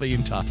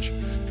 Gonna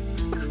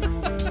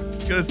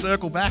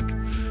circle back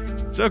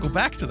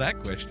to that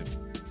question.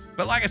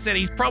 But like I said,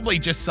 he's probably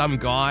just some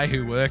guy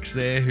who works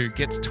there who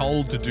gets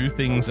told to do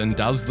things and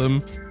does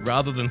them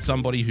rather than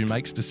somebody who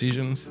makes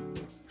decisions.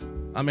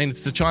 I mean,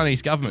 it's the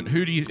Chinese government.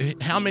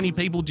 How many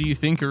people do you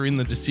think are in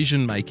the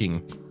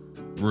decision-making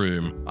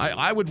room?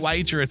 I would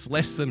wager it's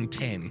less than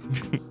 10,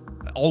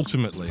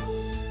 ultimately.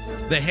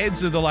 The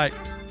heads of the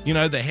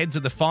heads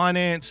of the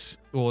finance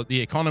or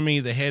the economy,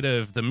 the head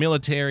of the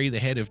military, the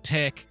head of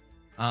tech,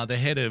 the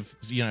head of,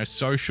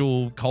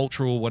 social,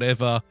 cultural,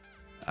 whatever.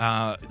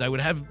 They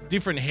would have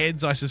different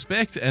heads, I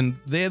suspect, and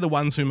they're the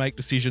ones who make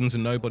decisions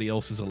and nobody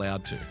else is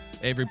allowed to.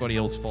 Everybody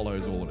else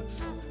follows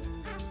orders.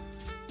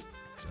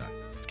 So,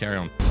 let's carry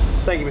on.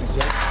 Thank you, Mr.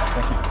 James.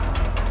 Thank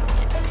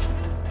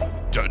you.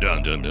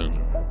 Dun, dun, dun.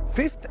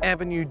 Fifth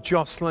Avenue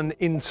Jocelyn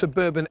in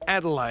suburban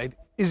Adelaide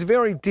is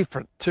very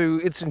different to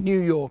its New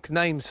York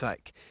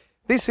namesake.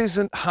 This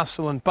isn't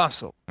hustle and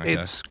bustle. Okay.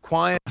 It's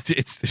quiet.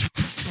 It's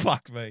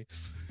fuck me.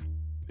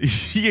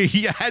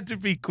 You had to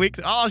be quick.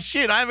 Oh,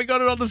 shit, I haven't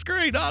got it on the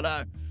screen. Oh,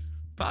 no.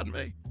 Pardon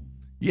me.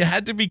 You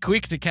had to be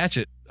quick to catch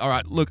it. All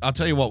right, look, I'll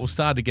tell you what. We'll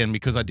start again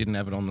because I didn't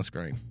have it on the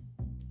screen.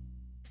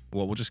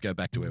 Well, we'll just go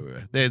back to where we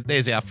were.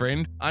 There's our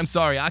friend. I'm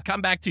sorry. I'll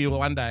come back to you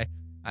one day.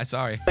 I'm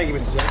sorry. Thank you,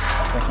 Mr. James.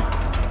 Thank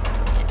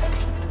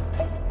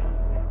you.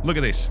 Look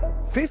at this.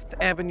 Fifth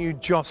Avenue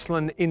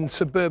Jocelyn in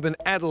suburban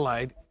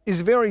Adelaide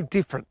is very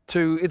different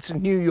to its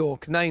New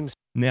York names.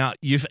 Now,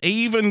 you've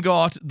even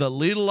got the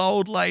little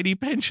old lady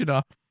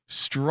pensioner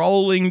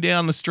strolling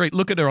down the street.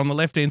 Look at her on the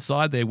left-hand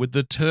side there with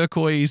the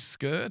turquoise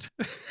skirt.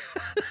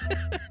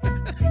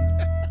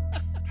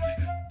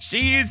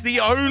 She is the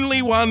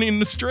only one in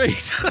the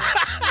street.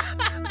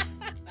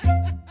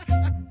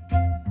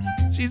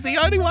 She's the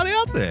only one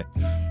out there.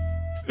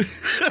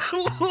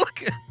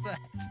 Look at that.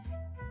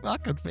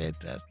 Fucking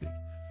fantastic.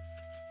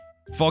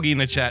 Foggy in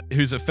the chat,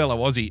 who's a fellow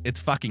Aussie, it's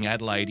fucking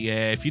Adelaide.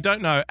 Yeah, if you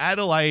don't know,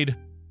 Adelaide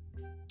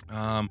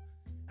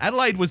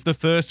was the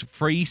first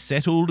free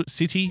settled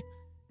city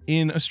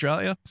in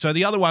Australia. So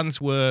the other ones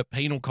were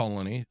penal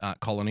colonies.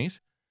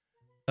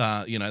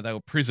 They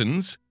were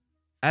prisons.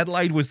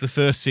 Adelaide was the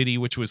first city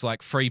which was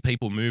like free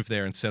people moved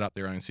there and set up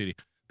their own city.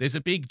 There's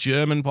a big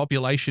German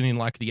population in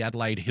like the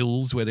Adelaide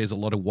Hills where there's a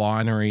lot of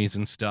wineries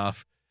and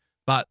stuff.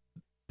 But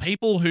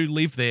people who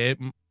live there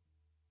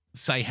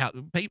say how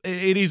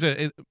it is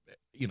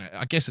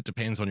I guess it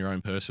depends on your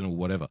own personal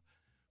whatever.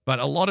 But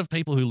a lot of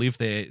people who live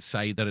there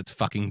say that it's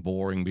fucking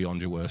boring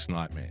beyond your worst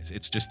nightmares.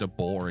 It's just a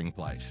boring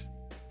place.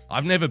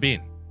 I've never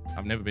been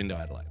to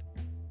Adelaide.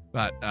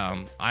 But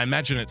I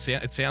imagine it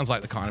sounds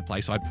like the kind of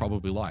place I'd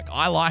probably like.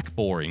 I like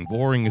boring.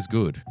 Boring is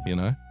good,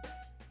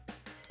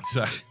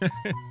 So,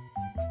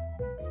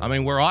 I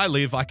mean, where I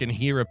live, I can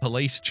hear a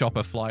police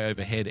chopper fly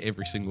overhead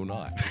every single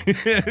night.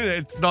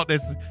 It's not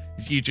this.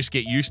 You just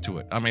get used to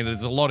it. I mean,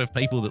 there's a lot of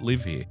people that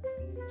live here.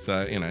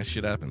 So,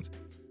 shit happens.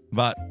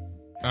 But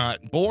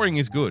boring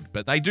is good.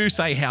 But they do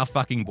say how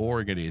fucking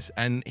boring it is.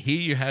 And here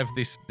you have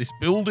this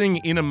building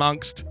in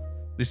amongst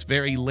this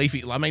very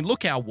leafy. I mean,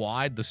 look how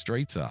wide the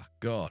streets are.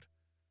 God.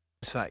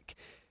 Sake.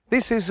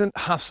 This isn't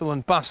hustle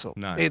and bustle.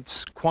 No.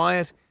 It's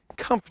quiet,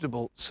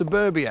 comfortable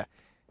suburbia.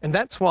 And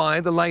that's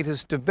why the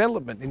latest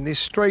development in this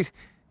street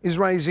is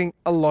raising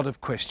a lot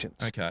of questions.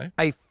 Okay.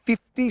 A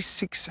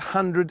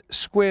 5,600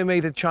 square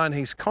metre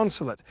Chinese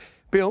consulate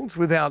built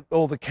without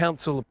all the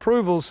council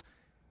approvals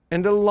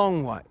and a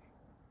long way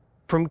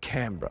from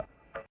Canberra.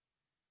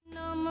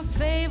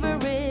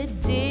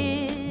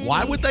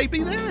 Why would they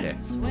be there?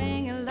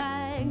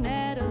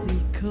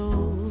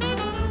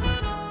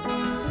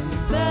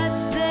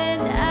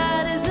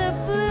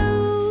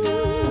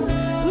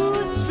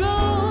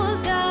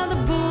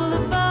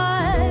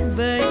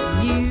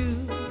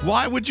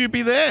 Why would you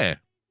be there,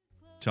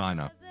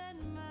 China?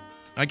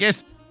 I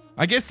guess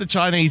the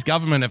Chinese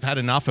government have had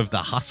enough of the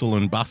hustle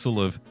and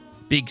bustle of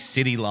big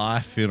city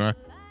life,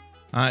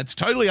 It's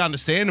totally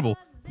understandable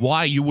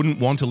why you wouldn't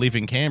want to live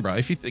in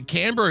Canberra.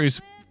 Canberra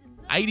is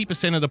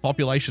 80% of the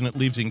population that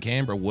lives in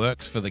Canberra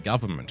works for the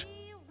government.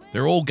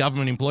 They're all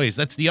government employees.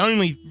 That's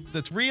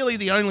really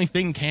the only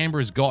thing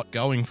Canberra's got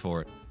going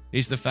for it,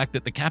 is the fact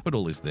that the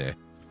capital is there.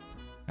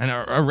 And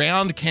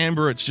around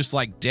Canberra, it's just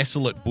like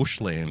desolate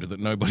bushland that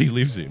nobody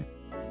lives in.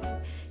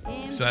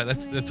 So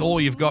that's all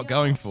you've got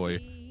going for you.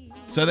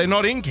 So they're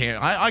not in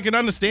Canberra. I can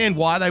understand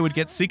why they would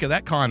get sick of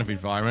that kind of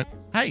environment.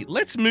 Hey,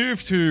 let's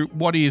move to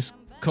what is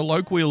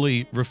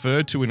colloquially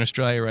referred to in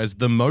Australia as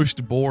the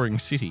most boring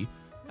city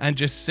and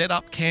just set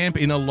up camp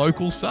in a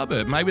local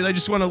suburb. Maybe they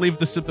just want to live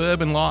the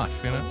suburban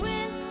life,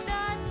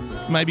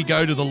 Maybe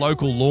go to the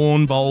local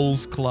lawn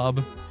bowls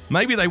club.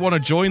 Maybe they want to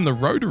join the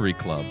Rotary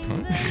Club.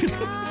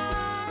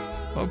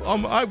 Huh?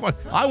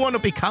 I want to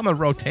become a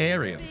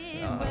Rotarian.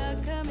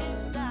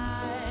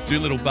 Do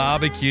little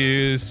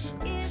barbecues,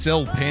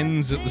 sell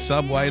pens at the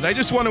subway. They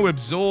just want to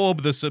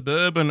absorb the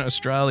suburban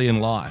Australian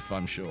life,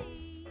 I'm sure.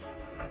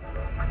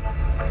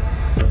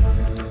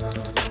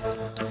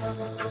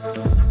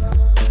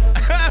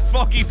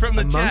 Foggy from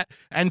the chat.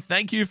 And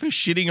thank you for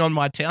shitting on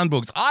my town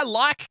books. I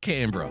like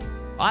Canberra.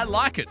 I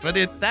like it, but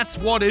that's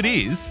what it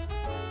is.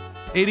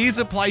 It is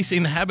a place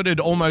inhabited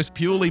almost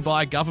purely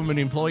by government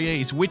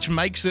employees, which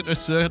makes it a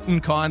certain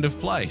kind of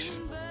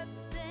place.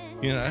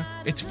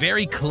 It's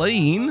very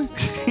clean.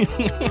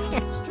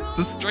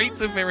 The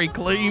streets are very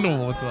clean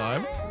all the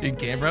time in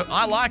Canberra.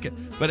 I like it,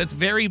 but it's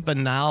very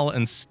banal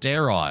and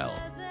sterile.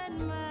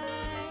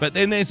 But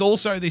then there's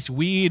also this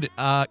weird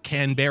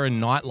Canberra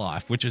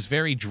nightlife, which is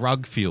very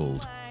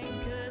drug-fueled.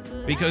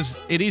 Because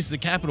it is the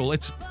capital.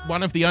 It's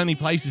one of the only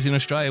places in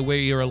Australia where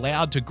you're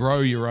allowed to grow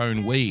your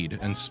own weed.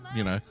 And,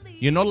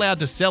 you're not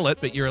allowed to sell it,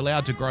 but you're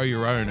allowed to grow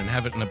your own and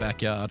have it in the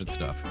backyard and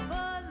stuff.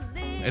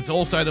 It's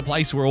also the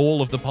place where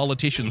all of the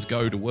politicians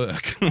go to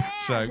work.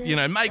 So,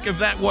 make of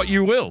that what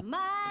you will.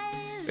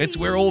 It's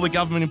where all the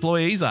government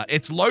employees are.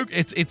 It's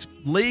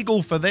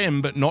legal for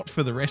them, but not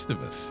for the rest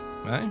of us.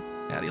 Eh?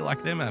 How do you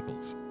like them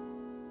apples?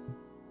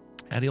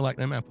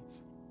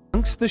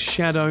 Amongst the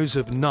shadows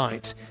of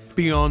night,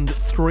 beyond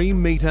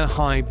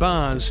 3-metre-high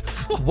bars,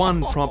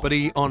 one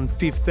property on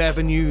Fifth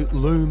Avenue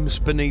looms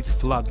beneath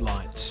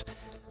floodlights.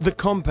 The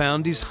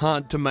compound is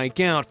hard to make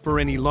out for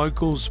any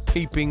locals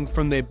peeping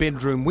from their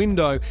bedroom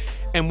window,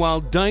 and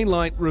while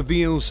daylight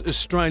reveals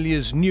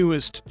Australia's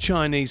newest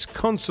Chinese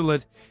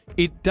consulate,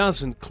 it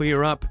doesn't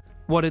clear up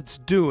what it's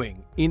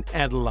doing in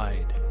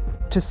Adelaide.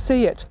 To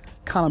see it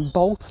kind of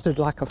bolstered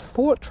like a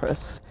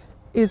fortress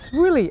is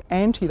really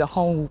anti the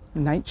whole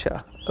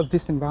nature of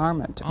this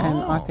environment, and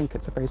I think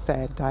it's a very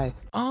sad day.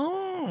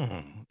 Oh,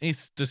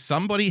 does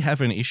somebody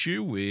have an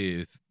issue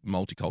with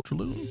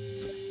multiculturalism?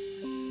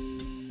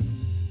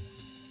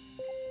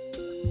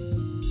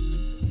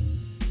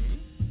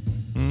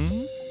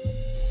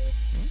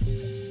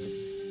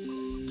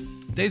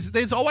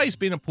 There's always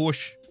been a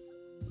push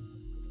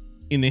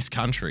in this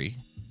country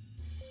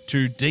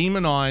to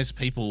demonize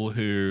people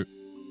who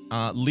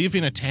live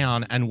in a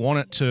town and want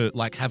it to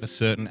like have a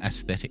certain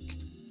aesthetic,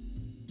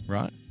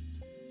 right?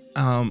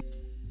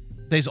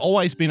 There's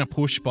always been a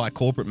push by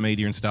corporate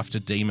media and stuff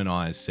to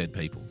demonize said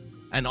people,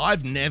 and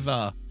I've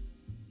never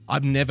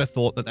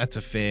thought that that's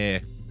a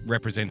fair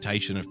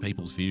representation of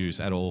people's views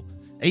at all.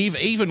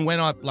 Even when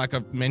I, like I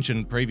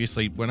mentioned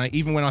previously, when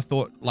I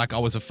thought like I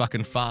was a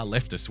fucking far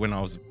leftist when I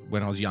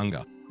was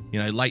younger,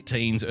 late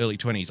teens, early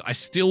 20s, I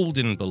still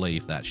didn't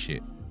believe that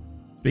shit.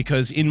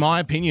 Because in my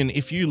opinion,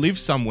 if you live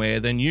somewhere,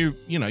 then you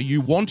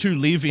want to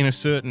live in a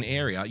certain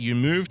area. You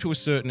move to a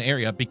certain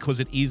area because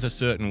it is a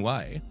certain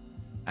way.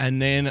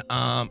 And then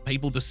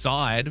people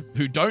decide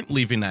who don't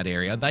live in that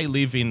area. They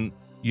live in,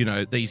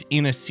 these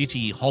inner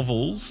city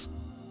hovels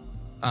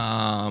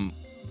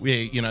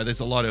where,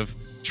 there's a lot of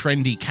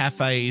trendy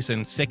cafes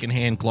and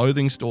secondhand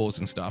clothing stores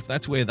and stuff.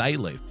 That's where they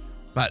live.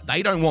 But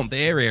they don't want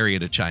their area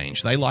to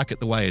change. They like it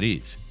the way it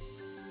is.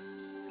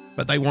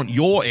 But they want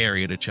your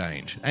area to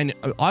change. And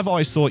I've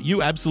always thought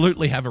you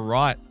absolutely have a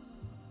right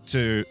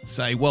to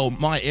say, well,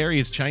 my area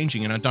is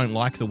changing and I don't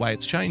like the way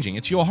it's changing.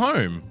 It's your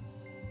home.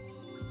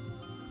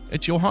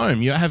 It's your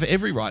home. You have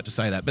every right to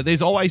say that. But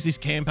there's always this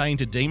campaign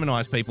to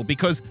demonize people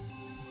because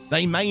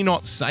they may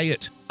not say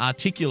it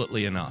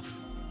articulately enough.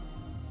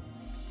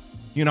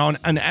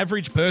 An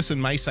average person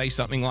may say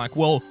something like,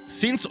 well,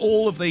 since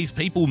all of these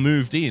people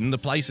moved in, the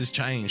place has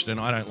changed and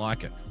I don't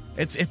like it.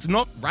 It's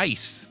not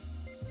race.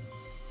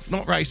 It's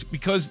not race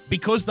because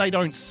they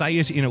don't say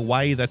it in a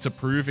way that's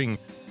approving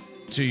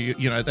to,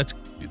 that's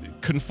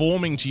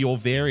conforming to your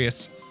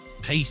various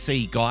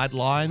PC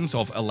guidelines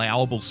of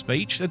allowable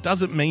speech. That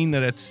doesn't mean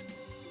that it's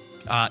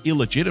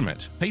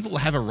illegitimate. People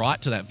have a right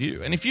to that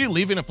view. And if you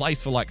live in a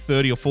place for like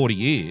 30 or 40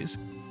 years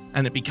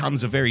and it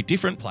becomes a very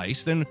different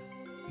place, then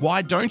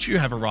why don't you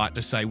have a right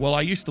to say, well, I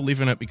used to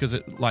live in it because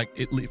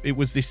it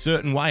was this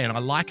certain way and I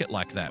like it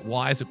like that.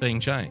 Why is it being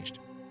changed?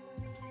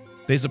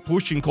 There's a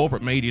push in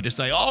corporate media to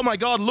say, oh my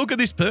God, look at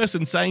this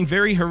person saying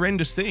very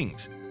horrendous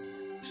things.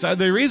 So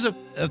there is a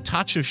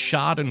touch of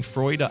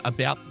Schadenfreude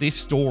about this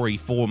story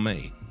for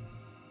me.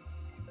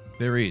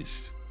 There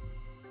is.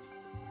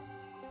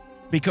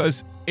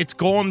 Because it's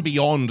gone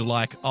beyond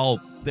like, oh,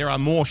 there are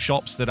more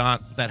shops that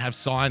have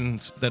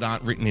signs that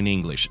aren't written in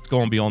English. It's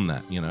gone beyond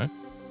that,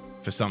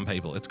 for some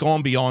people. It's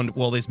gone beyond,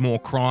 well, there's more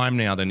crime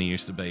now than there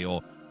used to be,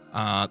 or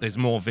there's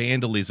more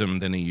vandalism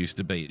than there used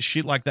to be.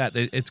 Shit like that.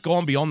 It's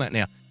gone beyond that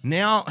now.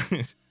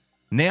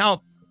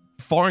 Now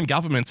foreign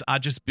governments are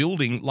just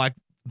building, like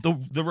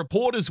the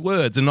reporter's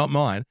words and not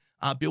mine,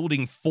 are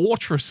building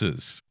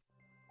fortresses.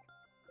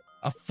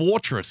 A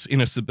fortress in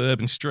a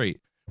suburban street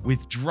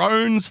with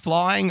drones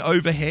flying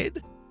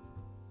overhead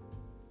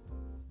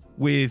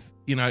with,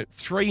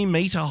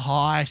 3-meter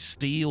high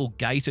steel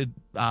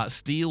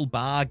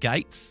bar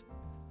gates.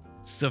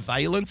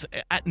 Surveillance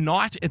at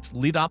night. It's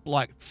lit up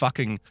like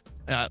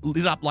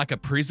a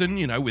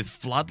prison, with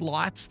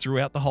floodlights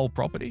throughout the whole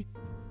property.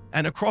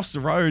 And across the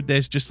road,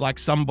 there's just like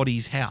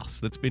somebody's house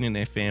that's been in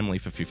their family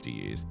for 50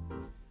 years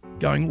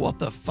going, what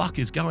the fuck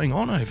is going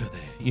on over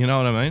there? You know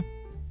what I mean?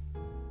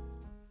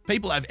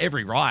 People have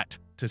every right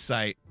to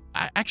say,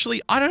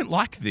 actually, I don't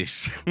like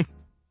this.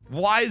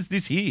 Why is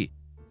this here?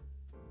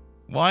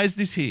 Why is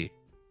this here?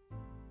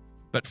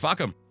 But fuck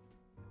them.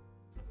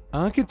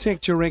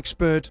 Architecture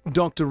expert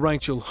Dr.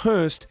 Rachel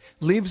Hurst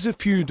lives a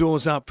few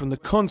doors up from the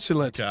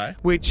consulate,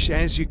 which,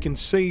 as you can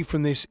see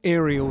from this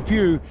aerial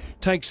view,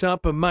 takes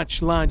up a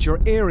much larger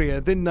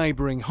area than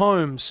neighbouring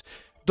homes.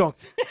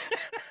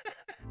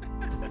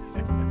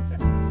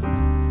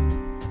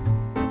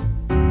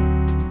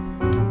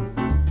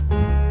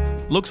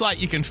 Looks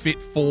like you can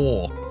fit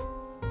 4.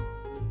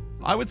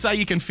 I would say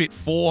you can fit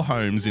 4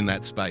 homes in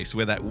that space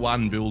where that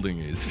one building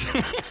is.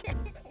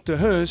 Dr.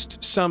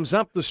 Hurst sums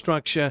up the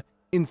structure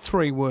in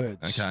 3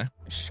 words. Okay.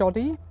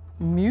 Shoddy,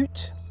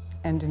 mute,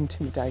 and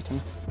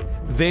intimidating.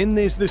 Then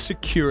there's the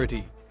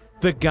security,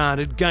 the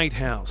guarded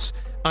gatehouse,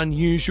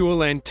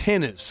 unusual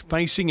antennas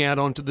facing out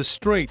onto the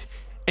street,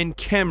 and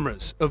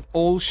cameras of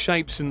all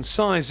shapes and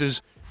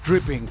sizes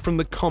dripping from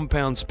the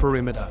compound's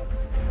perimeter.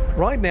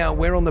 Right now,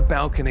 we're on the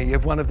balcony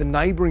of one of the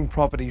neighbouring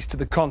properties to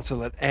the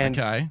consulate, and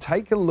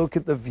take a look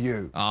at the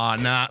view. Oh,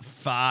 nah,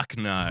 fuck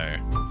no.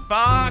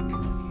 Fuck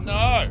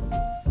no.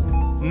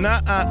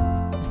 Nah.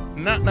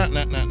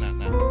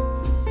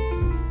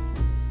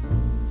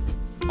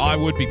 I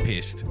would be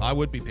pissed.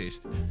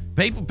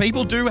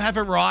 People do have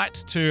a right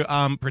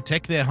to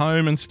protect their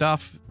home and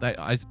stuff. But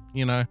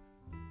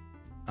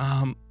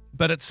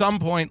at some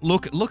point,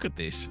 look at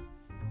this.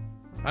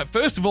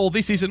 First of all,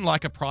 this isn't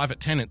like a private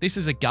tenant. This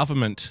is a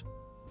government.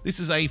 This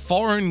is a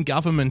foreign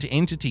government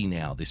entity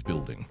now, this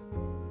building.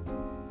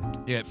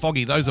 Yeah,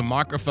 Foggy, those are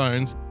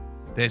microphones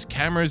There's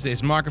cameras,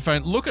 there's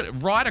microphone. Look at it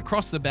right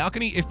across the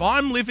balcony. If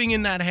I'm living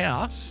in that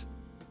house,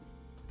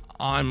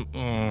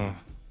 no.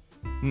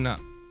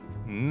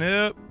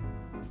 Nope.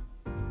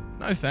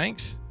 No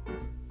thanks.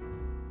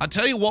 I'll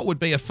tell you what would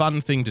be a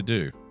fun thing to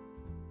do.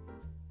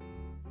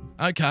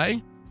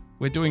 Okay,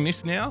 we're doing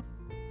this now.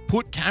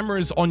 Put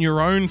cameras on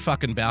your own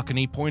fucking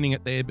balcony pointing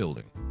at their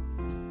building.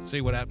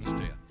 See what happens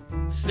to you.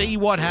 See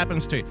what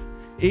happens to you.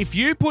 If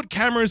you put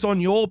cameras on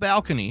your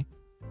balcony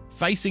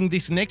facing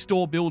this next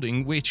door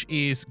building, which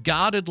is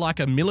guarded like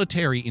a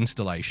military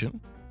installation,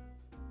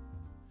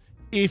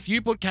 if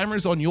you put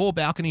cameras on your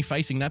balcony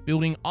facing that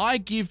building, I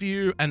give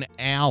you an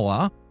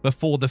hour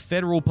before the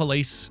federal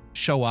police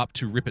show up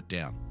to rip it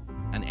down.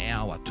 An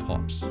hour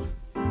tops.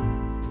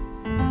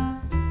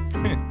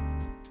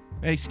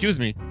 Excuse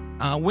me.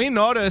 We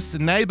noticed the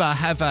neighbor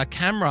have a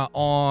camera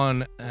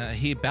on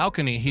his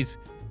balcony. His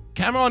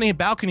camera on his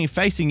balcony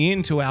facing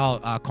into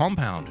our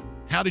compound.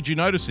 How did you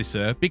notice this,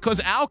 sir? Because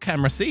our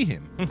camera see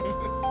him.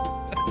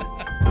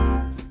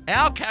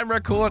 Our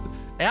camera,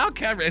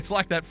 it's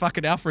like that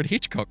fucking Alfred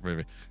Hitchcock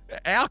movie.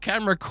 Our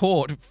camera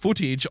caught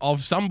footage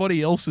of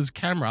somebody else's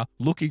camera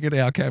looking at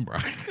our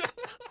camera.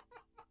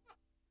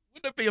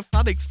 Wouldn't it be a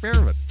fun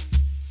experiment?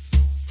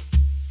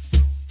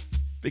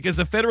 Because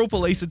the federal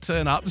police would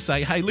turn up and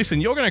say, hey,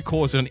 listen, you're going to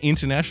cause an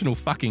international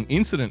fucking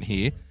incident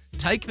here.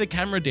 Take the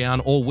camera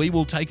down or we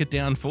will take it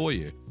down for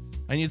you.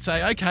 And you'd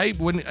say, okay,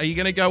 are you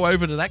going to go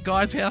over to that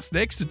guy's house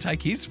next to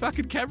take his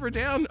fucking camera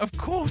down? Of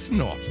course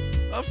not.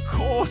 Of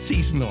course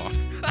he's not.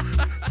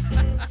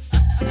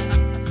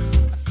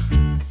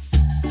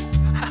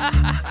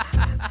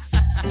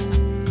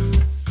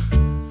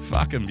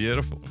 Fucking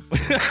beautiful.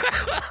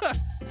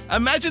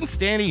 Imagine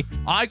Stanny.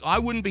 I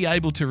wouldn't be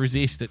able to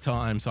resist at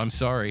times. I'm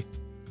sorry.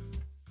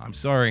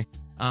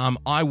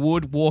 I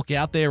would walk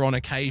out there on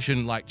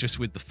occasion, like just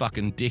with the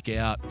fucking dick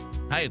out.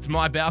 Hey, it's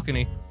my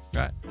balcony,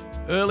 right?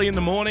 Early in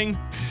the morning,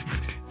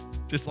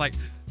 just like,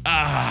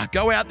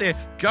 go out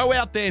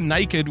there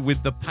naked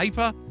with the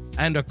paper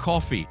and a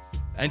coffee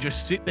and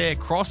just sit there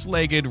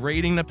cross-legged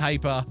reading the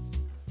paper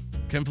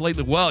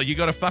completely. Well, you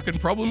got a fucking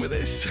problem with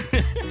this?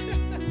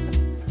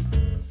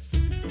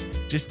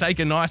 Just take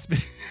a nice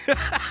big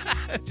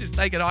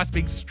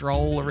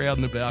stroll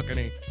around the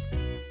balcony.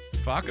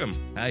 Fuck them.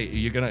 Hey,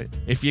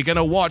 if you're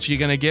gonna watch, you're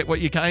gonna get what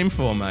you came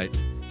for, mate.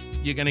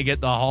 You're gonna get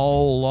the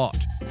whole lot.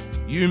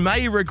 You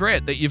may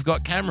regret that you've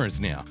got cameras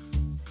now.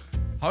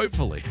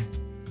 Hopefully.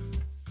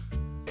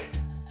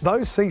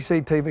 Those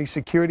CCTV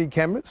security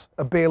cameras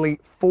are barely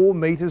 4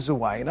 meters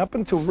away, and up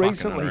until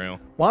recently,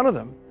 one of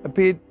them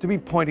appeared to be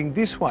pointing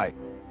this way,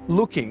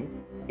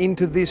 looking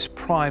into this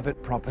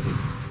private property.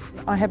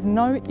 I have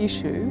no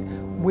issue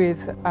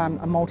with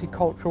a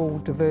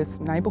multicultural, diverse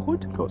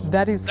neighbourhood.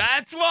 That's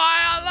why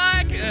I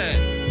like it.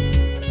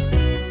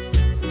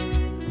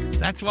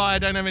 That's why I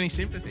don't have any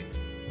sympathy.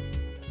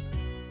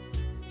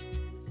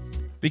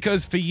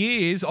 Because for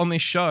years on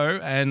this show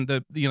and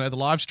the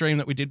live stream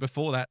that we did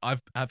before that,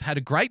 I've had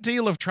a great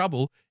deal of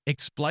trouble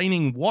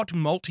explaining what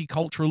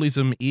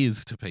multiculturalism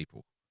is to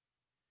people.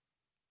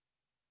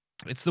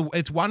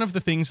 It's one of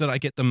the things that I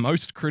get the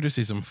most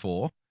criticism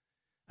for.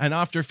 And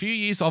after a few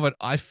years of it,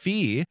 I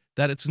fear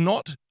that it's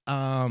not,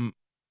 I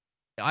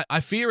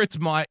fear it's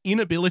my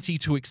inability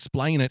to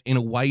explain it in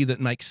a way that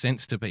makes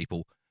sense to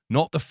people,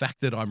 not the fact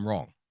that I'm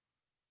wrong.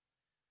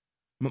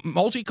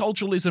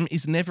 Multiculturalism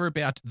is never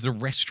about the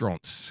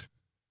restaurants,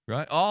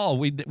 right? Oh,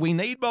 we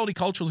need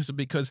multiculturalism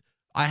because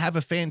I have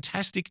a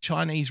fantastic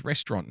Chinese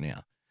restaurant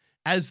now.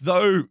 As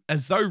though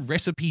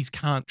recipes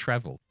can't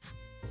travel.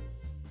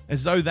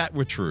 As though that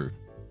were true.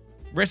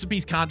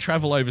 Recipes can't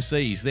travel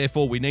overseas,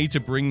 therefore we need to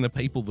bring the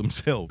people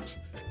themselves.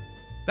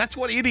 That's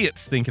what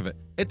idiots think of it.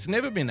 It's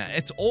never been that.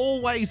 It's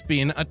always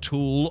been a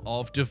tool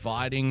of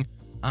dividing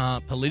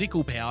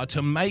political power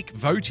to make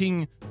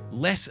voting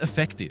less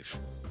effective.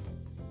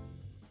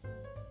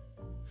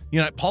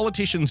 You know,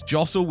 politicians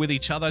jostle with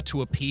each other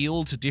to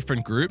appeal to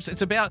different groups.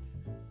 It's about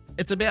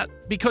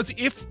because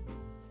if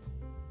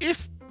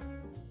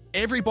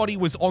everybody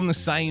was on the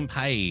same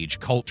page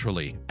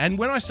culturally, and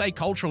when I say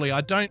culturally,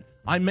 I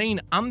mean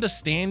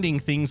understanding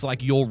things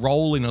like your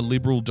role in a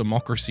liberal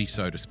democracy,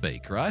 so to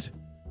speak, right?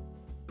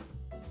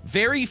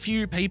 Very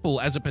few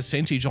people as a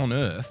percentage on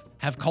Earth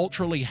have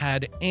culturally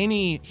had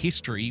any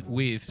history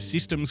with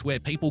systems where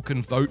people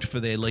can vote for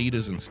their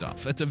leaders and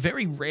stuff. It's a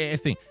very rare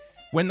thing.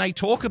 When they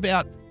talk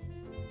about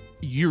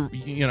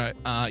European,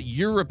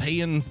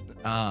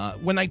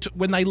 when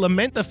they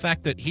lament the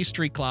fact that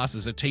history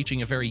classes are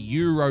teaching a very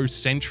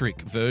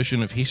Eurocentric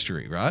version of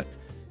history, right?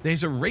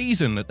 There's a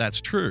reason that that's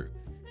true.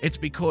 It's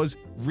because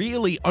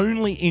really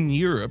only in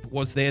Europe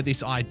was there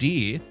this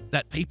idea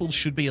that people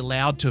should be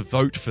allowed to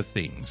vote for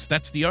things.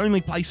 That's the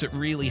only place it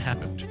really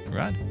happened,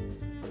 right?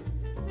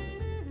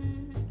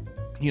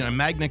 You know,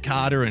 Magna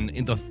Carta and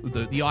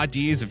the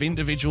ideas of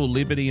individual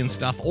liberty and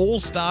stuff all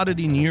started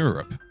in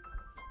Europe.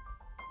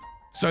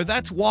 So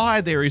that's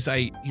why there is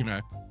a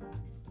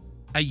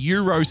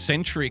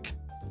Eurocentric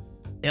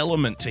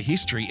element to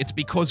history. It's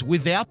because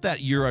without that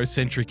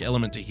Eurocentric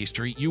element to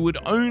history, you would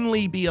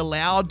only be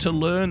allowed to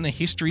learn the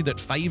history that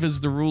favors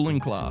the ruling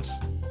class.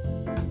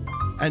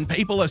 And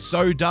people are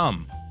so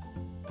dumb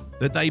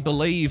that they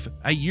believe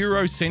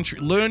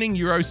learning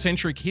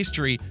Eurocentric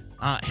history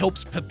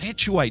helps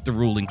perpetuate the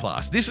ruling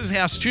class. This is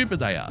how stupid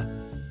they are.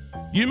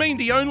 You mean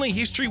the only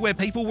history where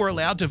people were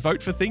allowed to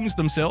vote for things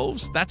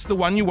themselves? That's the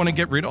one you want to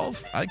get rid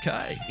of?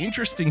 Okay,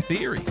 interesting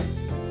theory.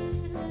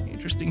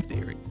 Interesting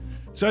theory.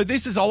 So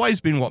this has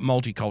always been what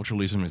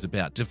multiculturalism is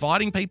about.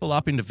 Dividing people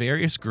up into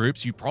various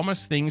groups. You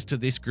promise things to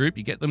this group,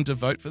 you get them to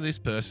vote for this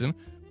person,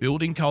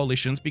 building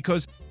coalitions,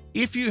 because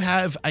if you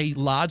have a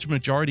large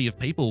majority of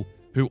people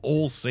who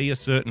all see a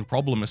certain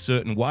problem a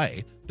certain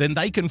way, then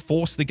they can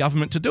force the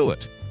government to do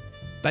it.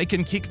 They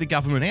can kick the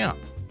government out.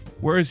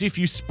 Whereas if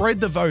you spread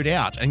the vote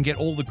out and get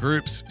all the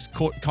groups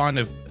kind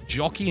of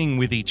jockeying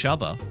with each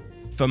other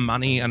for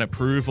money and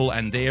approval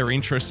and their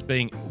interests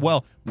being,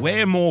 well,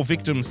 we're more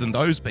victims than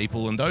those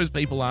people and those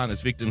people aren't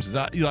as victims as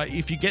us.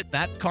 If you get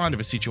that kind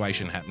of a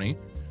situation happening,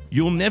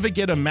 you'll never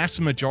get a mass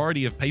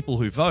majority of people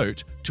who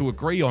vote to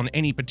agree on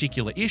any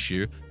particular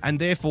issue, and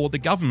therefore the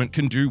government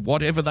can do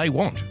whatever they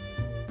want.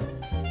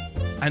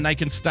 And they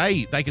can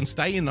stay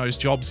in those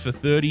jobs for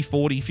 30,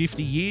 40,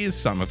 50 years,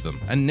 some of them,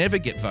 and never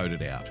get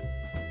voted out.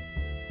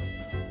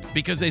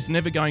 Because there's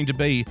never going to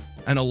be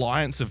an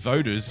alliance of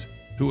voters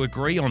who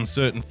agree on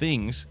certain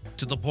things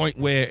to the point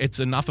where it's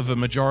enough of a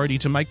majority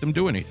to make them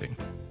do anything.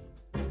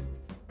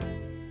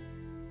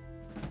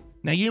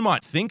 Now, you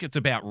might think it's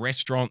about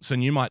restaurants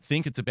and you might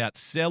think it's about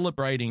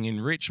celebrating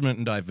enrichment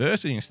and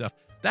diversity and stuff.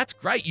 That's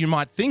great. You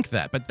might think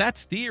that, but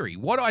that's theory.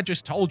 What I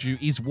just told you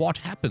is what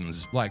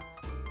happens, like,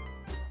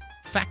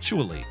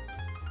 factually.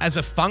 As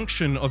a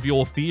function of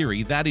your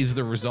theory, that is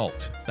the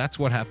result. That's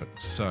what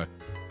happens. So,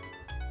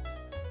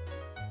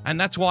 and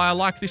that's why I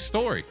like this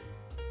story.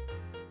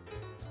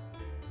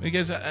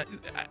 Because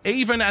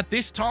even at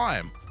this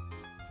time,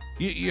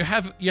 you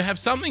have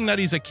something that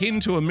is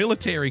akin to a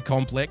military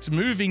complex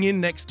moving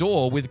in next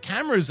door with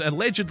cameras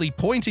allegedly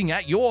pointing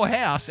at your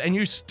house, and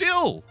you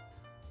still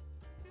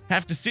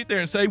have to sit there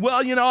and say,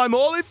 well, I'm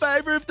all in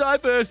favor of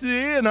diversity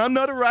and I'm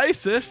not a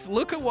racist.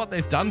 Look at what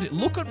they've done to you.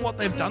 Look at what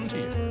they've done to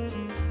you.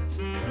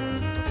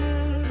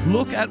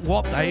 Look at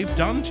what they've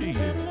done to you.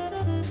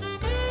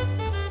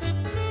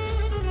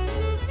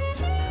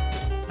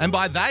 And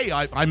by they,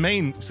 I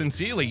mean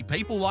sincerely,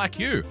 people like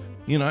you,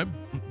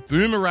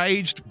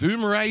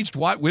 boomer-aged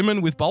white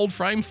women with bold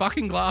frame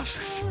fucking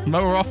glasses,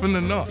 more often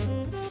than not.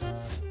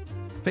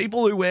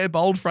 People who wear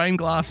bold frame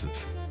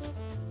glasses.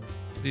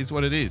 It is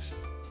what it is.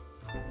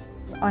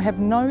 I have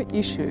no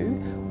issue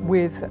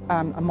with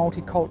a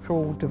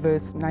multicultural,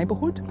 diverse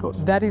neighbourhood.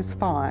 That is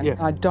fine. Yeah.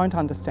 I don't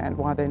understand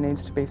why there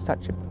needs to be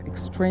such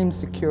extreme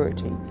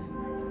security.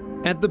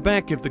 At the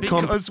back of the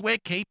because we're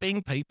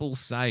keeping people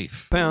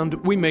safe.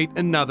 We meet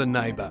another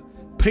neighbour,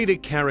 Peter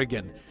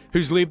Carrigan,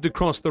 who's lived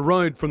across the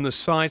road from the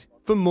site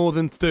for more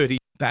than 30.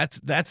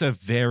 That's a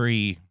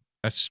very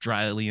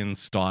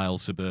Australian-style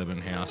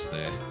suburban house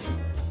there.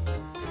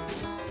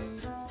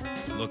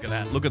 Look at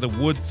that. Look at the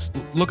woods.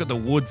 Look at the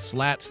wood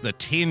slats, the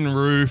tin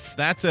roof.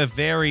 That's a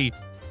very,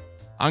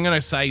 I'm going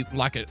to say,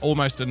 like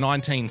almost a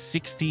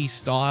 1960s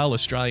style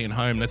Australian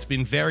home that's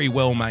been very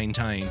well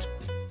maintained.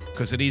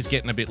 Because it is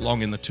getting a bit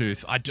long in the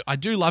tooth. I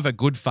do love a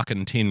good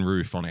fucking tin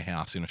roof on a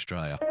house in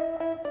Australia.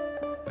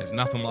 There's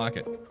nothing like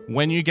it.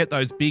 When you get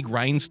those big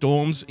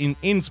rainstorms in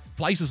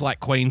places like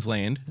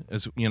Queensland,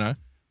 as you know,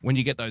 when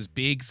you get those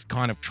big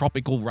kind of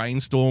tropical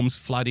rainstorms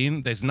flood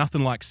in, there's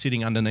nothing like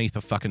sitting underneath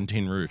a fucking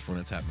tin roof when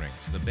it's happening.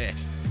 It's the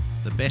best.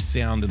 It's the best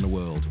sound in the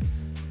world.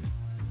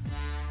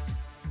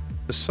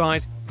 The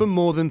site for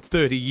more than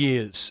 30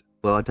 years.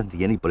 Well, I don't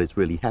think anybody's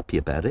really happy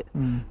about it.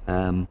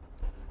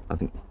 I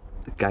think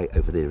the gate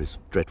over there is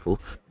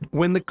dreadful.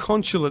 When the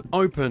consulate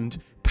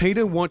opened,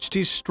 Peter watched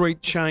his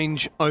street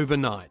change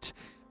overnight.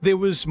 There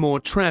was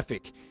more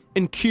traffic,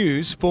 and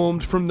queues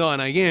formed from 9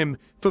 a.m.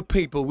 for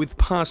people with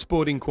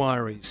passport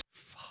inquiries.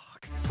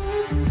 Fuck.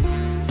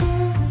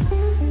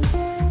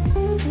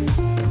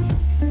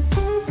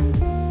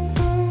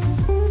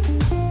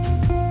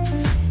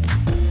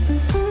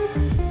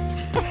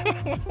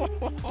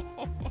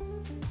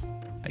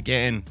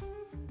 Again,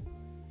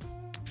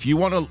 if you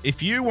want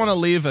to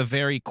live a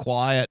very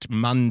quiet,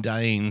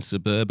 mundane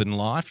suburban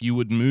life, you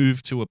would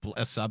move to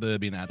a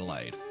suburb in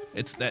Adelaide.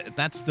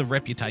 That's the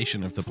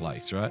reputation of the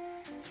place, right?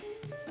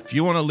 If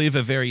you want to live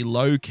a very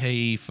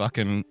low-key,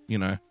 fucking,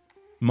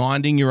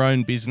 minding your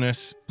own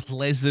business,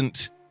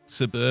 pleasant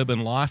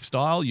suburban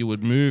lifestyle, you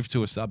would move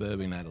to a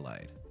suburb in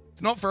Adelaide.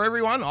 It's not for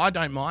everyone. I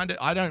don't mind it.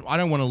 I don't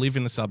want to live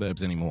in the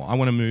suburbs anymore. I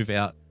want to move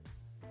out.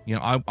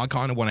 I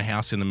kind of want a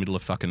house in the middle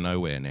of fucking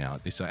nowhere now.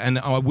 And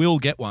I will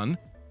get one.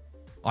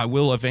 I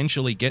will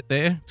eventually get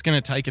there. It's going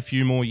to take a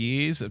few more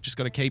years. I've just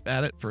got to keep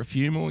at it for a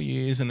few more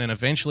years, and then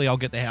eventually I'll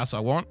get the house I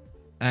want.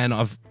 And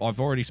I've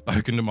already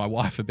spoken to my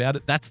wife about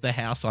it. That's the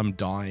house I'm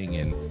dying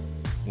in,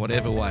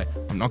 whatever way.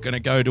 I'm not going to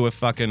go to a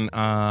fucking,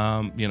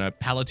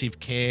 palliative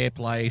care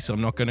place.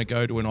 I'm not going to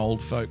go to an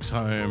old folks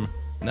home.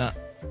 Nah,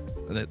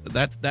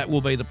 That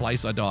will be the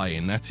place I die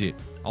in. That's it.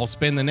 I'll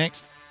spend the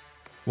next,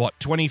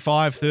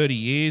 25, 30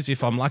 years,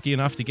 if I'm lucky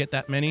enough to get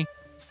that many,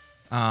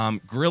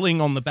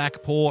 grilling on the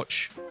back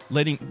porch,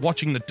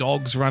 watching the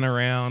dogs run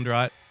around,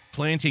 right?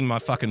 Planting my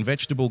fucking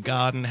vegetable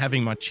garden,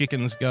 having my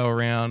chickens go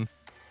around,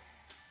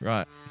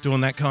 right?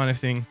 Doing that kind of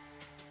thing.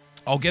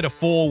 I'll get a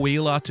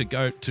 4-wheeler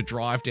to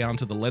drive down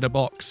to the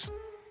letterbox,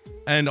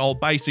 and I'll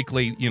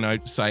basically,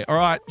 say, all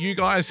right, you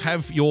guys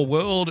have your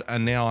world,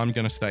 and now I'm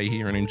going to stay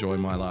here and enjoy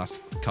my last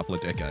couple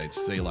of decades.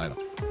 See you later.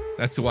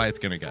 That's the way it's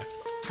going to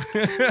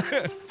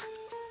go.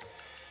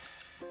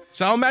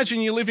 So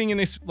imagine you're living in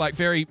this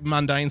very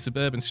mundane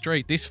suburban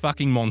street. This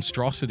fucking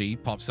monstrosity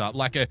pops up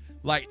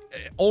like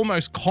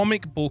almost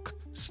comic book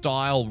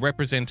style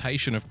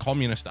representation of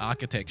communist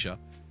architecture.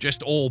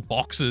 Just all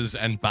boxes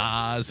and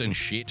bars and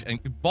shit, and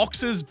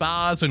boxes,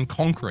 bars, and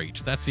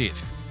concrete. That's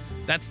it.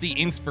 That's the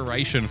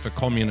inspiration for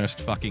communist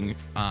fucking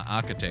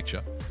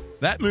architecture.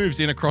 That moves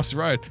in across the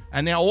road,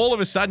 and now all of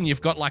a sudden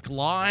you've got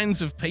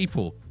lines of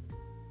people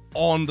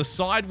on the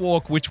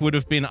sidewalk, which would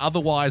have been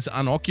otherwise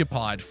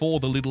unoccupied for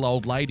the little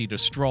old lady to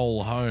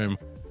stroll home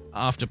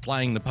after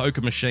playing the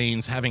poker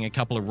machines, having a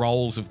couple of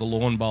rolls of the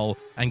lawn bowl,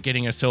 and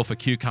getting herself a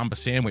cucumber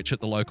sandwich at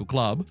the local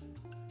club.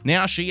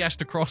 Now she has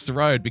to cross the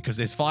road because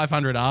there's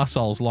 500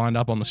 arseholes lined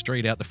up on the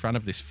street out the front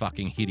of this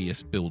fucking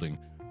hideous building.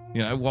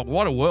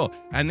 What a world.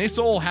 And this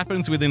all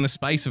happens within the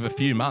space of a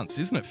few months.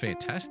 Isn't it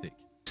fantastic?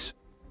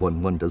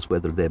 One wonders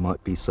whether there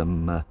might be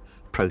some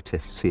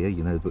protests here,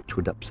 which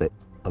would upset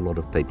a lot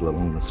of people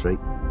along the street.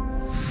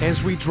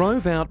 As we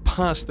drove out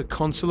past the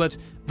consulate,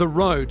 the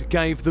road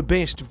gave the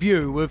best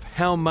view of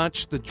how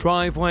much the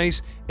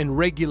driveways and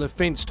regular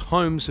fenced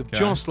homes of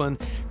Jocelyn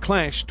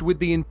clashed with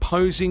the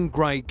imposing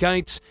grey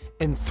gates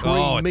and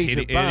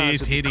 3-metre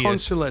bars of the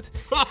consulate.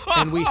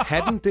 And we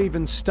hadn't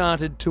even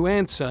started to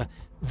answer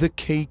the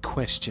key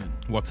question.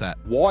 What's that?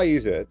 Why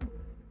is it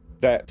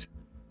that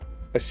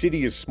a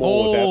city as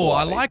small as Adelaide... Oh,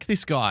 I like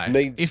this guy.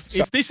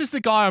 If this is the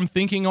guy I'm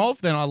thinking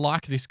of, then I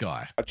like this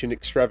guy. Such an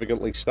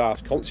extravagantly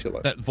staffed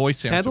consulate. That voice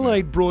sounds Adelaide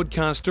familiar.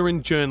 broadcaster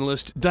and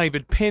journalist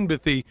David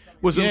Penberthy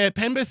was...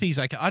 Penberthy's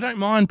okay. I don't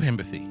mind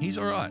Penberthy. He's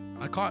all right.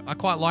 I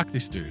quite like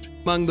this dude.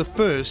 Among the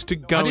first to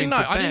go into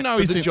bat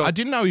for the job. I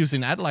didn't know he was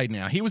in Adelaide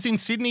now. He was in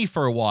Sydney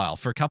for a while,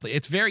 for a couple...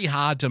 It's very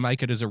hard to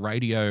make it as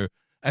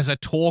a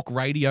talk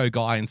radio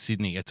guy in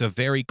Sydney. It's a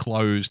very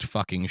closed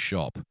fucking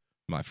shop,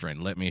 my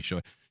friend. Let me assure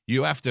you.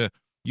 You have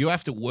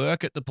to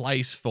work at the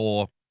place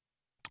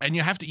and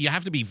you have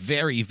to be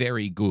very,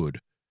 very good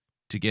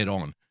to get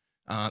on.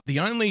 The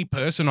only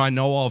person I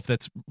know of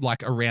that's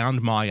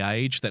around my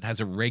age that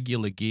has a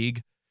regular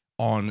gig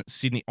on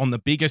Sydney, on the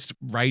biggest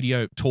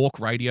talk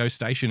radio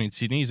station in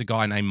Sydney, is a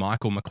guy named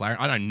Michael McLaren.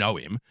 I don't know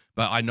him,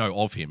 but I know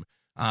of him.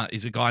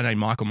 Is a guy named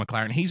Michael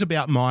McLaren. He's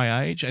about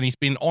my age, and he's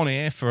been on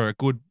air for a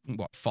good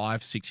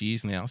 5-6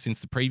 years now, since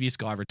the previous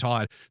guy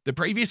retired. The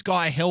previous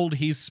guy held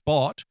his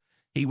spot.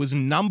 He was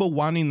number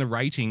 1 in the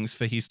ratings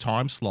for his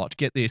time slot,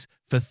 get this,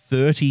 for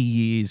 30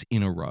 years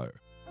in a row.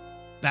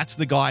 That's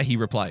the guy he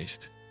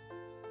replaced.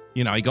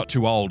 He got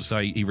too old, so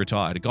he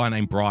retired. A guy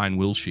named Brian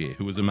Wilshire,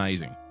 who was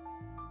amazing.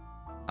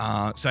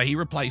 So he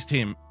replaced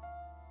him.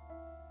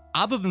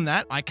 Other than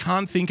that, I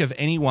can't think of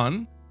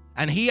anyone.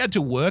 And he had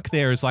to work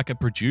there as a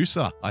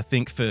producer, I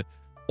think, for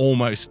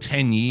almost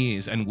 10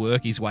 years and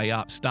work his way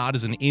up. Start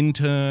as an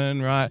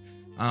intern, right?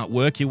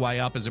 Work your way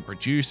up as a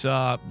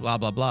producer, blah,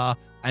 blah, blah.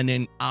 And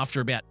then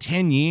after about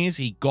 10 years,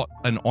 he got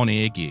an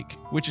on-air gig,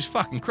 which is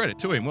fucking credit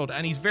to him. Well,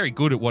 and he's very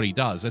good at what he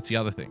does. That's the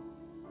other thing.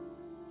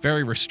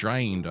 Very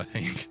restrained, I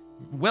think.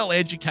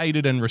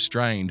 Well-educated and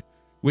restrained,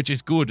 which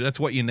is good.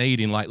 That's what you need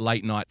in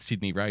late-night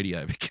Sydney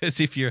radio, because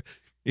if you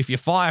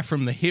fire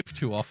from the hip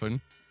too often,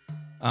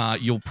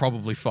 you'll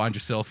probably find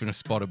yourself in a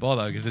spot of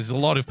bother, because there's a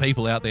lot of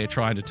people out there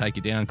trying to take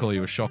you down, call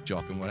you a shock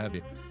jock and what have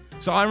you.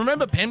 So I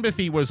remember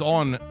Penberthy was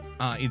on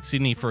in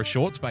Sydney for a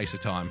short space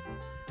of time.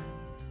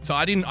 So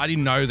I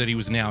didn't know that he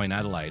was now in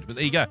Adelaide, but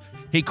there you go.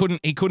 He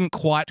couldn't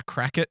quite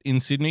crack it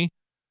in Sydney,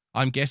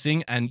 I'm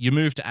guessing. And you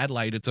move to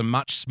Adelaide, it's a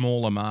much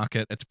smaller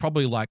market. It's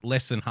probably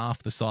less than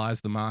half the size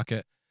of the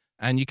market,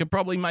 and you could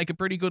probably make a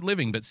pretty good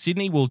living. But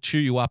Sydney will chew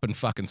you up and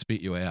fucking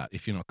spit you out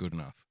if you're not good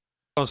enough.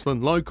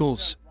 Jocelyn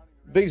locals.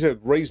 These are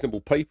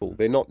reasonable people.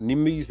 They're not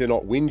NIMBYs, they're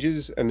not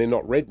whingers, and they're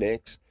not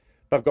rednecks.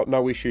 They've got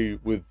no issue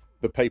with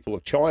the people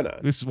of China.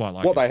 This is why I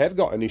like what they have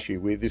got an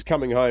issue with is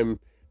coming home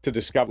to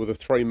discover with a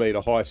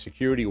 3-metre high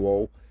security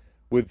wall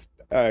with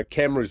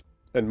cameras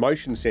and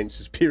motion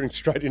sensors peering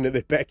straight into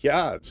their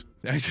backyards.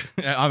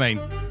 I mean,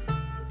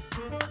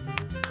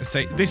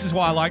 see, this is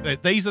why I like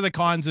that. These are the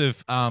kinds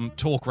of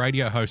talk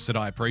radio hosts that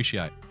I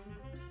appreciate.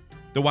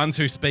 The ones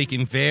who speak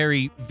in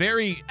very,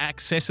 very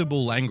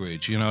accessible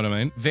language, you know what I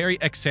mean?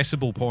 Very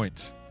accessible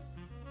points.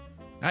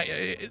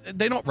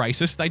 They're not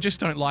racist. They just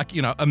don't like,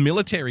 a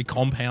military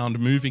compound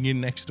moving in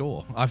next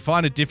door. I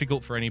find it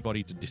difficult for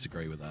anybody to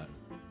disagree with that.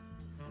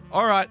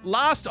 All right,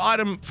 last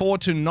item for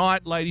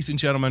tonight, ladies and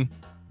gentlemen.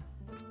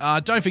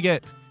 Don't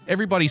forget,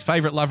 everybody's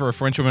favourite lover of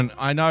Frenchwoman.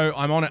 I know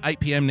I'm on at 8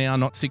 p.m. now,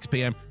 not 6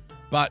 p.m.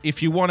 But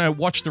if you want to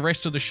watch the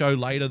rest of the show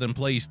later, then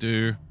please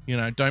do. You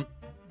know,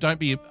 don't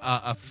be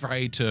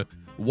afraid to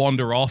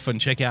wander off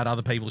and check out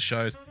other people's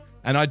shows.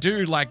 And I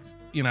do like,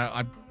 you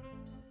know,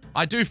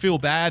 I do feel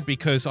bad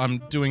because I'm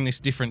doing this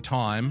different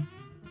time.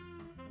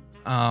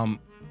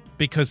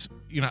 Because,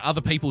 you know,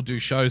 other people do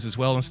shows as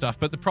well and stuff.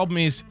 But the problem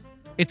is,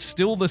 it's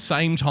still the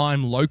same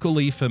time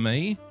locally for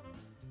me.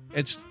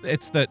 It's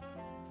that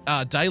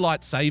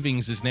daylight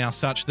savings is now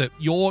such that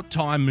your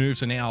time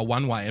moves an hour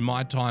one way and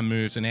my time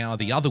moves an hour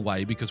the other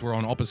way because we're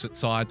on opposite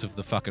sides of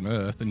the fucking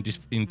earth and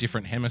in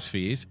different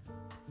hemispheres.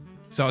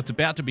 So it's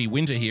about to be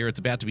winter here. It's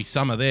about to be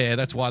summer there.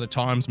 That's why the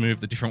times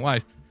move the different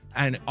ways.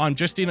 And I'm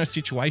just in a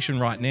situation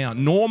right now.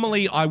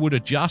 Normally, I would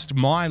adjust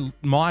my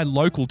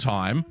local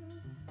time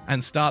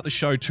and start the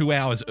show 2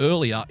 hours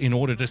earlier in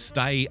order to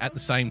stay at the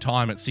same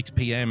time at 6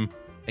 p.m.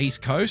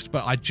 East Coast,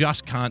 but I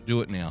just can't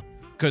do it now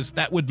because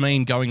that would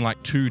mean going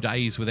like 2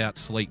 days without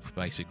sleep,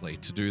 basically,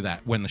 to do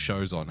that when the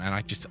show's on. And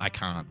I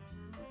can't.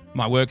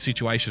 My work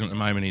situation at the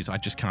moment is I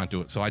just can't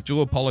do it. So I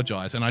do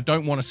apologize, and I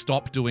don't want to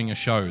stop doing a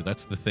show.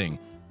 That's the thing.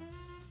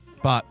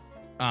 But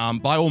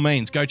by all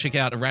means, go check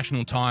out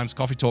Irrational Times,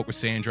 Coffee Talk with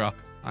Sandra,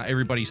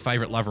 everybody's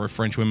favorite lover of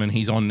French women.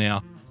 He's on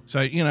now.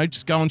 So, you know,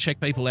 just go and check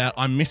people out.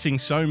 I'm missing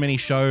so many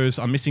shows.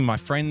 I'm missing my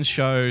friends'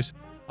 shows.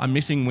 I'm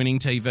missing Winning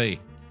TV.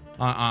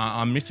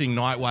 I'm missing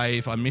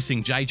Nightwave. I'm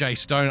missing JJ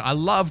Stone. I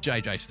love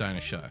JJ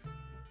Stoner's show.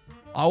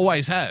 I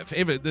always have.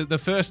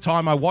 The first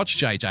time I watched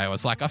JJ, I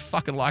was like, I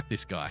fucking like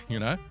this guy, you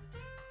know?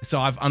 So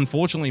I've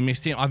unfortunately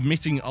missed him. I'm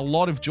missing a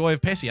lot of Joy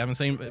of Pessy. I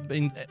haven't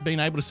been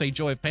able to see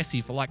Joy of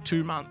Pessy for like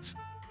 2 months.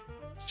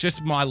 It's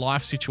just my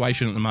life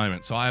situation at the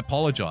moment. So I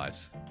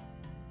apologize.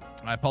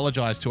 I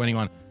apologize to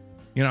anyone.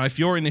 You know, if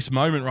you're in this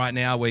moment right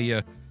now where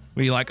you're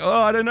like,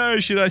 oh, I don't know,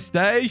 should I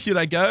stay? Should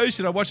I go?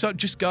 Should I watch something?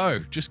 Just go.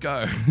 Just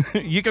go.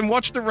 You can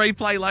watch the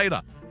replay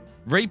later.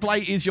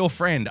 Replay is your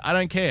friend. I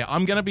don't care.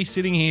 I'm going to be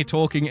sitting here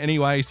talking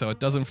anyway, so it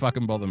doesn't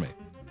fucking bother me.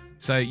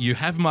 So you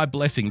have my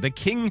blessing. The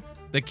king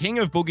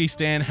of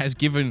Boogie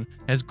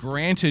has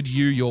granted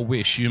you your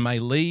wish. You may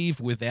leave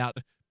without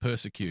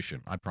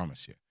persecution. I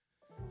promise you.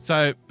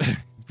 So,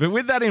 but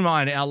with that in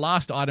mind, our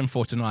last item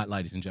for tonight,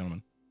 ladies and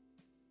gentlemen,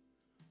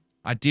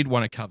 I did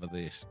want to cover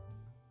this.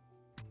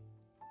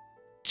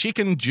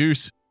 Chicken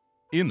juice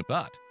in the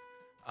butt.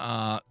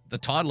 The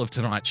title of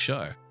tonight's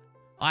show.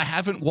 I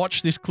haven't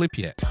watched this clip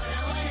yet. I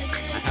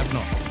have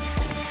not.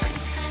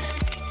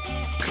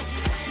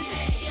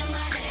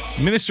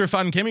 Minister of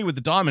Fun Kimmy with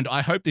the diamond.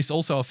 I hope this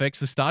also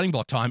affects the starting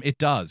block time. It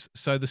does.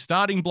 So the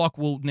starting block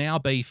will now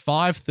be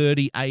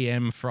 5:30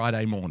 a.m.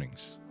 Friday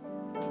mornings.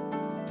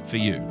 For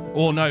you.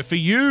 Or no, for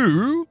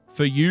you,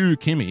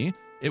 Kimmy,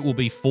 it will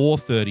be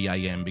 4:30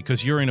 a.m.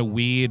 because you're in a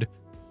weird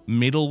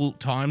middle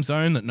time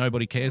zone that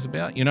nobody cares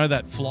about. You know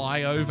that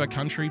flyover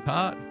country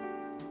part?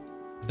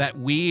 That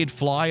weird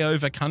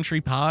flyover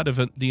country part of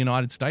the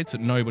United States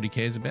that nobody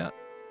cares about?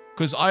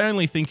 Because I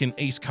only think in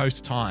East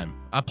Coast time.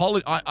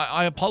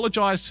 I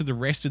apologize to the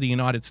rest of the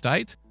United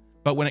States,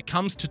 but when it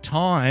comes to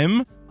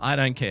time, I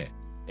don't care.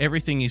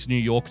 Everything is New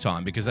York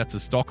time because that's the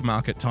stock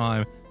market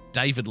time,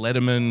 David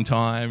Letterman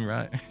time,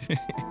 right?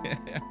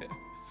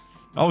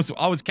 I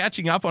was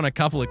catching up on a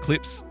couple of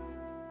clips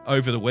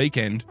over the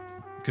weekend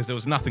because there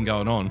was nothing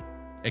going on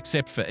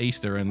except for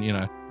Easter and, you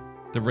know,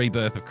 the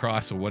rebirth of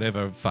Christ or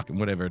whatever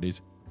it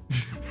is.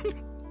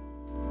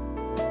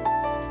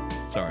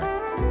 Sorry,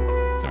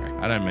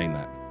 I don't mean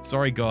that.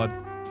 Sorry, God.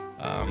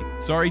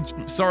 Sorry,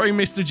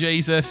 Mr.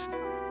 Jesus.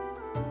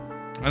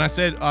 And I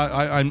said,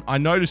 I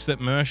noticed that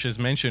Mersh has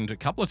mentioned a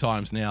couple of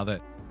times now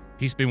that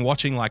he's been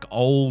watching like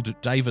old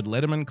David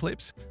Letterman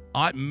clips.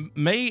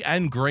 Me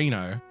and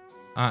Greeno,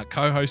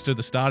 co-hosted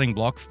the starting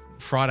block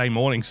Friday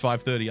mornings,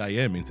 5:30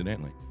 a.m.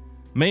 incidentally.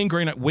 Me and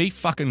Greeno, we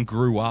fucking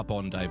grew up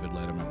on David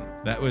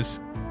Letterman. That was,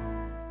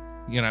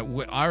 you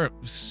know, I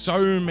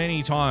so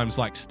many times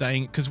like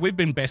staying, because we've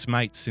been best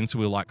mates since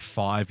we were like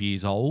 5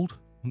 years old.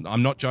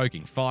 I'm not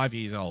joking, 5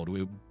 years old.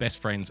 We were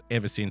best friends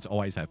ever since,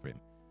 always have been.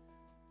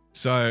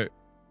 So,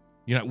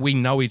 you know, we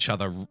know each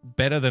other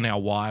better than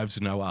our wives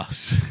know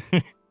us.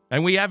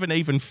 And we haven't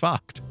even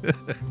fucked.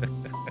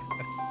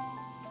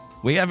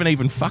 We haven't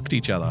even fucked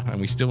each other, and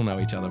we still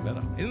know each other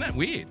better. Isn't that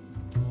weird?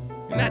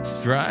 Isn't that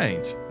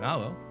strange? Oh,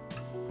 well.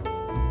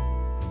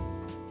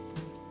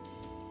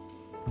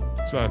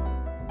 So,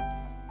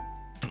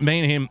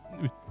 me and him,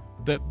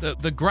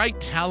 the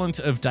great talent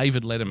of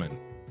David Letterman,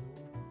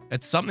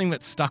 it's something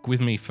that's stuck with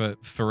me for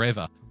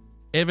forever.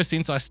 Ever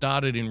since I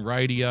started in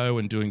radio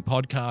and doing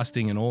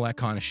podcasting and all that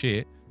kind of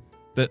shit,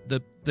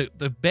 the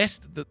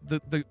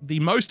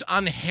most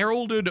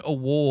unheralded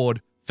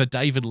award for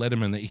David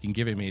Letterman that you can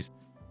give him is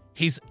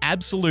his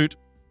absolute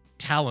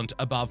talent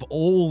above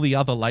all the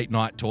other late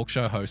night talk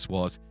show hosts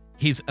was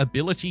his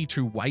ability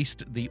to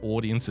waste the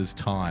audience's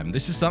time.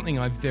 This is something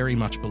I very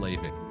much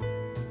believe in.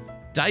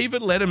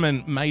 David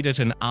Letterman made it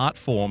an art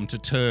form to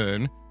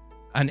turn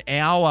an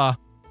hour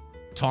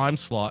time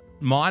slot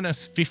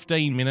minus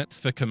 15 minutes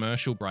for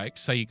commercial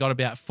breaks. So you got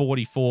about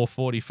 44,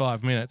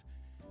 45 minutes.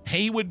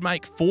 He would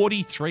make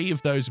 43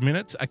 of those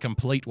minutes a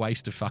complete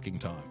waste of fucking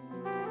time.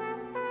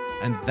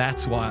 And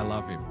that's why I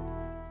love him.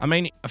 I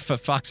mean, for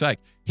fuck's sake,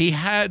 he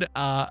had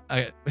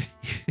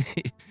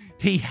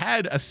he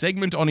had a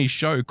segment on his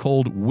show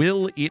called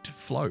Will It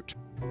Float,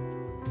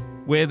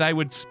 where they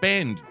would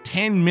spend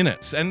 10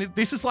 minutes. And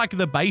this is like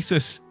the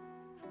basis,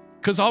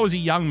 because I was a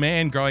young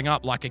man growing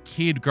up, like a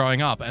kid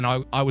growing up, and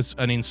I was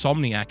an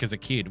insomniac as a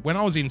kid. When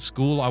I was in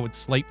school, I would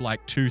sleep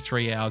like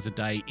 2-3 hours a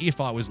day if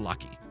I was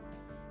lucky.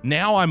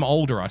 Now I'm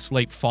older, I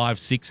sleep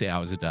 5-6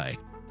 hours a day.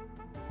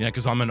 You know,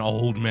 because I'm an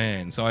old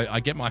man. So I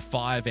get my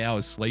 5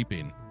 hours sleep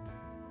in.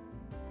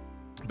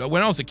 But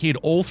when I was a kid,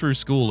 all through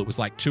school, it was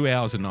like 2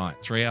 hours a night,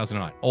 3 hours a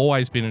night.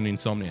 Always been an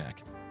insomniac.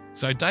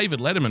 So David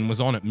Letterman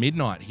was on at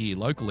midnight here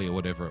locally or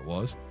whatever it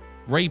was,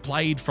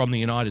 replayed from the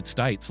United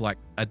States like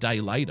a day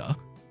later.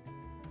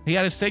 He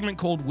had a segment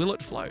called Will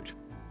It Float?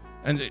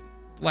 And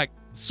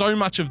so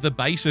much of the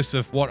basis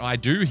of what I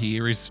do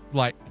here is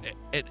like,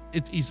 it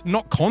is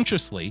not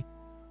consciously,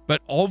 but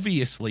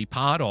obviously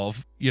part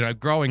of, you know,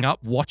 growing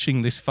up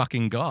watching this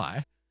fucking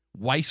guy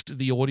waste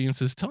the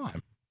audience's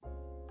time.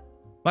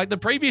 Like the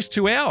previous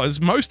 2 hours,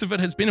 most of it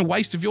has been a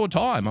waste of your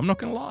time. I'm not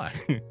going to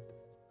lie.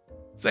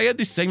 So he had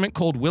this segment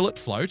called Will It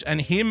Float,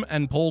 and he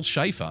and Paul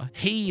Schaefer,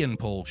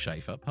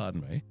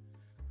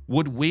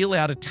 would wheel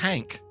out a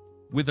tank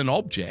with an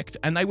object,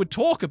 and they would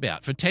talk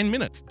about for 10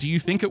 minutes, do you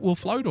think it will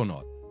float or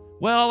not?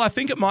 Well, I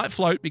think it might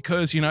float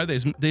because, you know,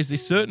 there's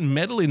this certain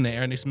metal in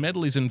there, and this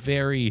metal isn't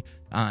very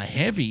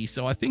heavy,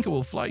 so I think it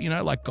will float, you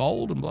know, like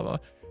gold and blah, blah.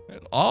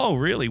 Oh,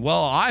 really?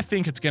 Well, I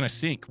think it's going to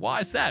sink.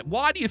 Why is that?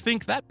 Why do you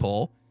think that,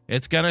 Paul?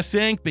 It's going to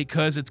sink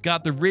because it's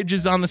got the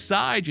ridges on the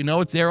side. You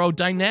know, it's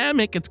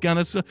aerodynamic. It's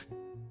going to...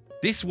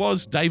 This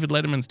was David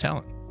Letterman's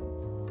talent.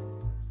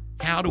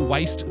 How to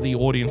waste the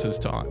audience's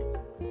time.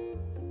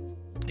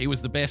 He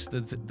was the best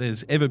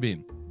there's ever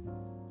been.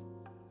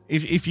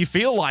 If you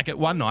feel like it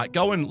one night,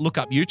 go and look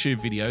up YouTube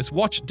videos.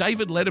 Watch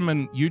David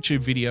Letterman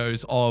YouTube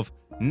videos of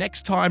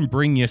next time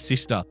bring your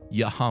sister,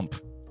 you hump.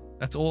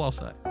 That's all I'll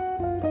say.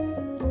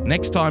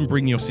 Next time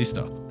bring your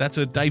sister. That's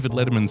a David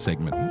Letterman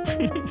segment.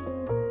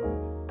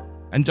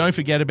 And don't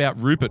forget about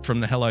Rupert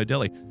from the Hello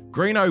Deli.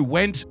 Greeno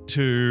went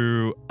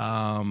to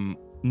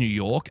New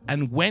York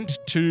and went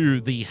to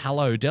the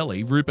Hello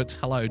Deli, Rupert's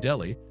Hello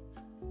Deli,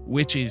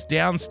 which is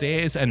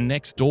downstairs and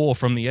next door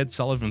from the Ed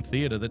Sullivan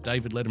Theatre that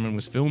David Letterman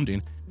was filmed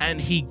in. And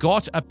he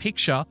got a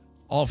picture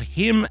of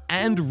him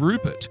and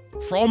Rupert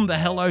from the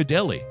Hello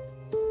Deli.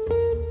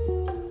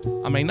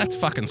 I mean, that's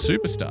fucking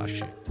superstar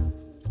shit.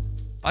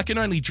 I can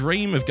only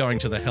dream of going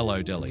to the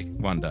Hello Deli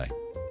one day.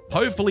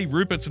 Hopefully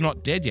Rupert's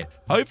not dead yet.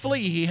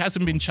 Hopefully he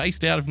hasn't been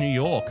chased out of New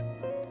York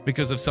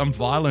because of some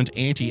violent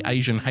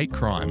anti-Asian hate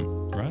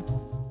crime, right?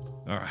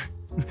 All right.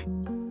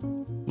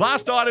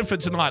 Last item for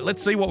tonight.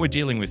 Let's see what we're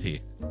dealing with here.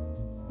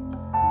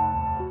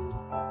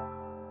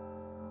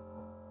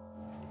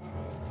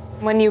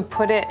 When you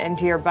put it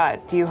into your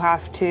butt, do you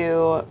have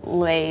to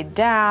lay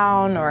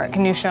down, or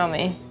can you show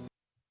me?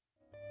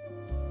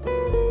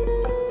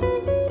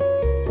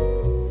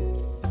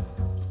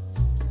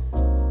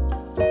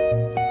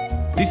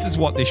 This is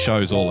what this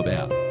show's all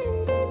about.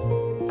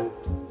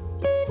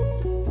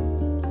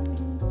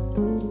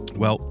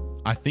 Well,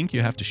 I think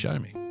you have to show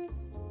me.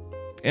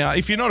 Now,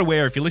 if you're not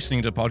aware, if you're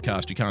listening to the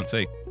podcast, you can't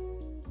see.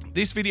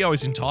 This video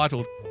is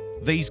entitled,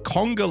 These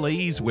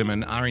Congolese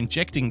Women Are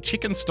Injecting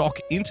Chicken Stock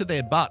into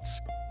Their Butts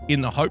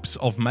in the Hopes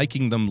of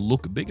Making Them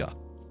Look Bigger.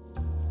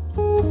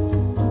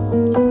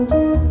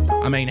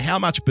 I mean, how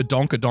much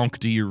badonkadonk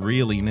do you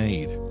really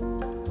need?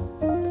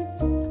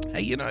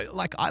 Hey, you know,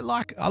 like I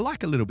like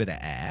a little bit of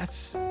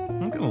ass. I'm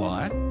not gonna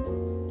lie.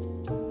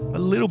 A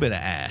little bit of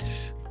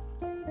ass.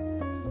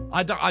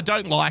 I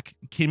don't like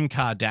Kim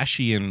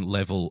Kardashian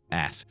level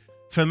ass.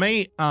 For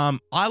me,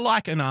 I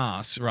like an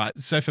ass, right?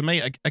 So for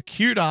me, a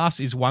cute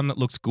ass is one that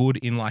looks good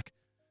in like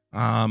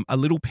a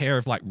little pair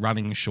of like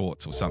running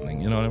shorts or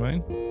something. You know what I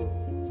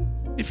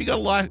mean? If you got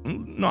a like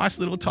nice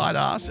little tight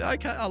ass,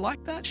 okay, I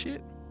like that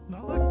shit.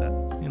 I like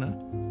that, you know.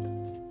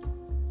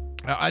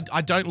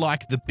 I don't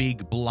like the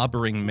big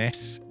blubbering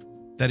mess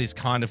that is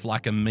kind of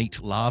like a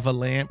meat lava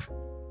lamp.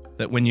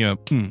 That when you're,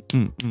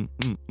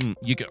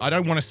 I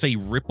don't want to see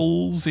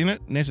ripples in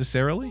it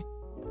necessarily.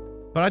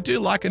 But I do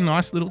like a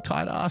nice little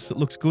tight ass that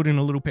looks good in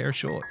a little pair of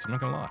shorts. I'm not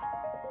going to lie.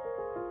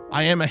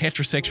 I am a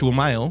heterosexual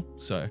male,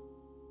 so,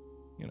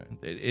 you know,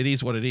 it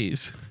is what it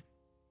is.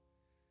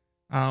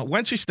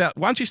 Once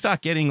you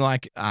start getting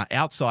like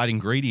outside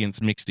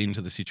ingredients mixed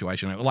into the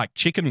situation, like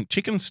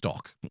chicken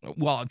stock,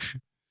 well,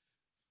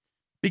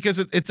 because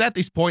it's at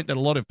this point that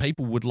a lot of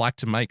people would like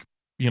to make,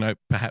 you know,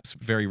 perhaps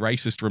very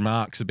racist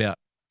remarks about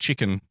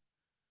chicken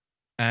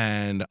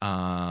and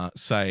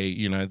say,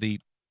 you know,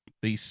 the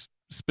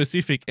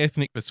specific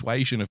ethnic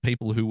persuasion of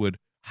people who would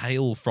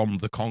hail from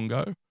the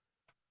Congo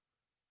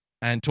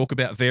and talk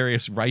about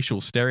various racial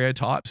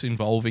stereotypes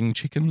involving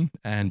chicken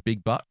and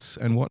big butts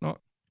and whatnot.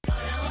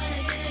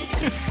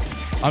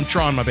 I'm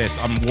trying my best.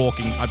 I'm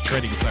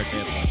treading so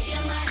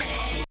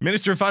carefully.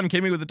 Minister of Fun,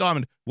 Kimmy with a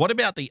diamond. What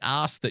about the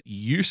ass that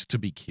used to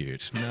be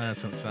cute? No,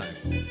 that's not the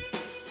same.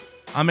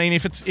 I mean,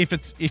 if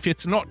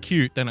it's not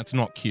cute, then it's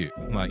not cute.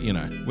 Like, you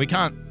know,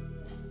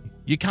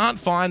 you can't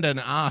find an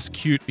ass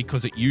cute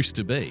because it used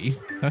to be.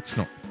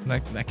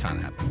 That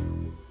can't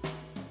happen.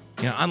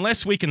 You know,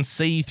 unless we can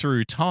see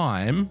through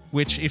time,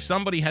 which if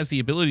somebody has the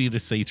ability to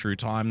see through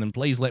time, then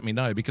please let me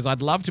know, because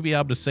I'd love to be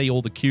able to see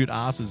all the cute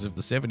asses of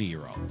the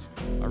 70-year-olds.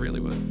 I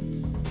really would.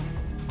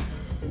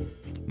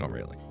 Not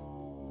really.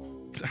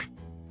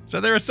 So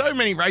there are so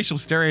many racial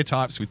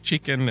stereotypes with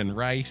chicken and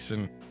race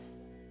and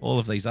all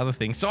of these other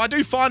things. So I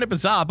do find it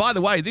bizarre. By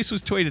the way, this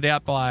was tweeted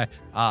out by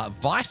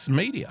Vice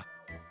Media.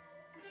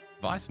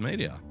 Vice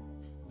Media.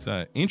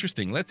 So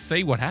interesting. Let's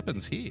see what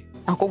happens here.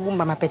 I'd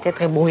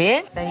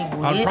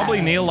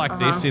probably kneel like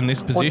this in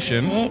this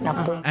position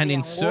and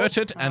insert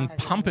it and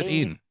pump it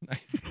in.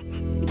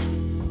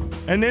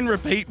 And then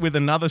repeat with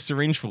another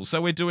syringeful.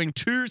 So we're doing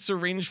 2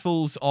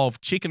 syringefuls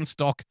of chicken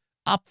stock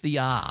up the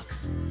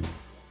arse.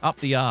 Up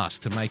the arse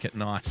to make it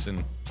nice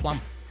and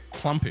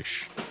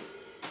plumpish.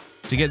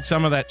 To get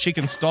some of that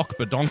chicken stock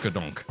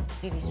badonkadonk.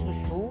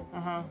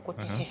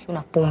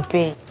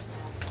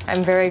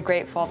 I'm very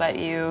grateful that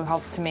you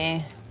helped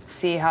me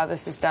see how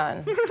this is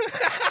done.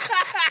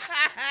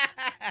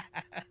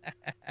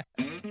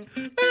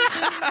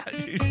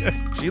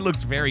 She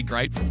looks very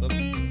grateful.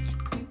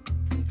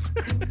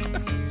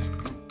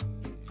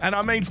 And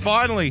I mean,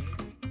 finally,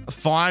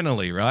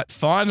 right?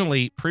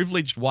 Finally,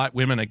 privileged white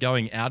women are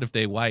going out of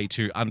their way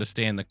to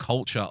understand the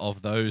culture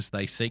of those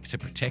they seek to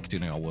protect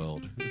in our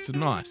world. It's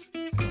nice.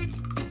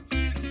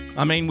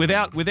 I mean,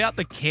 without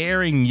the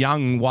caring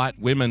young white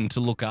women to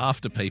look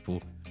after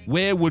people,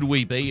 where would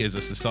we be as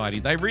a society?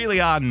 They really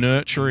are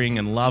nurturing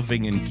and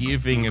loving and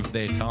giving of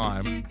their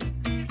time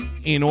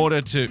in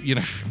order to, you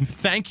know,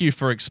 thank you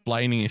for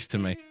explaining this to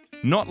me.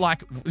 Not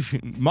like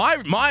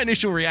my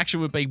initial reaction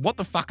would be, what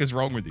the fuck is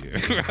wrong with you?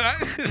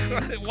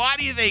 Why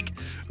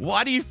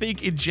do you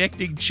think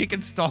injecting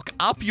chicken stock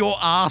up your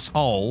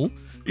asshole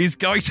is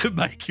going to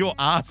make your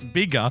ass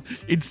bigger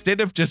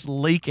instead of just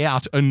leak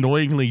out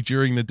annoyingly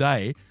during the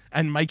day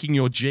and making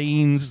your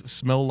jeans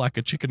smell like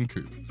a chicken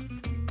coop?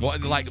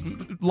 What,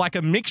 like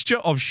a mixture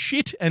of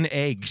shit and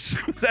eggs.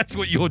 That's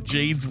what your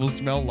jeans will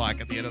smell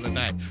like at the end of the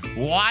day.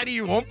 Why do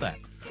you want that?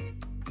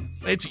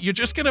 You're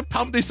just going to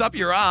pump this up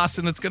your ass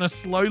and it's going to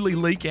slowly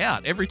leak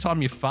out. Every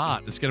time you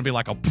fart, it's going to be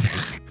like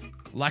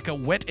a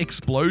wet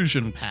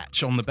explosion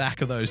patch on the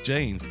back of those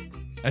jeans.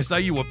 As though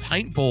you were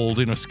paintballed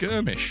in a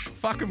skirmish.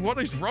 Fucking what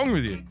is wrong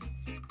with you?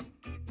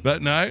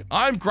 But no,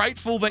 I'm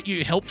grateful that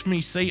you helped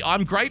me see.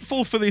 I'm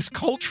grateful for this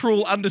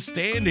cultural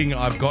understanding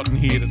I've gotten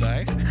here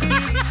today.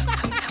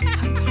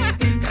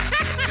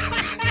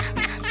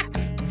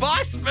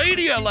 Vice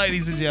Media,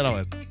 ladies and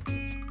gentlemen.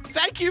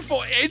 Thank you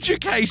for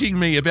educating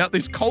me about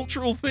this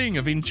cultural thing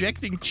of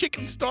injecting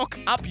chicken stock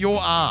up your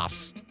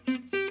ass.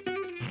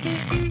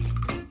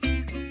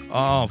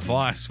 Oh,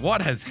 Vice,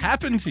 what has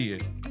happened to you?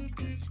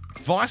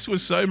 Vice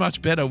was so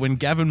much better when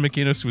Gavin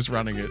McInnes was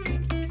running it.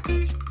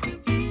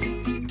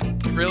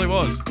 It really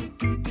was.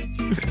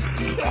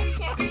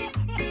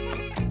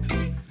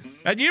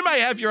 And you may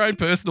have your own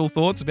personal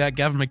thoughts about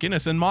Gavin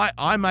McInnes, and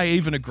I may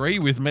even agree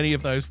with many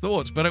of those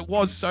thoughts, but it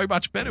was so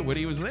much better when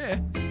he was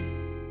there.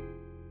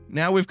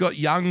 Now we've got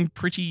young,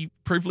 pretty,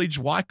 privileged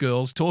white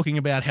girls talking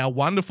about how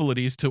wonderful it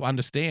is to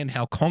understand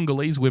how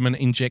Congolese women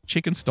inject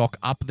chicken stock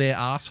up their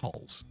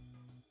assholes.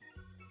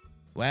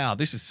 Wow,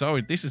 this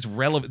is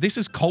relevant. This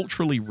is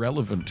culturally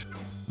relevant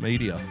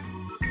media.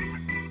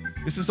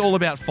 This is all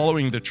about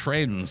following the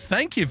trends.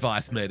 Thank you,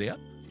 Vice Media.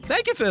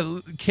 Thank you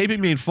for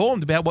keeping me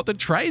informed about what the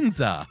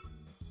trends are.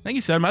 Thank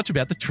you so much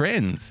about the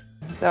trends.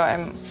 Though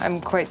I'm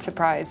quite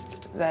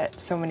surprised that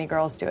so many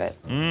girls do it.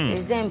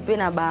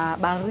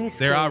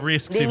 There are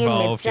risks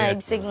involved. Yeah.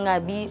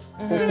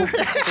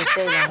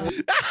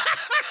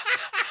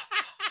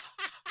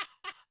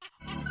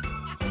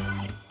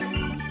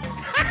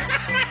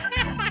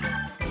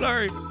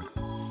 Sorry.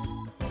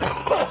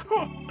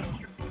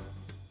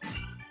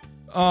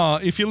 Oh,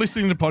 if you're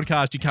listening to the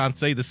podcast, you can't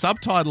see. The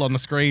subtitle on the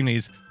screen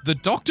is, "The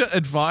doctor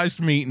advised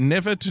me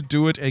never to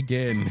do it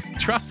again."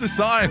 Trust the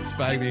science,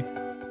 baby.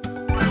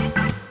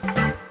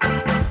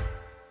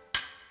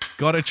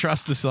 Gotta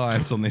trust the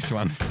science on this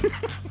one.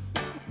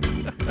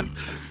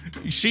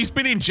 She's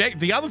been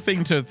the other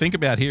thing to think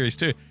about here is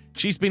too,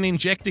 she's been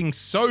injecting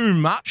so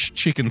much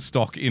chicken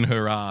stock in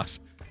her ass.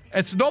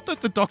 It's not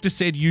that the doctor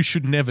said you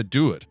should never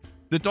do it.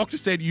 The doctor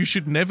said you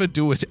should never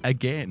do it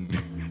again.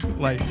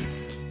 Like,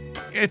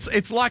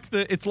 it's like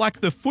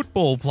the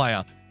football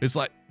player. It's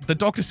like the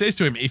doctor says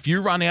to him, if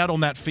you run out on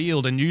that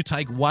field and you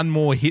take one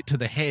more hit to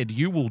the head,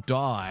 you will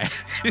die.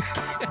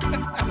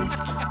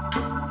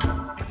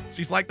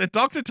 She's like, the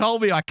doctor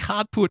told me I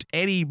can't put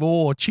any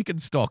more chicken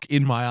stock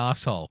in my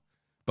asshole.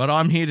 But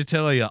I'm here to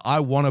tell you, I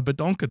want a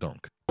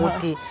badonkadonk.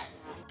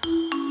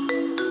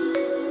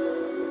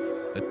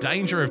 The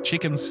danger of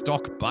chicken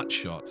stock butt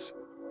shots.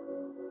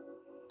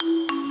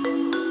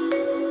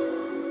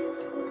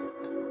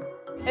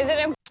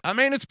 I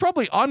mean, it's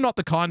probably, I'm not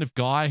the kind of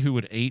guy who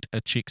would eat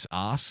a chick's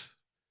ass.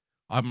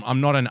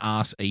 I'm not an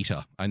ass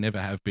eater. I never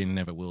have been,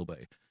 never will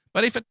be.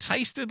 But if it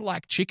tasted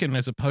like chicken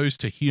as opposed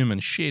to human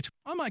shit,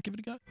 I might give it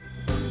a go.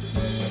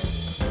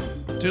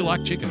 Do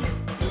like chicken.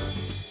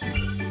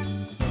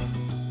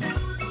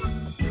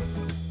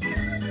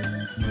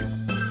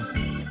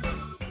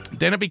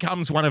 Then it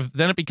becomes one of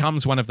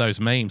those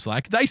memes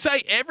like they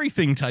say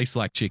everything tastes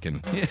like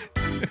chicken. Yeah.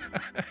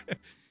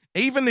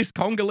 Even this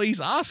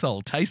Congolese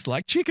arsehole tastes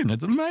like chicken.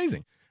 It's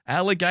amazing.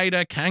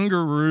 Alligator,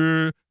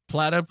 kangaroo,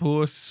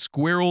 platypus,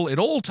 squirrel, it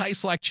all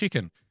tastes like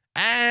chicken.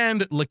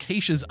 And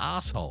Lakeisha's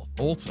asshole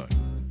also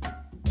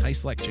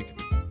tastes like chicken.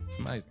 It's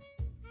amazing.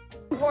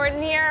 Important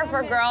here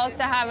for girls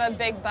to have a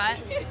big butt.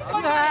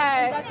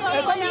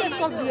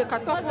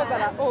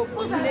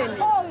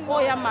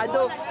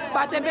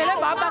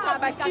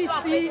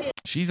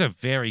 She's a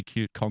very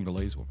cute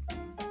Congolese woman.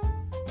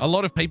 A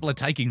lot of people are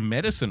taking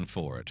medicine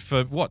for it.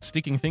 For what?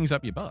 Sticking things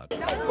up your butt.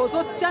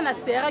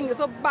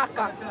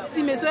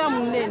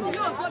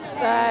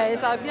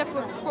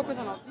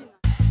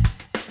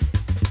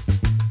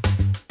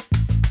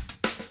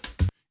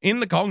 In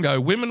the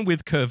Congo, women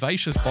with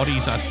curvaceous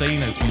bodies are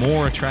seen as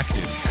more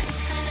attractive.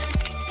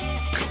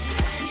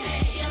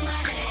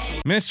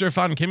 Minister of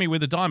Fun, Kimmy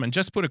with a diamond.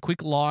 Just put a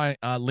quick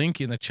link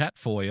in the chat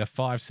for you.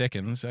 5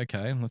 seconds.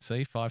 Okay, let's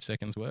see. 5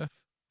 seconds worth.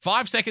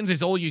 5 seconds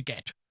is all you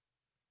get.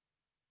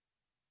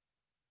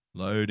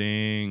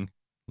 Loading.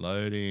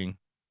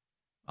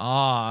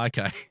 Ah,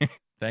 okay.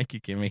 Thank you,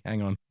 Kimmy.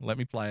 Hang on. Let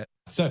me play it.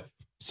 So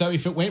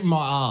if it went in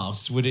my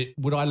arse,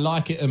 would I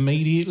like it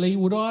immediately,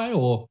 would I?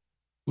 Or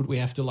would we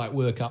have to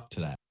work up to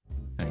that?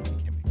 Thank you,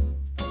 Kimmy.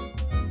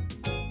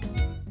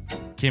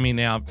 Kimmy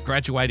now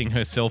graduating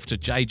herself to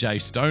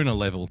JJ Stoner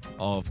level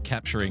of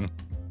capturing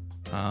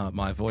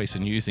my voice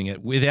and using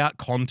it without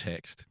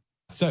context.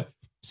 So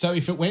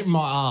if it went in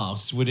my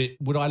arse,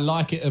 would I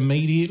like it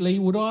immediately,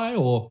 would I?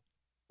 Or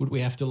would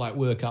we have to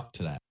work up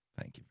to that?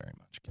 Thank you very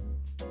much, Kimmy.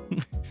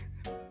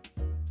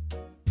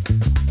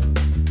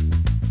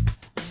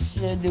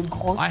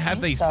 I have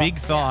these big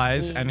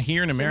thighs, and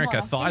here in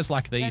America, thighs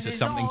like these are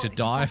something to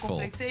die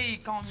for.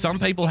 Some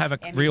people have a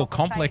real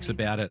complex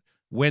about it.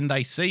 When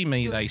they see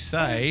me, they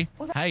say,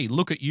 hey,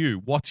 look at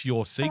you. What's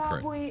your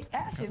secret?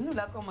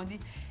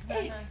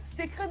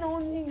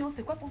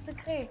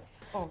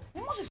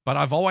 But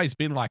I've always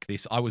been like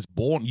this.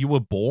 You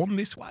were born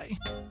this way?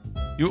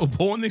 You were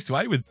born this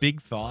way with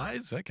big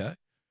thighs? Okay.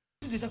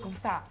 You're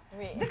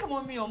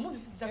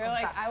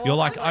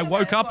like, I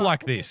woke up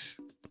like this.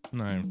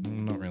 No,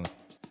 not really.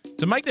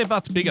 To make their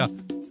butts bigger,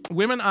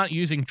 women aren't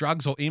using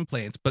drugs or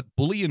implants, but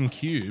bullion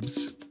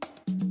cubes.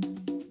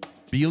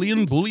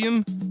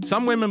 Bullion?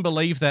 Some women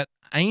believe that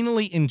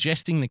anally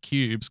ingesting the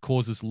cubes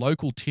causes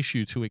local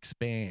tissue to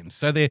expand.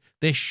 So they're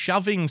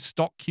shoving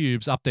stock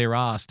cubes up their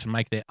ass to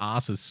make their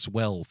asses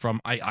swell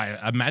from,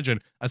 I imagine,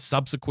 a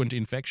subsequent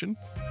infection.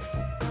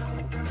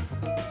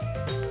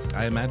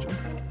 I imagine.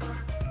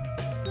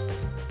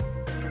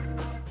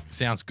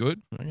 Sounds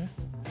good. Okay.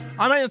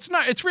 I mean,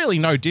 it's really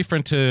no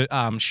different to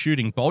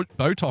shooting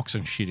Botox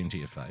and shit into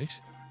your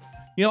face.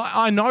 You know,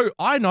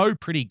 I know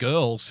pretty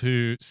girls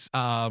who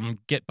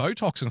get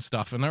Botox and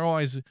stuff, and they're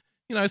always,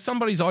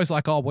 somebody's always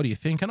like, "Oh, what do you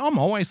think?" And I'm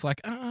always like,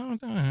 "Oh,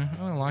 no, I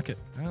don't like it.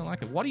 I don't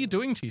like it. What are you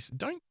doing to yourself?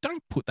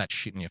 Don't put that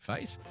shit in your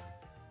face.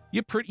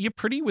 You're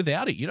pretty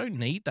without it. You don't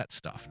need that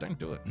stuff. Don't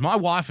do it." My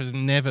wife has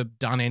never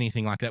done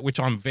anything like that,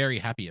 which I'm very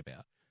happy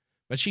about.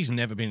 But she's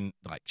never been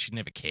she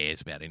never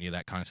cares about any of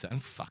that kind of stuff.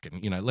 And fucking,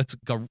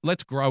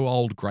 let's grow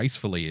old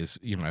gracefully is,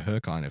 her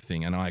kind of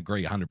thing. And I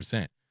agree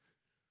 100%.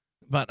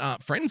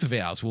 But friends of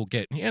ours will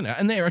get,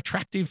 and they're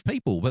attractive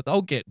people, but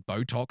they'll get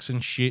Botox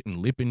and shit and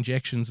lip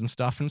injections and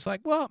stuff. And it's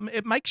like, well,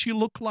 it makes you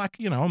look like,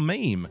 a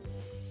meme.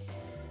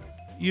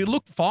 You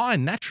look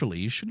fine naturally.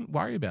 You shouldn't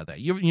worry about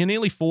that. You're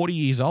nearly 40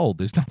 years old.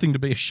 There's nothing to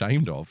be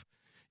ashamed of.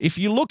 If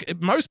you look,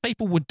 most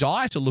people would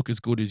die to look as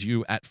good as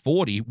you at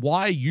 40.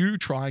 Why are you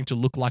trying to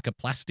look like a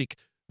plastic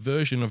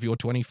version of your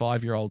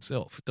 25-year-old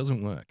self? It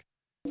doesn't work.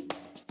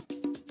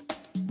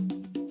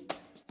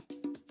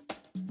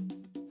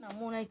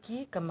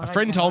 A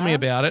friend told me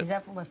about it.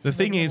 The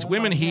thing is,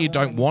 women here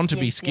don't want to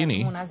be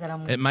skinny.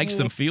 It makes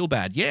them feel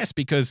bad. Yes,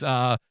 because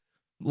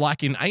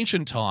like in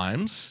ancient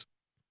times,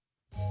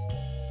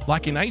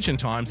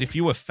 if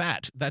you were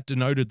fat, that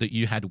denoted that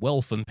you had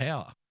wealth and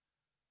power.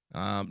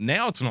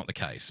 Now it's not the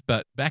case,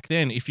 but back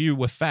then, if you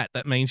were fat,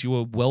 that means you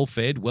were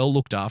well-fed,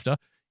 well-looked after.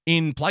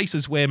 In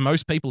places where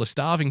most people are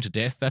starving to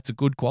death, that's a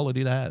good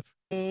quality to have.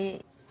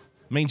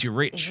 Means you're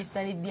rich.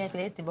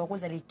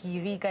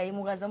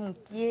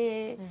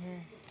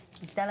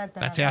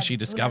 That's how she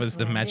discovers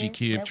the magic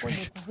cube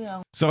trick.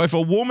 So if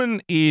a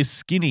woman is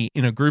skinny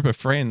in a group of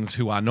friends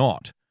who are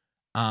not,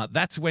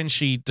 that's when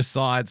she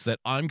decides that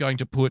I'm going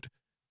to put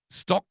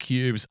stock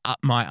cubes up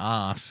my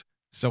ass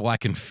so I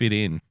can fit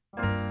in.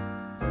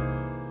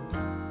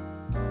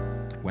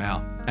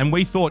 Wow. And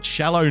we thought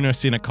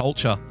shallowness in a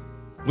culture,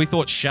 we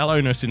thought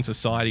shallowness in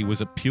society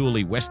was a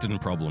purely Western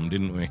problem,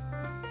 didn't we?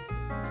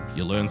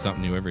 You learn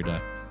something new every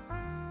day.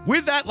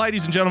 With that,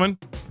 ladies and gentlemen,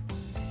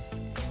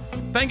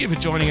 thank you for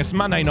joining us.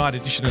 Monday night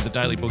edition of the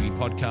Daily Boogie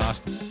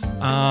Podcast.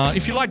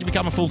 If you'd like to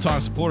become a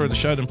full-time supporter of the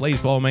show, then please,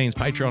 by all means,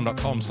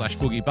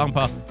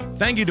 patreon.com/boogiebumper.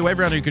 Thank you to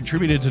everyone who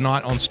contributed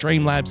tonight on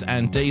Streamlabs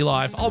and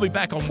DLive. I'll be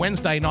back on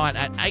Wednesday night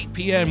at 8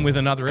 p.m. with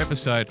another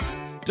episode.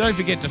 Don't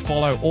forget to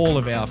follow all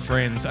of our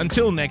friends.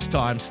 Until next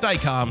time, stay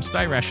calm,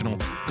 stay rational.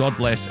 God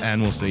bless,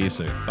 and we'll see you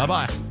soon.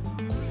 Bye-bye.